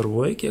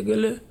apsišarvuoji kiek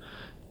gali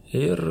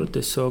ir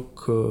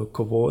tiesiog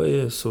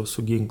kovoji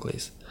su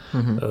ginklais.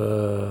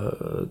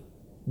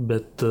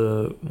 Bet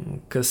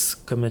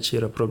kame čia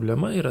yra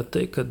problema, yra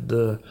tai, kad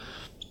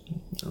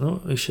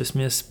iš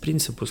esmės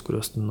principus,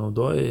 kuriuos tu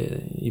naudoji,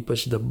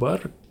 ypač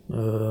dabar,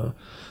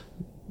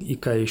 į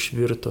ką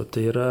išvirto,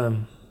 tai yra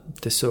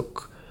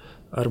tiesiog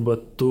arba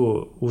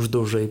tu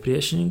uždaužai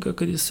priešininką,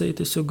 kad jisai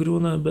tiesiog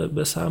griūna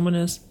be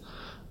sąmonės,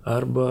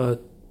 arba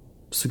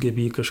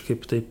sugebėjai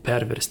kažkaip tai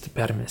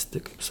permesti,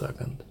 kaip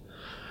sakant.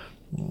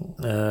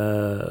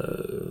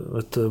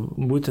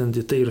 Būtent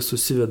į tai ir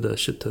susiveda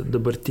šitą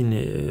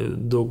dabartinį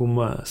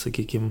dauguma,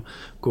 sakykime,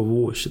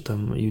 kovų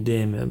šitam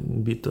judėjime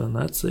Bito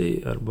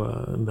Nacijai arba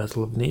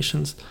Battle of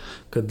Nations,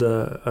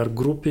 kada ar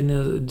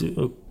grupinė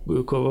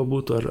kova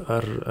būtų,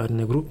 ar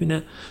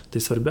negrupinė, tai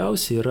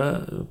svarbiausia yra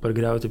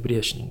pargriauti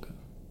priešininką.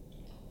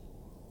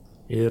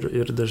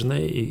 Ir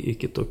dažnai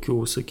iki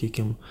tokių,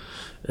 sakykime,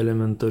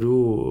 elementarių,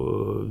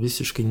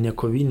 visiškai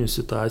nekovinių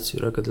situacijų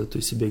yra, kada tu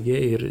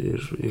įsibėgėjai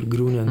ir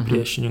griūni ant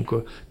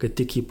priešininko, kad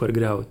tik jį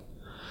pargriauti.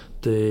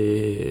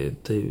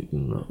 Tai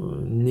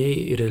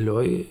nei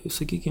realioj,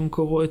 sakykime,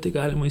 kovoje tai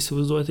galima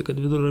įsivaizduoti, kad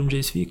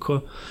viduramžiais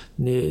vyko,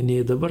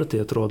 nei dabar tai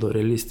atrodo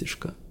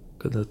realistiška.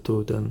 Kada tu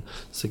ten,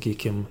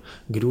 sakykime,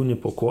 griūni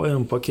po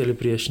kojom, pakeli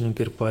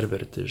priešininką ir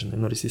parverti, žinai,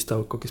 nors jis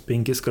tau kokius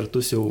 5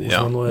 kartus jau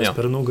užmanuojas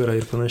per nugarą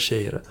ir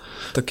panašiai yra.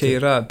 Tokia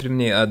yra,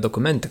 priminiai,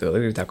 dokumentika,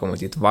 ir teko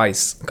matyti,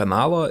 Vice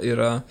kanalo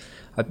yra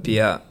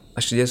apie,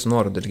 aš įdėsiu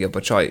nuorodą irgi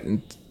apačioj,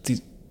 tai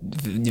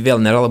vėl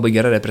nėra labai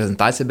gera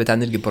reprezentacija, bet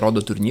ten irgi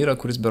parodo turnyrą,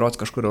 kuris berods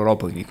kažkur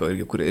Europoje vyko,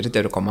 irgi, kur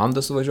riterių komanda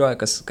suvažiuoja,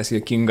 kas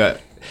juokinga.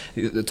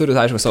 Turi,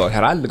 aišku, savo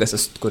heraldikas,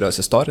 kurios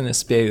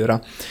istorinės spėjų yra.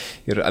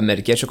 Ir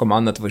amerikiečių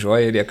komanda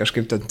atvažiuoja ir jie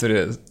kažkaip ten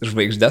turi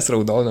žvaigždės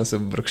raudonas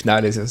su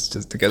brūkšneliais,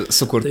 jos tokia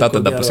sukurta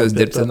tada pas jos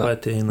dirbtina. Tai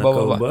patį eina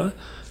kalba,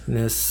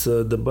 nes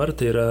dabar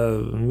tai yra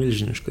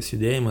milžiniškas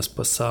judėjimas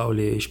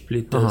pasaulyje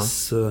išplitęs.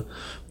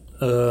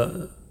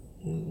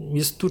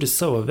 Jis turi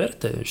savo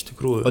vertę, iš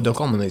tikrųjų. O dėl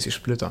ko manai jis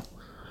išplito?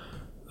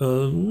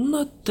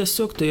 Na,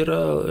 tiesiog tai yra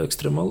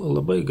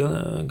labai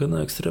gana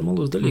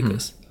ekstremalus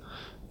dalykas.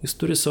 Jis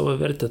turi savo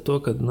vertę to,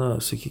 kad,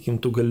 na, sakykime,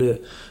 tu gali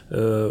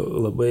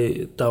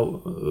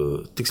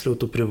tiksliau,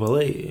 tu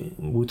privalai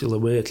būti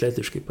labai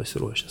atletiškai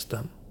pasiruošęs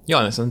tam.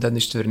 Jo, nes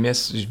ten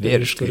ištvermės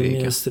žvėriškai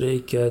reikia.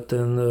 Reikia,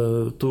 ten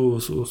tu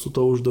su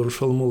to uždaru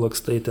šalmu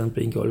lakstai ten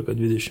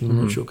 15-20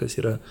 minučių, kas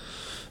yra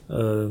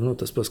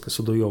tas pas, kas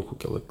su daujoku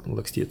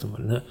lakstytum,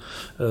 ar ne?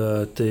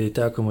 Tai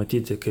teko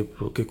matyti, kaip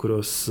kai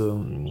kurios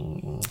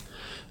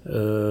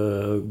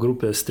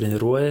grupės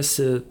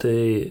treniruojasi, tai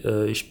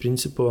iš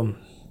principo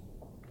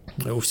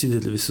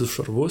užsidedi visus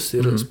šarvus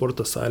ir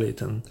sporto salėje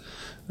ten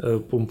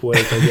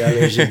pumpuoja tą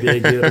geležį,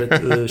 bėgi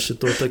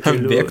šito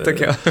takeliu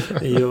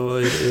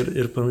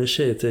ir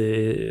panašiai. Tai,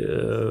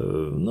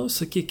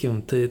 sakykime,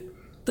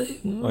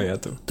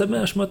 tame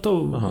aš matau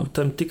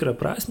tam tikrą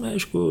prasme,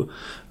 aišku,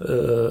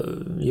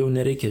 jau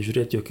nereikia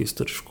žiūrėti jokio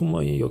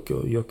istoriškumo,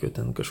 jokio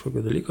ten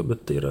kažkokio dalyko, bet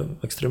tai yra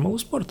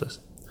ekstremalus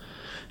sportas.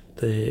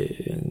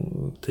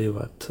 Tai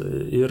vat.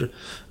 Ir,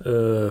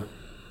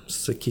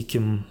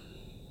 sakykime,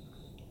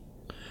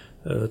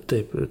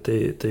 taip, tai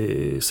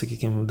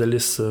sakykime,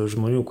 dalis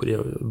žmonių, kurie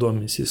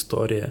domisi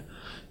istoriją,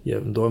 jie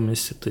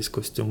domisi tais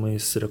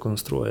kostiumais,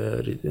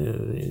 rekonstruoja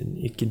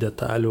iki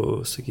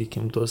detalių,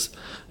 sakykime, tos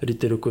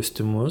riterių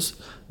kostiumus,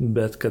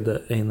 bet kada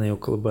eina jau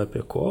kalba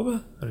apie kovą,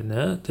 ar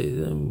ne, tai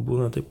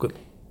būna taip, kad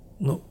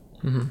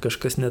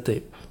kažkas ne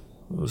taip,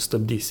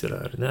 stabdys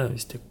yra, ar ne,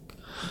 vis tiek.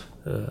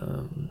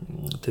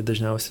 Tai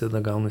dažniausiai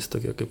gaunasi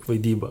tokia kaip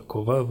vaidyba,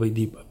 kova,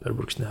 vaidyba per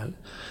brūkšnelį.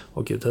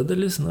 O kita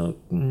dalis,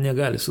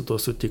 negali su to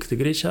sutikti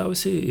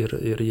greičiausiai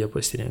ir jie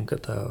pasirenka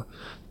tą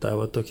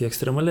tokį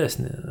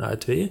ekstremalesnį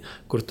atvejį,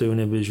 kur tu jau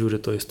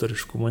nebežiūri to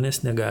istoriškumo,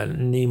 nes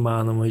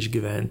neįmanoma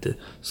išgyventi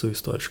su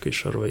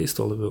istoriškais šarvais,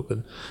 to labiau,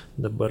 kad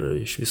dabar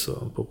iš viso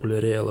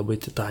populiarėja labai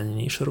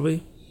titaniniai šarvai.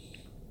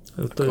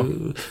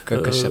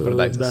 Kas čia per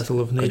daiktas? Battle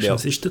of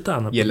Nations iš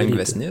titano. Jie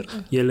lengvesni?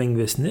 Jie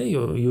lengvesni,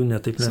 jų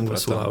netaip lengva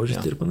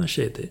sulaužyti ir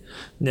panašiai. Tai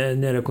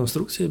ne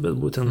rekonstrukcija, bet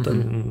būtent tam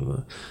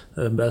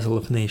Battle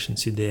of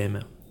Nations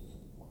judėjime.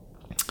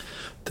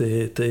 Tai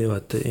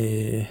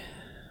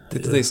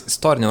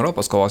istorinė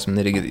Europos kovos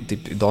menai irgi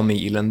taip įdomiai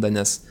įlenda,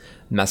 nes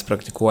mes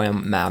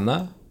praktikuojam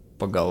meną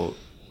pagal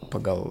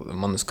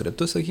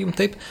manuskriptus, sakykim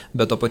taip,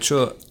 bet to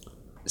pačiu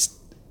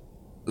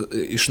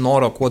iš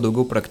noro kuo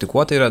daugiau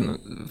praktikuoti yra,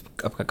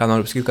 ką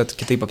noriu pasakyti, kad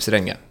kitaip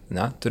apsirengia.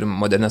 Ne? Turim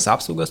modernes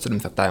apsaugas,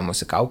 turim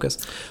fektavimosi kaukės,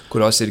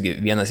 kurios irgi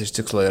vienas iš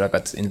tikslo yra,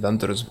 kad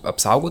inventorius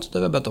apsaugotų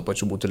tave, bet to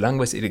pačiu būtų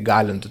lengvas ir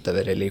įgalintų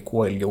tave realiai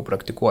kuo ilgiau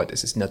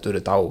praktikuotis. Jis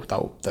neturi tau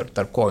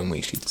tarp kojų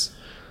maišytis.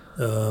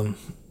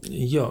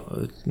 Jo,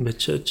 bet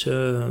čia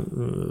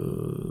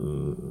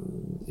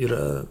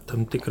yra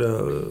tam tikra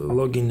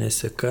loginė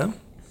seka.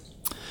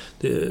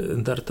 Tai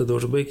dar tada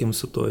užbaikim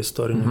su to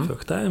istoriniu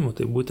fektavimu,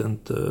 tai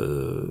būtent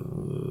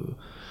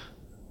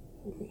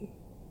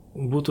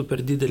būtų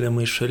per didelė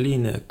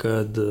maišalinė,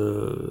 kad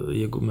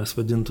jeigu mes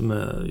vadintume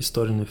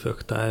istoriniu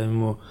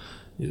fektavimu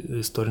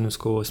istorinius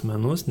kovos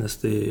menus, nes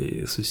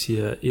tai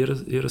susiję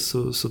ir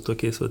su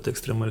tokiais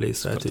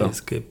ekstremaliais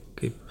atvejais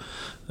kaip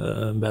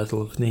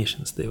Battle of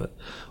Nations. Tai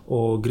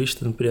o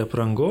grįžtant prie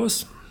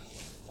aprangos,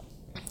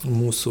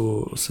 mūsų,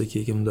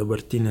 sakykime,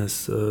 dabartinės,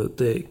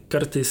 tai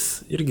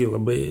kartais irgi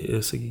labai,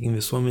 sakykime,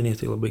 visuomeniai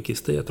tai labai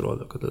keistai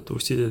atrodo, kad tu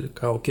užsidedi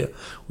kaukę,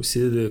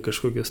 užsidedi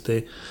kažkokios tai,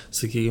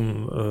 sakykime,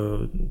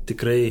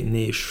 tikrai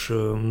ne iš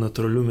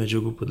natūralių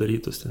medžiagų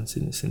padarytus ten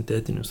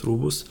sintetinius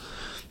rūbus,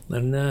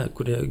 ar ne,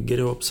 kurie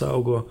geriau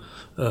apsaugo,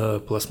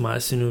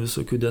 plasmasinių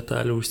visokių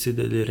detalių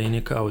užsidedi ir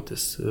eini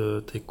kautis.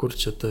 Tai kur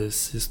čia tas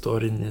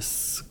istorinis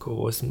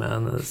kovos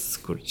menas,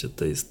 kur čia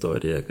ta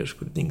istorija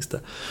kažkur dingsta.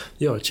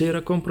 Jo, čia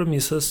yra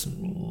kompromisas,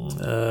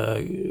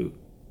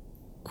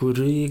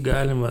 kurį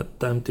galima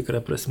tam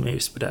tikrą prasme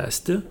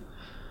išspręsti,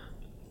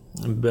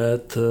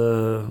 bet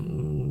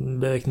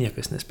beveik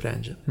niekas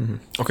nesprendžia.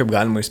 O kaip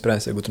galima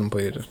išspręsti, jeigu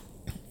trumpai ir?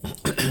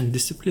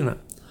 Disciplina.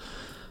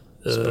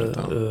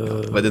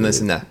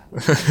 Vadinasi, ne.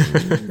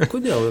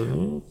 Kodėl?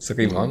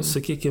 Sakai, man?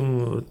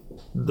 Sakykime,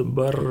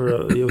 dabar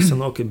jau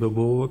senokai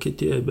bebuvau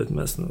Vokietijoje, bet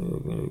mes,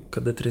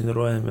 kada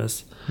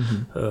treniruojamės,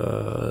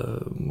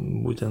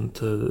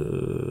 būtent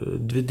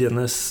 2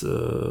 dienas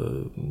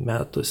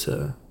metuose,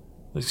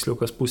 tiksliau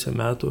kas pusę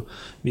metų,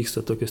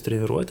 vyksta tokios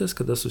treniruotės,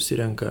 kada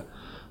susirenka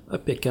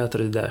apie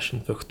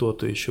 40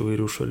 fechtuotojų iš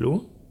įvairių šalių.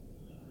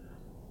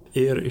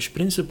 Ir iš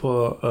principo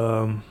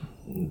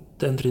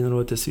ten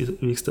treniruotės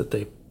vyksta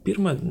taip.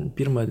 Pirma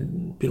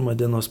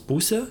dienos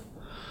pusė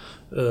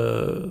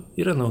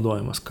yra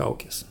naudojamas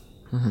kaukės,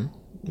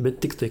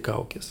 bet tik tai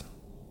kaukės.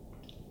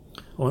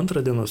 O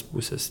antra dienos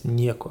pusės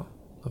nieko,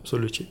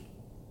 absoliučiai.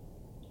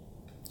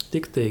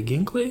 Tik tai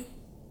ginklai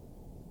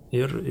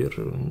ir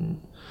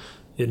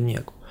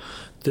nieko.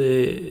 Tai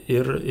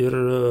ir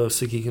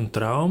sakykime,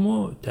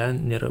 traumų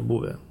ten nėra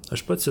buvę.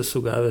 Aš pats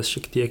esu gavęs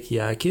šiek tiek į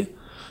akį,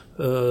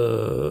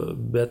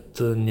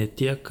 bet ne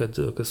tiek, kad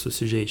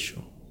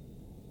susižeičiau.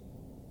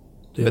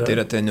 Tai bet tai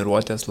yra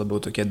treniruotės labiau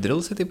tokie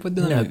drillsai, taip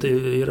vadinami? Ne, tai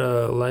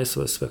yra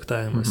laisvas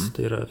fechtavimas,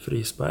 tai yra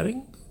free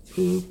sparring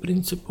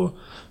principu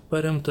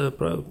paremta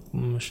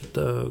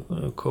šita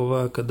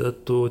kova, kada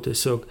tu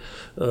tiesiog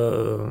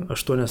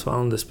 8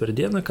 valandas per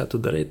dieną, ką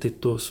tu darai, tai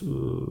tu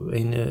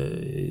eini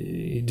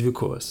į 2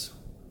 kovas.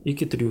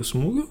 Iki 3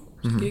 smūgių,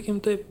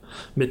 sakykime taip,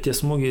 bet tie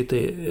smūgiai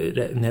tai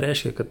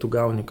nereiškia, kad tu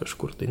gauni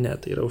kažkur, tai ne,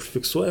 tai yra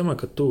užfiksuojama,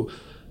 kad tu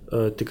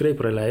tikrai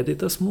praleidai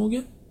tą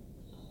smūgį,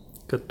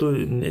 kad tu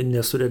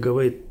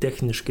nesureagavai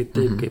techniškai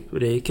taip, kaip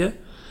reikia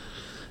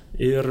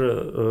ir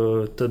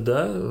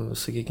tada,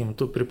 sakykime,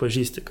 tu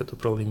pripažįsti, kad tu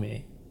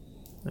pralaimėjai.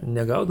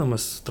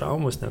 Negaudamas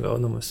traumos,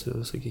 negaudamas,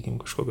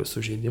 sakykime, kažkokio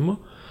sužeidimo,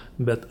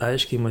 bet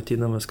aiškiai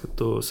matydamas, kad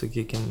tu,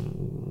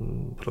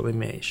 sakykime,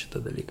 pralaimėjai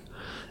šitą dalyką.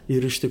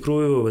 Ir iš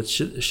tikrųjų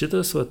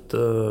šitas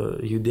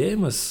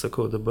judėjimas,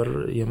 sakau, dabar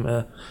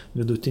jame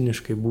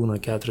vidutiniškai būna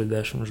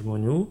 40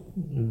 žmonių,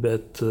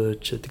 bet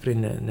čia tikrai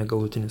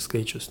negalutinis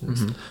skaičius,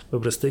 nes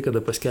paprastai,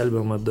 kada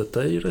paskelbiama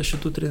data yra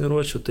šitų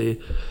treniruočių, tai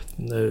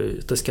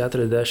tas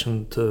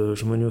 40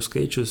 žmonių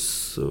skaičius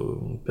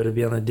per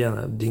vieną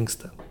dieną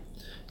dingsta.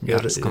 Ir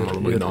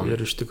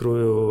iš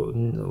tikrųjų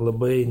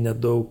labai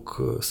nedaug,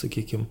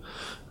 sakykime,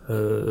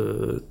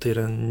 tai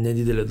yra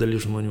nedidelė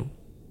dalis žmonių.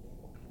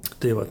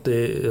 Tai va, tai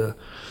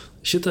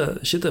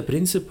šitą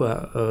principą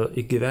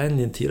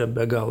įgyvendinti yra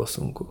be galo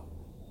sunku.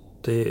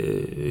 Tai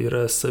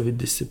yra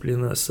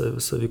savidisciplina,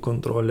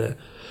 savikontrolė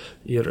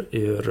ir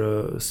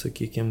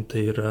sakykime,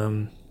 tai yra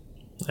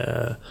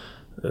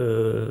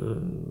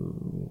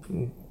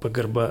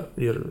pagarba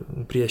ir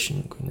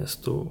priešininkui, nes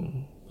tu,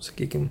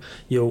 sakykime,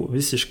 jau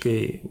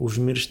visiškai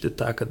užmiršti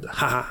tą, kad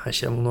aš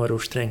jam noriu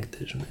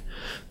užtrenkti, žinai.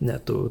 Ne,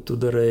 tu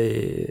darai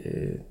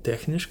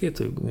techniškai,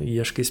 tu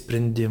ieškai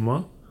sprendimo,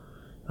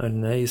 ar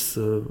ne, jis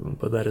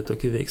padarė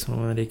tokį veiksmą,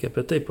 man reikia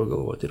apie tai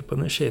pagalvoti ir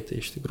panašiai. Tai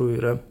iš tikrųjų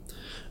yra,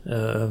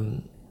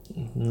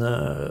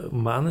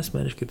 man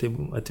asmeniškai tai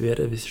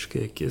atvėrė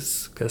visiškai akis,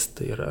 kas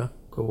tai yra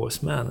kovos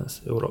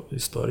menas,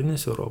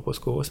 istorinis Europos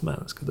kovos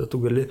menas, kada tu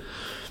gali,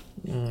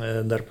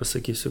 dar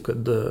pasakysiu,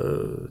 kad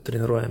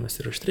treniruojamės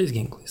ir aštriais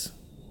ginklais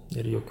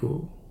ir jokių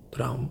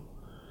traumų.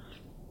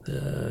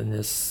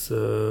 Nes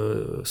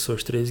su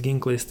aštriais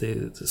ginklais tai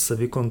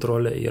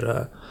savikontrolė yra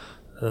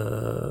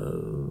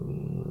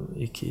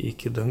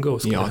iki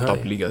dangaus. Jo,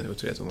 top lygio jau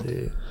turėtų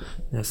būti.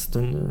 Nes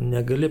tu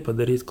negali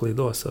padaryti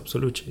klaidos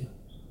absoliučiai.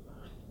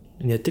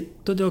 Ne tik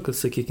todėl, kad,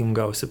 sakykime,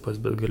 gausi pas,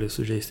 bet gali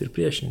sužeisti ir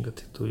priešininką,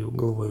 tai tu jau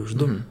galvoji už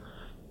 2.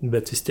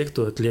 Bet vis tiek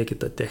tu atlieki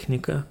tą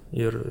techniką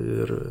ir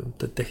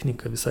ta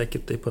technika visai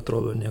kitaip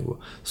atrodo negu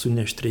su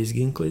neaštriais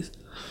ginklais,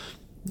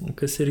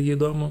 kas irgi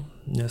įdomu,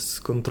 nes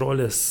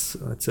kontrolės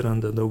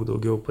atsiranda daug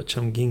daugiau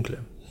pačiam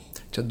ginklė.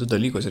 Čia 2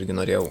 dalykus irgi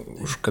norėjau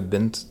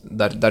užkabinti,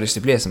 dar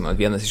išsiplėsim.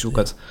 Vienas iš jų,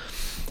 kad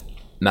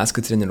mes,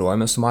 kai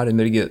treniruojame su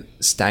Mariumi, irgi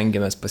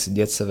stengiamės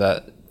pasidėti save,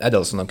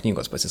 Edelsono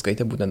knygos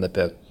pasiskaitė būtent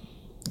apie,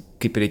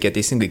 kaip reikia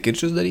teisingai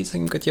kirčius daryti,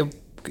 sakim, kad jie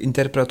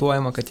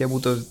interpretuojama, kad jie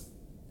būtų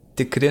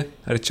tikri,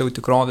 arčiau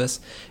tikrovės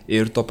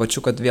ir tuo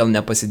pačiu, kad vėl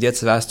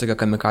nepasidėti savęs tokią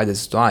kamikadė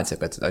situaciją,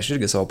 kad aš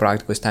irgi savo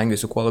praktikoje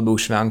stengiuosi kuo labiau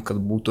išvengti,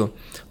 kad būtų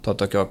to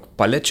tokio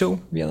paliečiau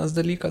vienas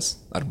dalykas,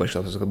 arba iš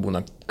to, kad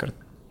būna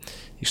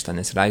iš tą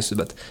nesileisiu,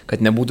 bet kad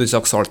nebūtų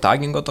tiesiog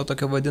sortagingo to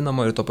tokio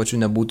vadinamo ir tuo pačiu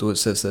nebūtų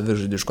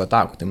savižudiško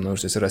atakų. Tai manau,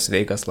 šis yra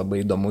sveikas,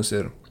 labai įdomus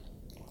ir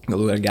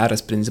galų ir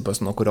geras principas,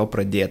 nuo kurio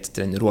pradėti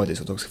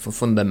treniruotis, jau toks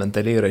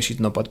fundamentaliai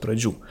rašyti nuo pat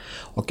pradžių.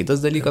 O kitas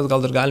dalykas,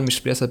 gal dar galim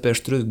išplėsti apie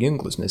aštrius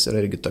ginklus, nes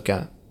yra irgi tokia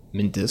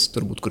mintis,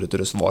 turbūt, kuri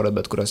turi svorio,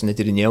 bet kurios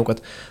netyrinėjau,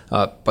 kad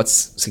pats,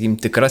 sakykim,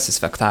 tikrasis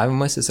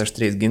fektavimasis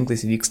aštriais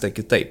ginklais vyksta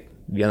kitaip.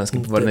 Vienas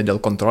kaip varnė dėl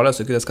kontrolės,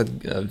 o kitas, kad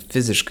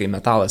fiziškai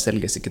metalas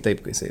elgiasi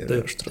kitaip, kai jisai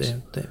yra aštrus.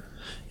 Taip.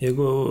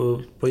 Jeigu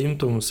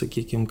paimtum,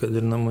 sakykime, kad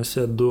ir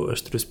namuose 2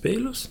 aštrius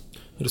peilius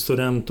ir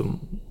suremtum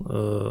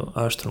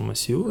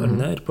aštrumas jų, ar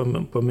ne, ir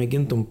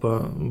pamėgintum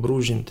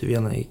pabrūžinti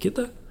vieną į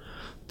kitą,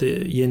 tai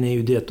jie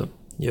nejudėtų.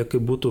 Jie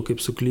kaip būtų kaip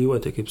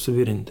suklijuoti, kaip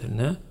suvirinti, ar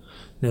ne?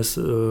 Nes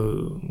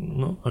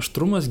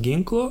aštrumas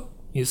ginklo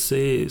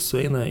jisai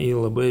sueina į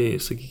labai,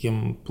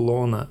 sakykime,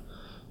 ploną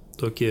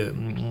tokį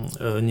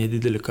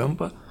nedidelį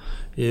kampą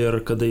ir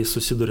kada jis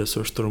susiduria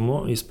su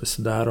aštrumu, jis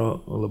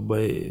pasidaro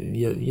labai,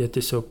 jie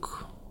tiesiog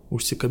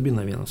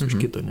užsikabina vienas už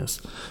kito, nes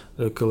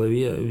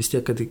kalavija vis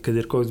tiek, kad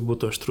ir koks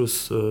būtų aštrus,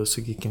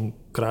 sakykime,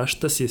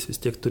 kraštas, jis vis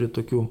tiek turi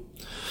tokių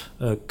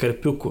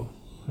karpiukų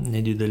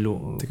nedidelių.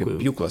 Tai kaip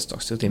pjūklas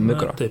toks, tai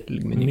mikro. Taip,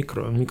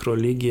 mikro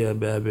lygyje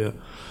be abejo.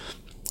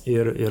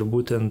 Ir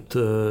būtent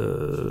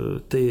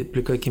tai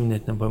plika akim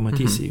net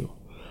nepamatysi jų.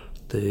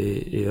 Tai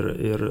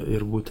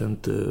ir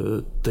būtent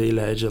tai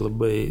leidžia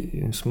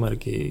labai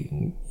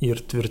smarkiai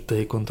ir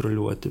tvirtai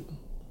kontroliuoti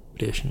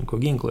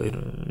priešininko ginklą. Ir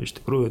iš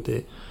tikrųjų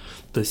tai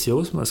tas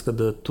jausmas,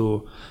 kada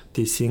tu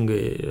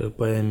teisingai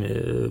paėmė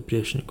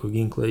priešininko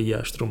ginklą į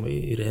aštrumą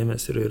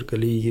įrėmęs ir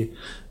gali jį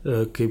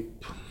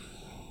kaip,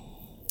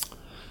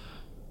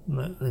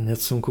 net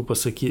sunku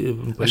pasakyti,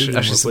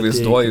 aš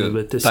įsivaizduoju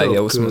bet tą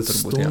jausmą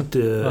turbūt.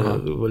 Stumti,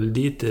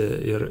 valdyti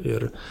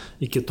ir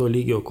iki to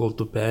lygio, kol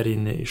tu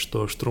pereini iš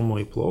to aštrumo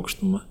į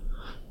plokštumą,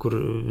 kur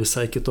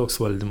visai kitoks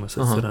valdymas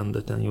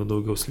atsiranda, ten jau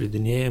daugiau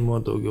slidinėjimo,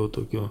 daugiau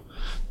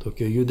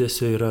tokio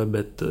judesio yra,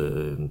 bet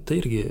tai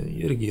irgi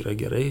yra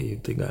gerai,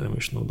 tai galima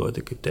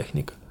išnaudoti kaip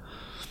techniką.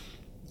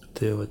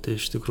 Tai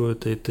iš tikrųjų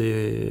tai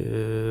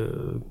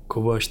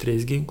kova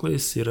aštriais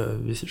ginklais yra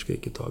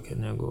visiškai kitokia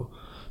negu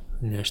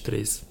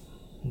neaštriais.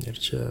 Ir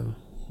čia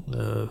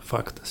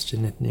faktas, čia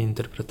net ne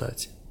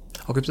interpretacija.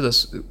 O kaip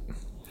tas,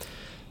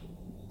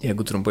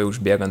 jeigu trumpai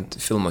užbėgant,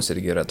 filmos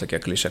irgi yra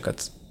tokia klišė,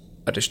 kad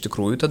ar iš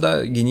tikrųjų tada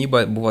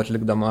gynyba buvo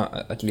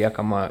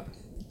atliekama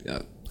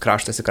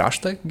kraštas į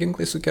kraštą,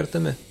 ginklai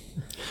sukertami?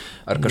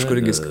 Ar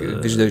kažkur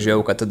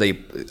išdėžiau, kad tada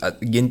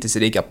gintis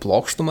reikia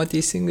plokštumą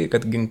teisingai,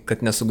 kad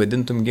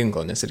nesugadintum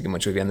ginklo, nes irgi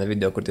mačiau vieną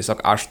video, kur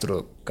tiesiog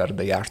aštrų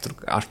kardai,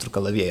 aštrų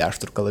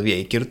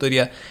kalavėjai kirto ir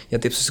jie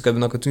taip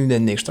susikabino, kad tu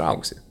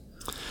neištrauksi.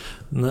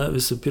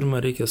 Visų pirma,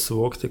 reikia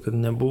suvokti, kad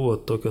nebuvo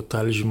tokio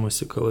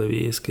talžymosi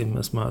kalavėjais, kaip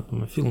mes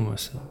matome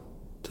filmuose.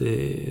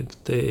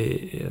 Tai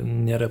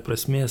nėra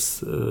prasmės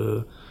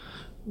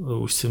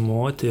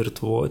užsimoti ir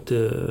tvoti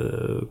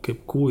kaip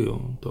kūjų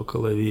to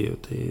kalavijų.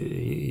 Tai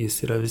jis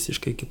yra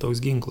visiškai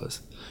kitoks ginklas.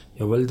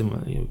 Jo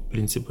valdymo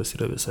principas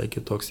yra visai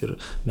kitoks ir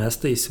mes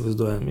tai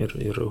įsivaizduojam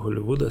ir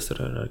Hollywoodas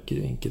ar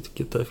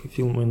kita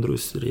filmų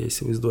industrija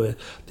įsivaizduoja.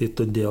 Tai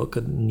todėl,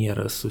 kad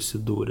nėra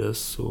susidūrę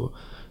su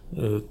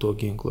to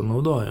ginklo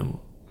naudojimu.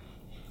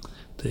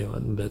 Tai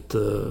bet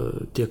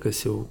tie,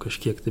 kas jau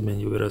kažkiek tai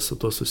bent jau yra su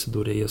to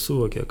susidūrę, jie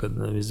suvokia, kad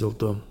vis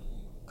dėlto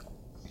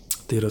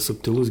tai yra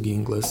subtilus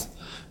ginklas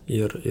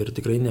ir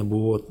tikrai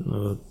nebuvo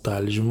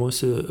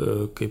talžymosi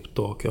kaip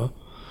tokio.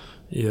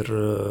 Ir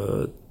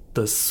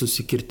tas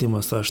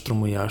susikirtimas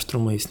aštrumo į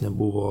aštrumą jis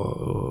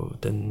nebuvo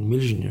ten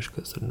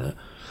milžiniškas, ar ne?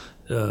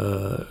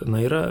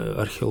 Yra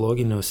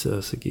archeologiniuose,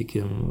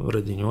 sakykime,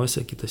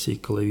 radiniuose, kitose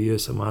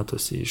kalavijuose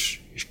matosi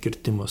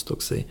iškirtimas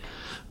toksai,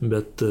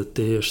 bet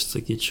tai aš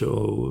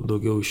sakyčiau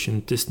daugiau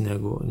išimtis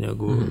negu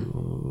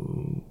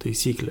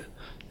taisyklė.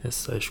 Nes,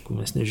 aišku,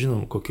 mes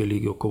nežinom, kokio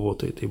lygio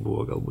kovotojai tai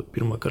buvo, galbūt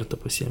pirmą kartą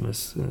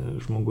pasiėmęs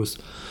žmogus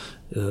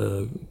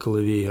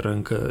kalavijai į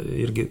ranką,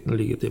 irgi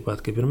lygiai taip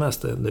pat kaip ir mes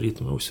tai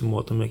darytume,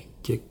 užsimotume,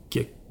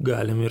 kiek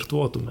galime ir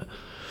tvotume.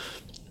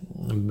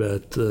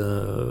 Bet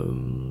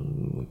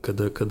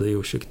kada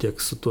jau šiek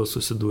tiek su tuo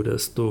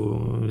susidūręs, tu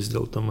vis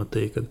dėlto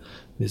matai, kad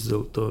vis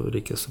dėlto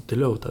reikia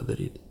subtiliau tą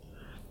daryti.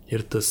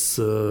 Ir tas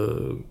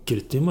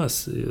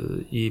kirtimas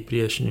į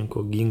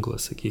priešininko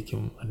ginklą,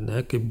 sakykime, ar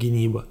ne, kaip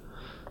gynyba,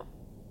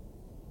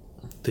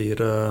 tai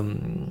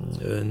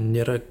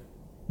nėra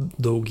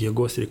daug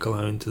jėgos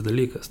reikalaujantis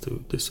dalykas. Tai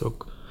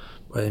tiesiog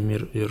paėmė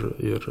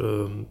ir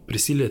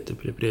prisilieti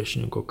prie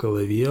priešininko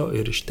kalavijo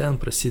ir iš ten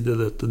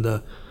prasideda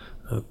tada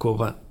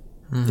kova.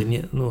 Tai,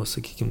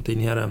 sakykime, tai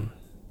nėra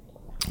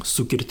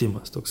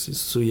sukirtimas, toks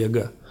su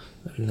jėga,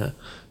 ar ne?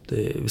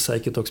 Tai visai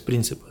kitoks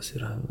principas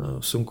yra.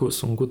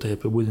 Sunku tai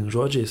apibūdinti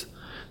žodžiais,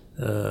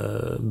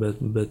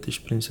 bet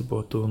iš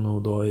principo tu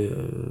naudoji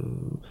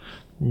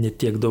ne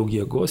tiek daug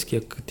jėgos,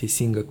 kiek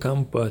teisingą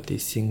kampą,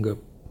 teisingą,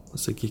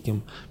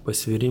 sakykime,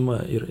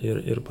 pasvirimą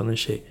ir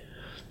panašiai.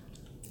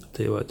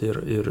 Tai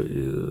ir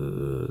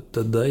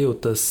tada jau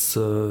tas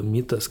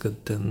mitas, kad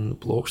ten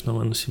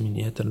plokštumą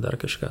nusiminėti ar dar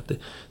kažką, tai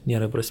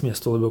nėra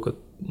prasmės. Tuo labiau, kad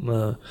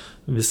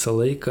visą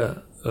laiką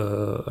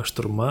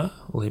aštruma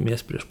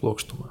laimės prieš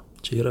plokštumą.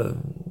 Čia yra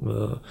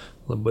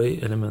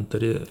labai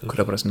elementari...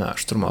 Kuria prasme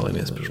aštruma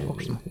laimės prieš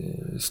plokštumą?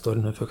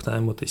 Istorinio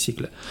efektavimo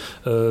taisyklė.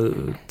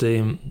 Tai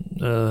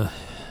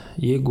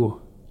jeigu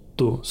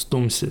tu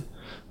stumsi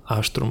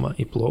aštrumą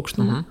į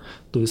plokštumą,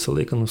 tu visą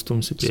laiką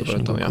nustumsi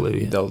priešininko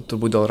kalaviją.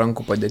 Turbūt dėl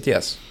rankų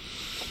padėties.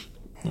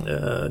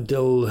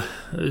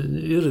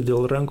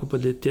 Dėl rankų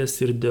padėties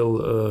ir dėl,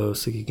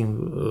 sakykime,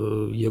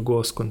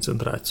 jėgos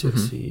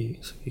koncentracijos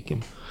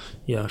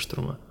į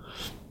aštrumą.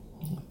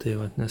 Tai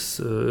nes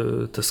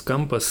tas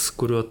kampas,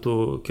 kuriuo tu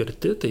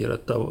kerti, tai yra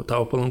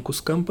tavo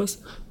palankus kampas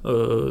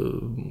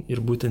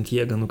ir būtent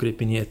jėgą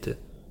nukreipinėti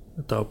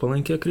tau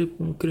palankia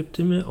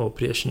kryptimi, o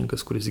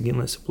priešininkas, kuris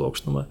ginasi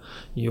plokštumą,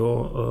 jo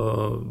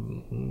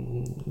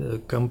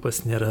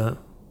kampas nėra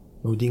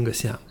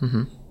naudingas jam.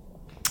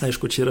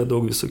 Aišku, čia yra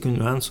daug visokių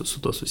niuansų su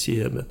to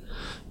susiję, bet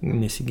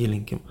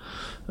nesigilinkim.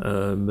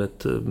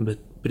 Bet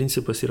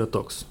principas yra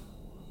toks.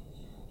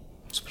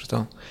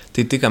 Supratau.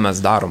 Tai, ką mes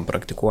darom,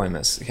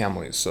 praktikuojamės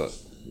chemoj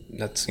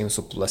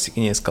su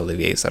plastikiniais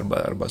kalavėjais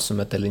arba su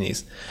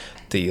metaliniais,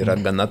 tai yra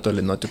gana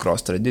toli nuo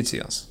tikros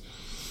tradicijos.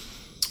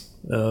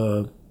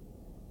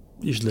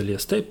 Iš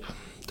dalies taip.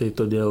 Tai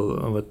todėl,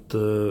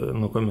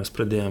 nuo ko mes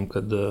pradėjom,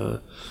 kad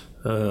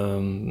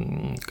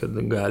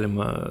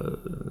galima,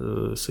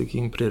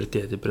 sakykime,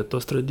 priartėti prie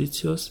tos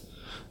tradicijos,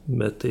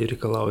 bet tai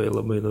reikalauja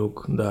labai daug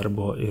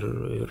darbo ir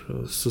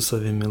su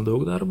savimi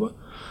daug darbo,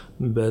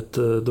 bet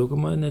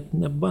dauguma net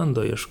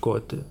nebando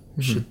ieškoti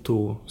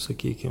šitų,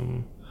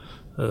 sakykime,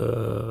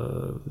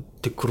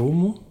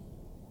 tikrumų.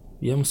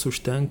 Jiems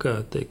užtenka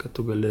tai, kad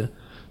tu gali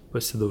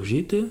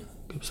pasidaužyti,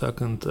 kaip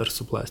sakant, ar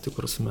su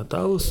plastiku, ar su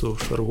metalu, su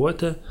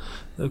šarvuotė,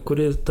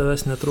 kuri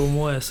tavęs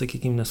netraumuoja,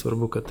 sakykime,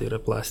 nesvarbu, kad tai yra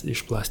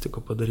iš plastiko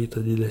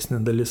padaryta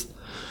didesnė dalis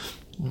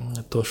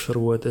tos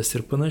šarvuotės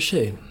ir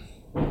panašiai.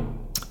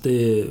 Tai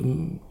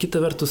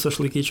kita vertus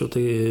aš laikyčiau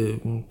tai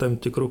tam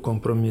tikrų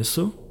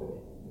kompromisų.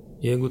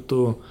 Jeigu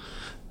tu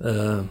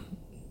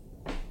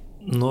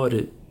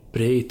nori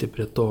prieiti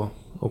prie to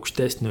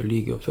aukštesnio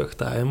lygio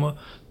fechtavimo,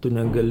 tu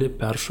negali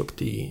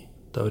peršokti jį.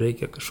 Tau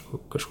reikia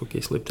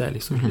kažkokiais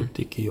laipteliais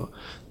užlipti iki jo.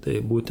 Tai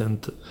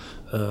būtent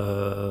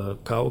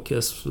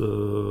kaukės,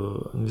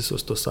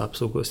 visos tos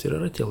apsaugos ir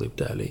yra tie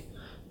laipteliai.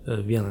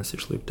 Vienas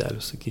iš laiptelių,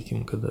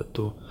 sakykime, kada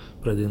tu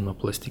pradedi nuo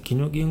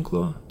plastikinio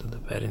ginklo,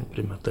 tada perini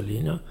prie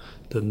metalinio,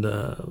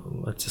 tada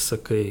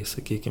atsisakai,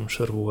 sakykime,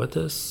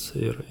 šarvuotės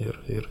ir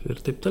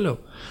taip toliau.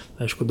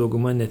 Aišku,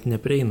 dauguma net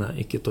neprieina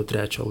iki to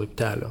trečio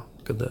laiptelio,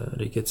 kada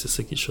reikia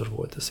atsisakyti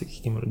šarvuotės,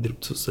 sakykime, ir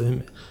dirbti su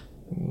savimi.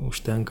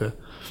 Užtenka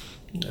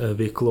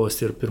veiklos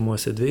ir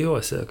pirmuose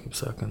dviejuose, kaip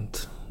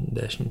sakant,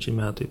 10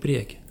 metų į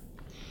priekį.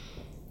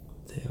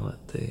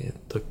 Tai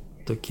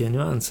tokie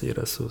niuansai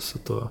yra su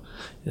tuo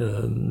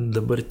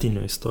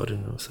dabartiniu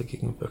istoriniu,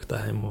 sakykime,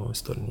 fechtavimu,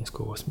 istoriniais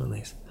kovos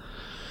menais.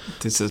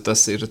 Tai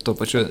tas ir tuo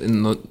pačiu,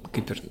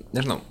 kaip ir,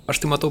 nežinau,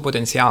 aš tai matau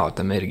potencialą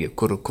tame irgi,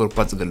 kur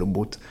pats galiu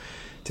būti.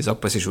 Tiesiog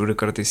pasižiūri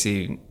kartais į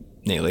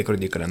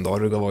laikrodį, į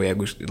kalendorių, galvoju,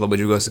 jeigu labai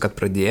džiugiuosi, kad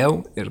pradėjau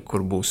ir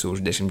kur būsiu už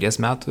 10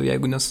 metų,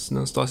 jeigu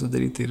nustosiu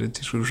daryti, ir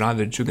iš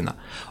žavi ir džiugina.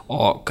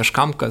 O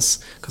kažkam, kas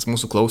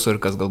mūsų klauso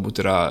ir kas galbūt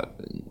yra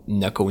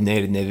ne Kaune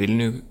ir ne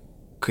Vilniui,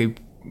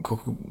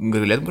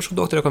 galėtum kažkokių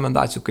duoti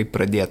rekomendacijų, kaip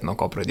pradėti, nuo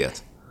ko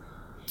pradėti?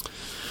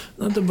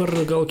 Na, dabar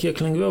gal kiek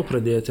lengviau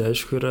pradėti,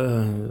 aišku,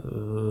 yra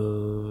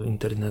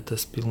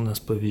internetas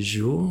pilnas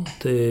pavyzdžių,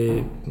 tai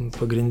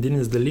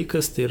pagrindinis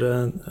dalykas tai yra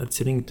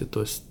atsirinkti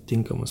tos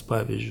tinkamus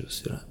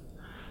pavyzdžius.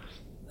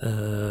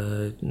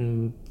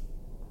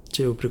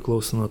 Čia jau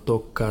priklauso nuo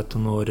to, ką tu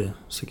nori,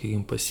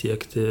 sakykime,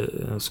 pasiekti,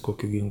 su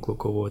kokiu ginklu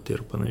kovoti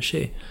ir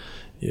panašiai.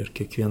 Ir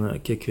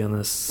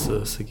kiekvienas,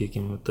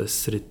 sakykime, tas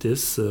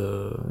sritis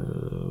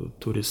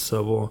turi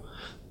savo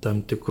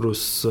tam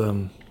tikrus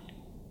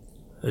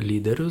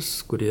lyderius,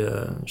 kurie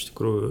iš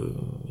tikrųjų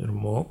ir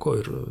moko,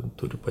 ir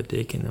turi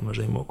pateikę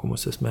nemažai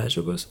mokomosios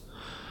medžiagos.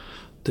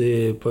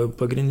 Tai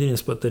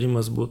pagrindinis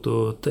patarimas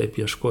būtų taip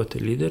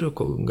ieškoti lyderių,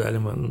 kol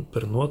galima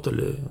per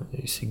nuotolį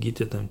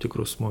įsigyti tam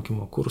tikrus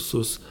mokymo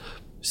kursus,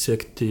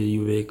 sekti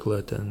jų veiklą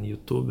ten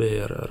YouTube'e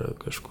ar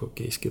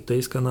kažkokiais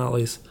kitais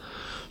kanalais.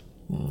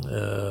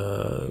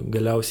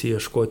 Galiausiai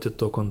ieškoti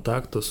to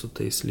kontakto su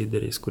tais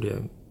lyderiais, kurie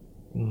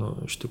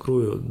iš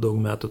tikrųjų daug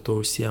metų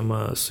to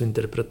užsiema,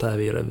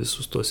 suinterpretavę yra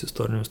visus tos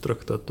istorinius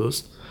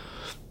traktatus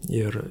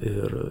ir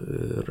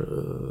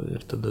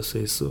tada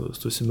su jais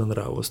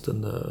susibendravus,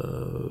 tada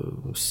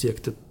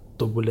siekti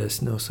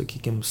tobulesnio,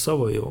 sakykime,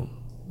 savo jau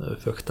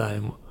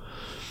fechtavimo.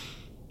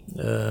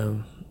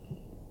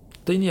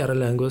 Tai nėra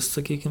lengvas,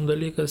 sakykime,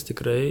 dalykas,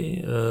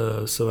 tikrai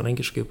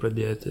savarankiškai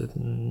pradėti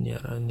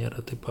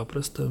nėra taip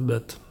paprasta,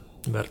 bet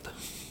verta.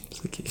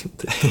 Sakykime,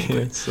 tai.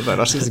 Super,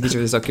 aš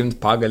sakyčiau tiesiog imti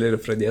pagalį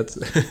ir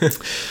pradėti.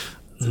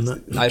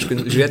 Aišku,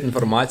 žiūrėti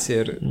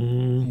informaciją ir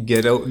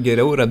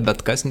geriau yra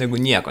bet kas negu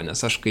nieko,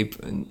 nes aš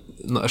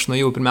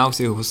nuėjau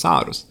pirmiausiai į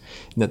husarus.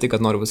 Ne tai,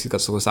 kad noriu pasakyti,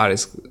 kad su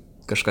husarais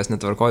kažkas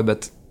netvarkoja,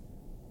 bet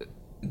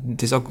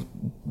tiesiog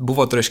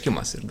buvo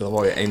troškimas ir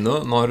galvoju,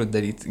 noriu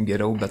daryti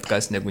geriau bet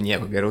kas negu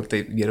nieko, geriau,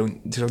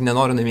 tiesiog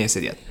nenoriu namie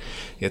sėdėti.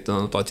 Ir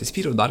nuo to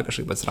atsispyriau, dar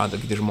kažkaip atsirado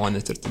kiti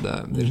žmonės ir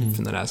tada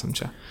finale esam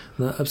čia.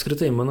 Na,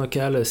 apskritai, mano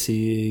kelias į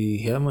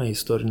hemą, į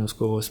istorinius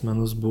kovos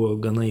menus buvo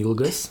gana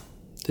ilgas.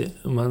 Tai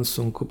man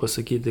sunku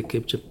pasakyti,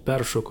 kaip čia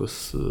peršokus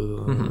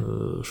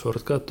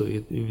shortcutų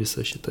į visą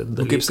šitą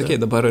dalyką. Kaip sakei,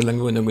 dabar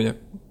lengviau negu ne.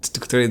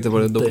 Tikrai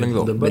dabar daug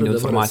lengviau. Dabar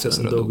informacijos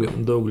yra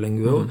daug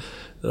lengviau.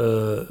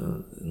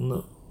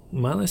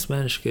 Man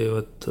asmeniškai,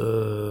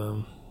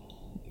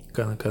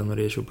 ką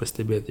norėčiau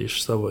pastebėti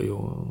iš savo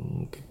jau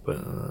kaip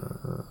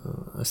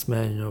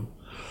asmeninio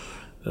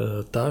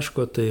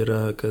taško, tai yra,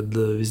 kad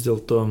vis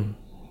dėlto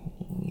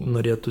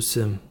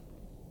norėtųsi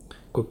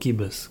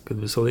kokybės, kad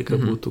visą laiką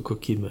būtų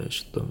kokybė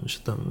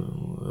šitam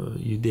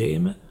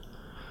judėjime.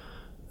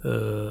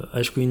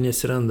 Aišku, jį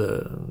nesiranda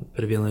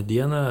per vieną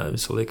dieną,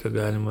 visą laiką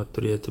galima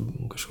turėti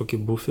kažkokį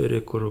buferį,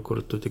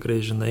 kur tu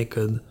tikrai žinai,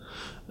 kad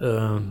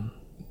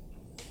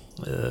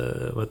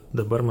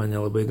dabar man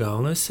nelabai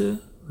gaunasi,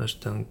 aš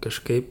ten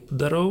kažkaip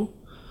darau,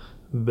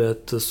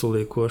 bet su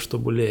laiku aš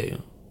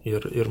tobulėju.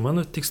 Ir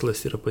mano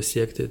tikslas yra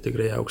pasiekti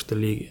tikrai aukštą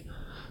lygį.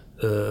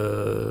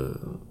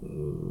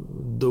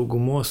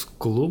 Daugumos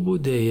klubų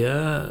dėja,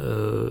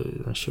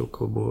 aš jau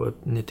kalbu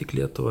ne tik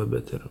Lietuvą,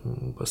 bet ir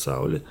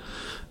pasaulį,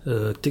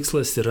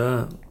 tikslas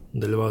yra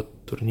dalyvauti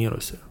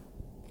turnyruose,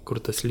 kur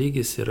tas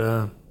lygis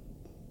yra,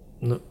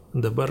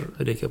 dabar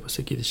reikia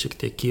pasakyti, šiek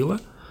tiek kyla,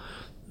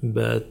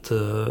 bet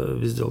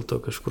vis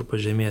dėlto kažkur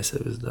pažemėse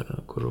vis dar,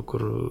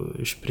 kur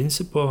iš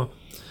principo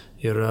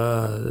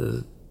yra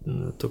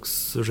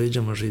toks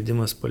žaidžiamas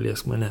žaidimas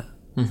paliesk mane.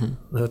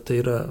 Tai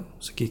yra,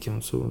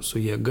 sakykime, su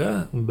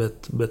jėga,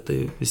 bet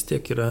tai vis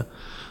tiek yra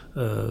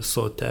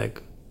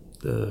so-tag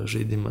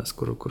žaidimas,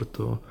 kur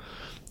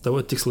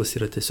tavo tikslas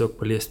yra tiesiog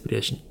paliesti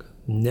priešininką.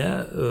 Ne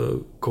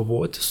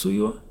kovoti su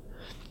juo,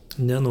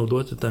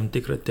 nenaudoti tam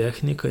tikrą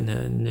techniką,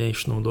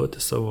 neišnaudoti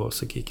savo,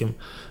 sakykime,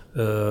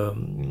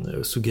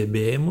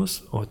 sugebėjimus,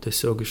 o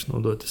tiesiog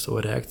išnaudoti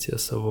savo reakciją,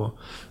 savo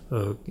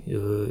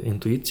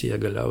intuiciją,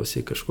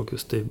 galiausiai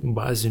kažkokius tai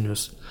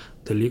bazinius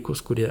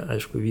dalykus, kurie,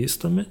 aišku,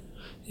 vystomi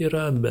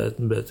yra,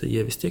 bet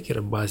jie vis tiek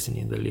yra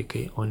baziniai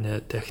dalykai, o ne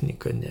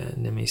technika,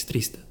 ne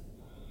meistrystė.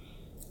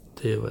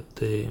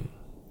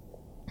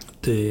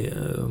 Tai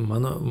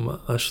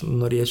aš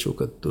norėčiau,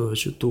 kad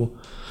šitų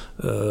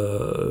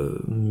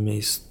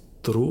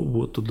meistrų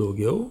būtų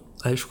daugiau.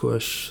 Aišku,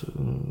 aš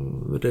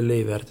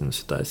realiai vertinu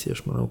situaciją,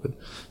 aš manau, kad,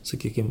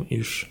 sakykime,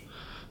 iš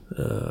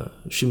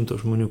 100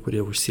 žmonių,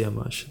 kurie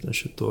užsiema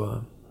šituo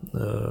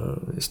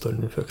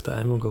istoriniu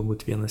fektavimu,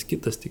 galbūt vienas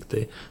kitas tik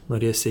tai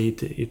norės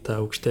eiti į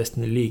tą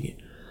aukštesnį lygį.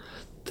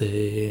 Tai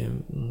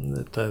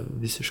tą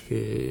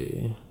visiškai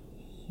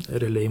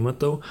realiai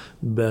matau,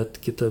 bet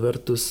kita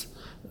vertus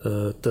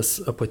tas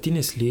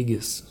apatinis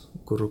lygis,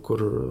 kur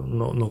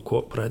nuo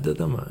ko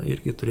pradedama,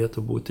 irgi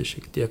turėtų būti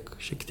šiek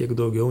tiek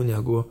daugiau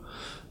negu,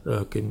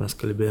 kaip mes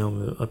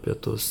kalbėjome apie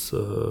tos,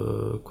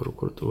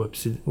 kur tu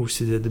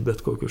užsidedi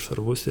bet kokius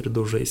šarvus ir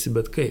daužaisi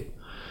bet kaip.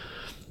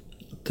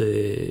 Tai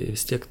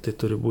vis tiek tai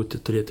turi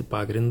turėti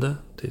pagrindą.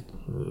 Tai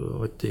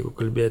jeigu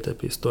kalbėti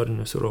apie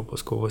istorinius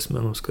Europos kovos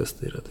menus, kas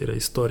tai yra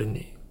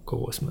istoriniai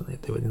kovos menai.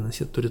 Tai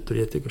vadinasi, jie turi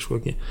turėti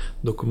kažkokį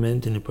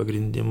dokumentinį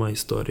pagrindimą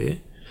istorijai.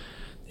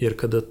 Ir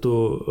kada tu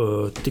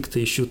tik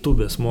tai iš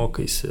YouTube'ės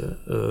mokaisi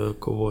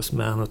kovos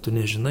meno, tu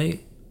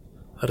nežinai,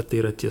 ar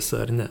tai yra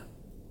tiesa ar ne.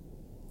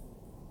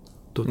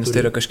 Nes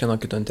tai yra kažkieno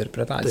kito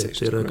interpretacija. Taip,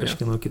 tai yra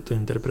kažkieno kito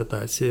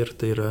interpretacija ir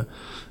tai yra,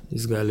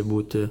 jis gali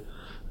būti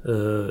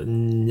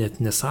net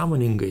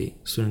nesąmoningai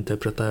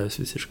suinterpretavęs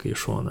visiškai į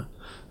šoną.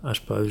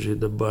 Aš, pavyzdžiui,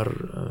 dabar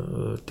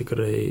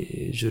tikrai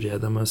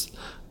žiūrėdamas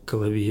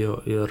Kalavijo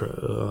ir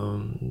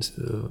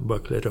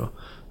Baklerio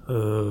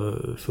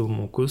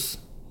filmukus,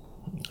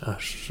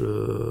 aš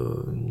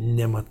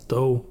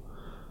nematau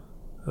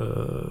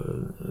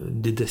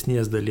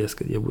didesnės dalies,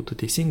 kad jie būtų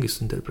teisingai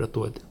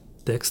suinterpretuoti.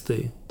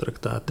 Tekstai,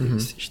 traktatai,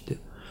 visi šitie.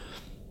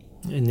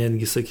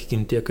 Netgi,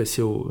 sakykime, tie, kas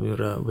jau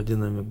yra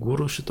vadinami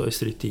gurų šitoj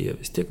srityje,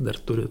 vis tiek dar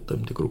turi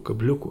tam tikrų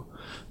kabliukų,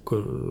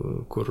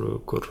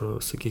 kur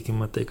sakykime,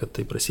 matai, kad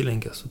tai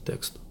prasilenkia su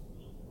tekstu.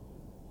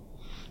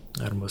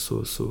 Arba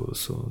su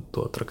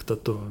tuo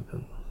traktatu.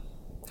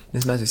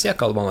 Nes mes vis tiek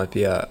kalbam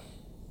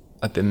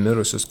apie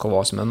mirusius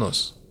kovos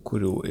menus,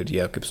 kurių ir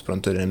jie, kaip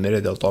suprantu, yra mirę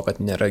dėl to,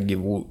 kad nėra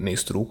gyvų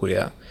meistrų, kur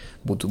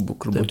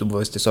būtų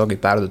buvęs tiesiogiai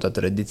perduota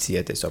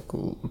tradicija, tiesiog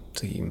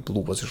tai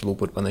lūpos iš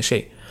lūpų ir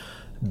panašiai.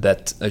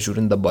 Bet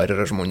žiūrint dabar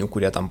yra žmonių,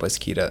 kurie tam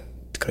paskyrė,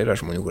 tikrai yra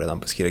žmonių, kurie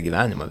tam paskyrė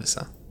gyvenimą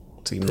visą.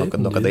 Tai nuo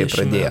kada jie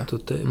pradėjo.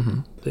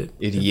 Taip.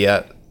 Ir jie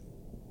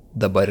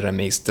dabar yra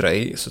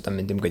meistrai, su tą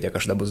mintim, kad jie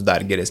kažkada bus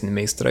dar geresni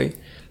meistrai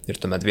ir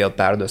tuomet vėl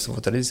perduoja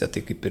savo tradiciją,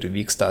 tai kaip ir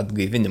vyksta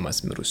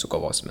atgaivinimas mirusių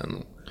kovos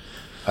menų.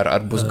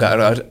 Ar bus,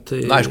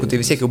 aišku, tai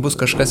vis tiek jau bus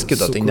kažkas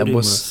kito, tai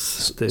nebus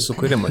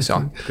sukūrimas, jo,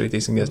 tikrai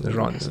teisingesnis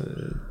žodis.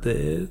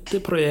 Tai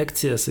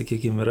projekcija,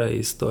 sakykime, yra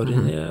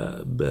istorinė,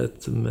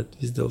 bet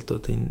vis dėlto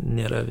tai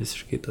nėra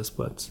visiškai tas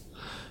pats.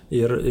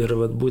 Ir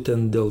vat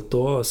būtent dėl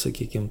to,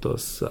 sakykime,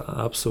 tos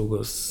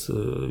apsaugos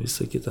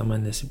visą kitą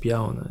man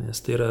nesipjauna,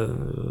 nes tai yra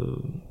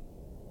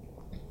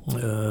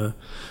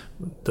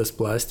tas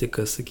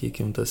plastikas,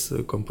 sakykime, tas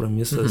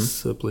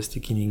kompromisas,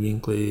 plastikiniai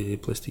ginklai,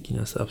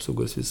 plastikinės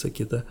apsaugos, visa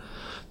kita.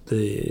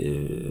 Tai,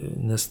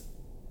 nes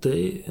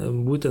tai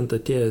būtent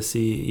atėjęs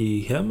į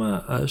Hemą,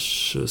 aš,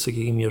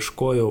 sakykime,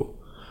 ieškojau,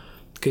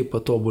 kaip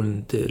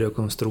patobulinti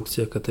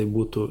rekonstrukciją, kad tai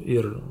būtų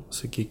ir,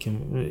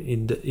 sakykime,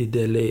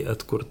 idealiai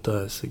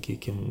atkurta,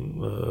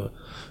 sakykime,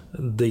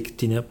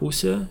 daiktinė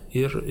pusė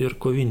ir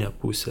kovinė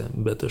pusė,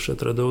 bet aš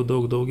atradau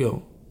daug daugiau.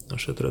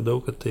 Aš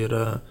atradau, kad tai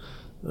yra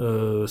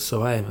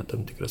savaime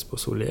tam tikras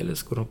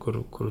pasaulėlis, kur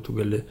tu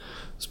gali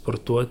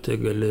sportuoti,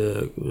 gali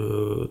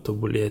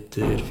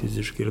tobulėti ir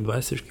fiziškai, ir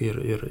dvasiškai,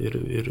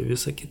 ir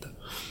visa kita.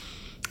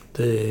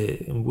 Tai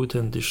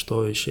būtent iš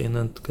to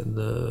išeinant, kad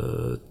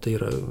tai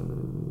yra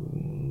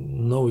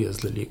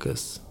naujas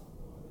dalykas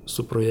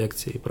su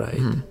projekcija į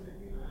praeitį.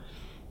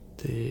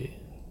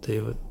 Tai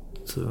vat,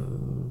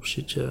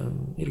 šičia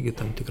irgi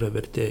tam tikra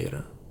vertė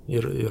yra.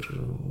 Ir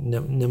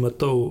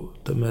nematau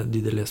tame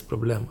didelės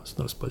problemos,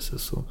 nors pats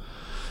esu,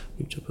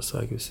 kaip čia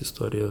pasakius,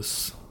 istorijos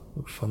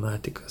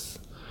fanatikas.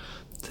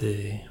 Tai...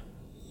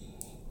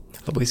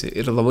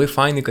 Labai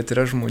fainai, kad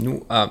yra žmonių,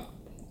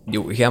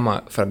 jau hema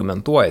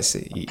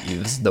fragmentuojasi į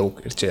vis daug,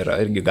 ir čia yra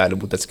irgi gali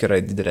būti atskira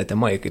didelė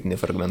tema, kaip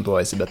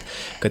nefragmentuojasi, bet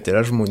kad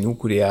yra žmonių,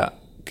 kurie,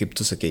 kaip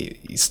tu sakei,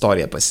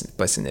 istoriją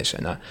pasinešė,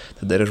 ne?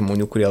 Tada yra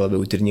žmonių, kurie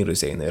labiau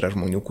turnyrus eina, yra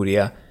žmonių,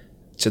 kurie,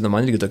 čia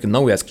man irgi tokį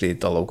naują atskleidė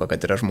tą lauką,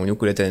 kad yra žmonių,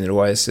 kurie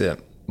treniruojasi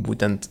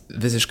būtent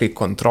visiškai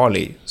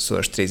kontroliai su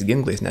aštriais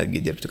ginklais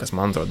netgi dirbti, kas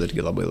man atrodo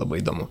irgi labai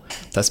labai įdomu,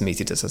 tas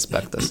meistytis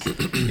aspektas.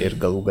 Ir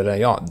galų gale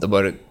jo,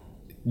 dabar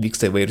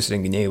vyksta įvairūs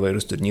renginiai,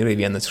 įvairūs turnyrai,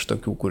 vienas iš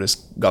tokių, kuris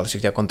gal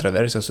šiek tiek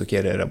kontroversijos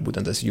sukėlė, yra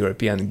būtent tas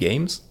European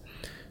Games,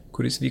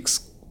 kuris vyks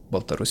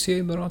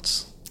Baltarusijoje berods.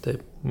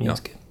 Taip,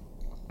 Minske.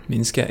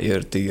 Minske,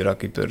 ir tai yra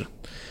kaip ir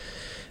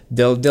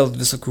dėl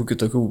visokių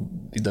kitokių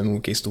įdomių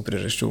keistų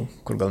priežasčių,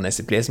 kur gal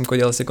nesiplėsim,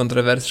 kodėl jisai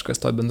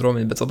kontroversiškas to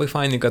bendruomenė, bet labai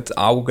fainai, kad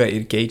auga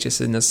ir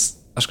keičiasi, nes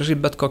aš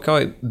kažkaip bet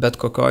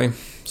kokioj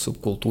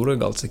subkultūrai,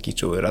 gal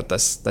sakyčiau, yra ta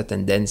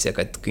tendencija,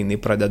 kad kai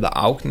jinai pradeda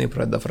augti, jinai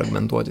pradeda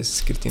fragmentuotis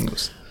į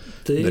skirtingus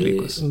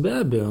dalykus. Be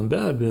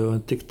abejo,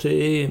 tik tai,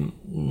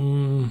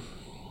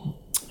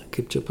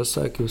 kaip čia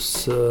pasakius,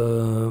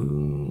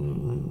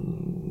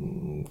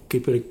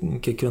 kaip ir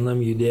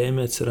kiekvienam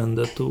judėjime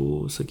atsiranda tų,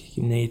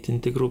 sakykime, neįtin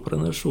tikrų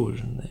pranašų,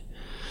 žinai.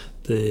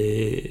 Tai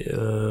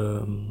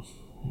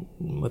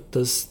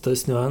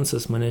tas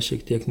niuansas mane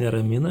šiek tiek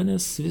neramina,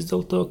 nes vis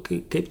dėlto,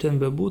 kaip ten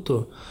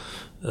bebūtų,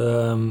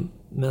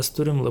 mes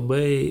turim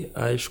labai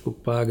aišku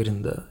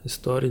pagrindą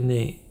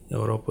istoriniai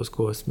Europos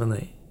kovos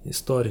menai,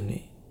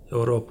 istoriniai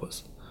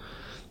Europos.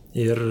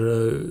 Ir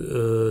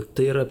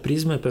tai yra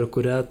prizmė, per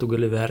kurią tu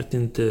gali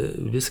vertinti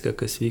viską,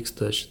 kas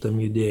vyksta šitam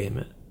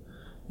judėjime.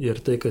 Ir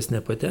tai, kas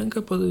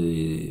nepatenka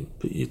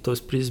į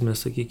tos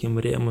prizmės, sakykime,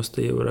 rėmus,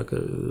 tai jau yra,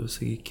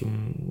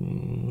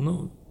 sakykime,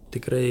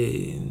 tikrai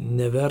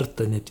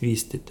neverta net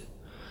vystyti.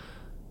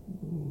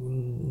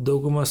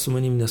 Dauguma su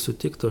manim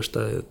nesutiktų, aš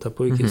tą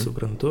puikiai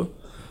suprantu,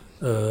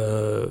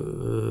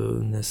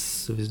 nes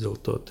vis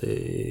dėlto tai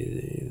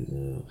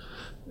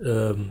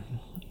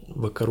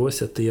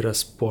vakaruose tai yra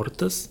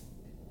sportas,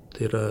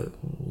 tai yra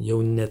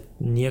jau net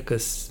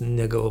niekas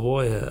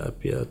negalvoja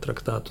apie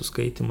traktatų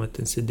skaitimą,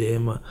 ten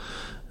sėdėjimą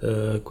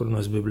kur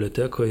nors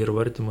bibliotekoje ir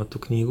vartymą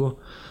tų knygų.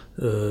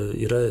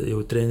 Yra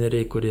jau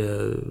treneriai, kurie,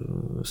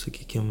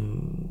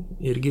 sakykime,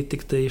 irgi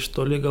tik tai iš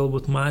toli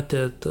galbūt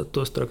matė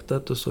tuos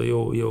traktatus, o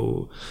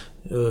jau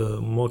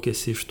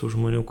mokėsi iš tų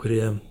žmonių,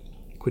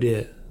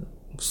 kurie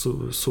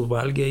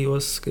suvalgė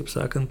juos, kaip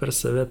sakant, per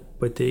save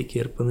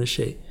pateikė ir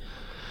panašiai.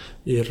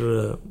 Ir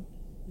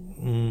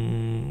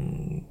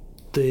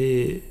tai,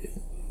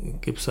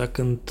 kaip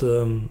sakant,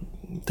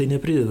 tai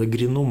neprideda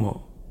grynumo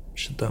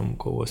šitam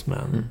kovos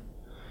menui.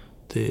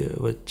 Tai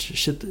va,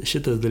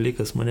 šitas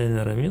dalykas mane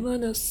neramina,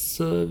 nes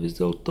vis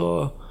dėlto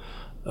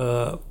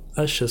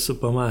aš esu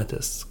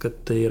pamatęs, kad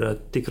tai yra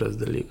tikras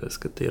dalykas,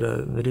 kad tai yra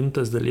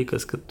rimtas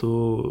dalykas, kad tu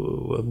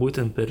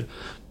būtent per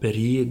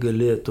jį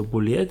gali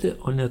tobulėti,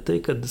 o ne tai,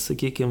 kad,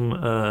 sakykime,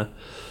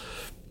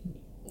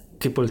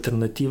 kaip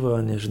alternatyva,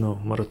 nežinau,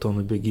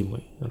 maratonų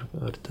bėgimui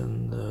ar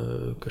ten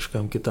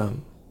kažkam kitam.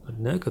 Ar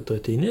ne, kad tu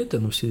ateini,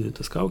 ten užsidedi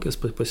tas kaukės,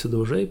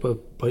 pasidaužai,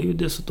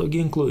 pajudė su to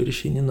ginklu ir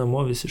išeini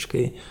namo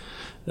visiškai,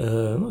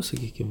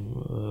 sakykime,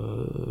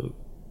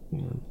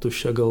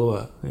 tuščia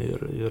galva.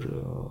 Ir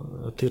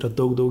tai yra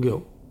daug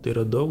daugiau. Tai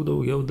yra daug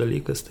daugiau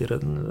dalykas, tai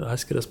yra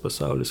atskiras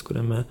pasaulis,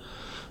 kuriame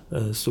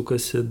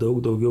sukasi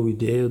daug daugiau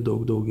idėjų,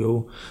 daug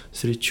daugiau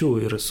sričių.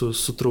 Ir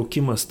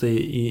sutraukimas tai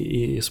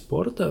į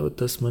sportą,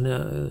 tas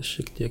mane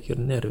šiek tiek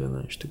ir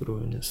nervina iš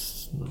tikrųjų, nes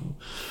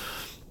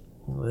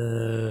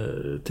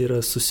tai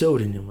yra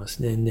susiaurinimas,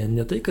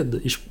 ne tai, kad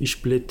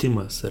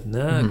išplėtimas, ar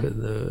ne, kad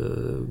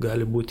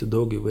gali būti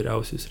daug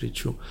įvairiausių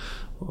sričių,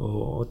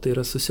 o tai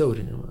yra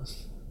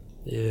susiaurinimas.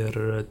 Ir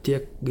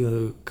tie,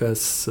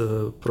 kas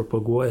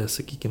propaguoja,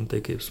 sakykime, tai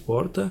kaip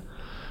sportą,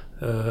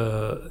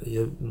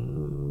 jie,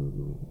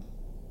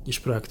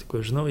 iš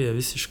praktikoje žinau, jie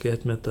visiškai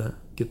atmeta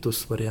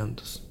kitus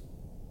variantus.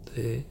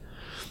 Tai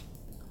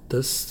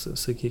tas,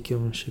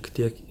 sakykime, šiek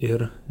tiek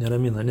ir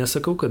neramina.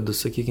 Nesakau, kad,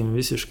 sakykime,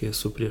 visiškai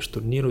esu prieš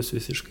turnyrus,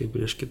 visiškai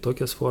prieš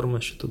kitokias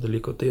formas šito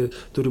dalyko. Tai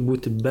turi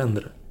būti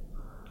bendra.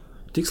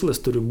 Tikslas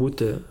turi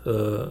būti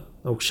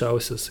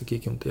aukščiausias,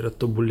 sakykime, tai yra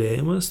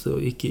tobulėjimas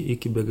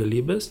iki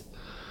begalybės,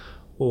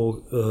 o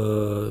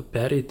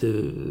pereiti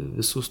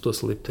visus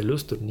tos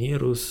laiptelius,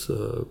 turnyrus,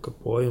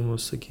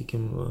 kapojimus,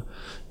 sakykime,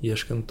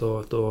 ieškant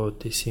to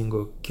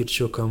teisingo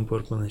kirčio kampo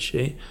ir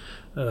panašiai,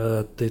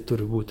 tai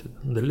turi būti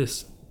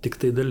dalis. tik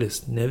tai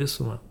dalis, ne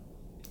visuma.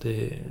 Tai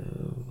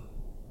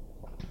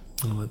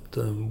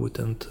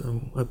būtent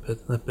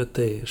apie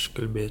tai aš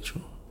kalbėčiau,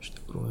 iš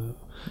tikrųjų,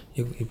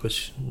 ypač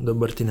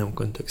dabartiniam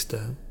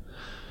kontekste.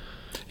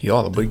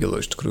 Jo, labai gilu,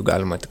 iš tikrųjų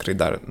galima tikrai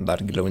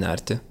dar giliau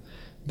nerti,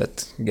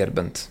 bet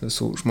gerbent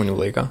visų žmonių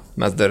laiką.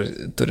 Mes dar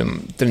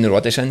turim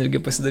treniruotę šiandien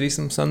irgi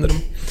pasidarysim su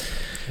Andrium,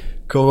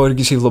 ko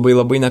irgi šiaip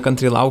labai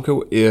nekantriai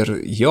laukiau. Ir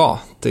jo,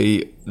 tai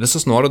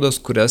visus nuorodos,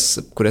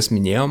 kurias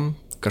minėjom,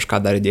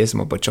 kažką dar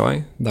įdėsim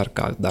apačioj, dar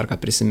ką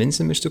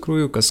prisiminsim iš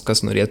tikrųjų,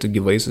 kas norėtų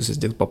gyvai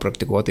susitikti,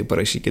 papraktikuoti,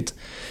 parašykit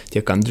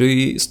tiek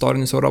Andriui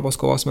istorinius Europos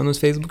kovos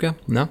menus Facebook'e,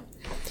 ne?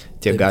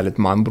 Tiek galit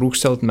man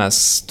brūkštelt, mes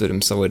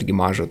turim savo irgi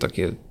mažą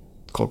tokį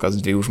kol kas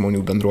 2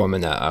 žmonių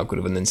bendruomenę,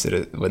 kuri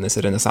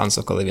vadinasi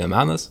Renesanso kalavijų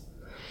menas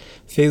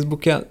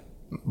Facebook'e.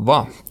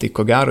 Va, tai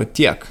ko gero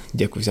tiek.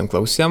 Dėkui visiems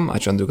klausėm,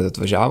 ačiū Andriui, kad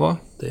atvažiavo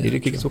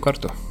ir iki kitų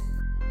kartų.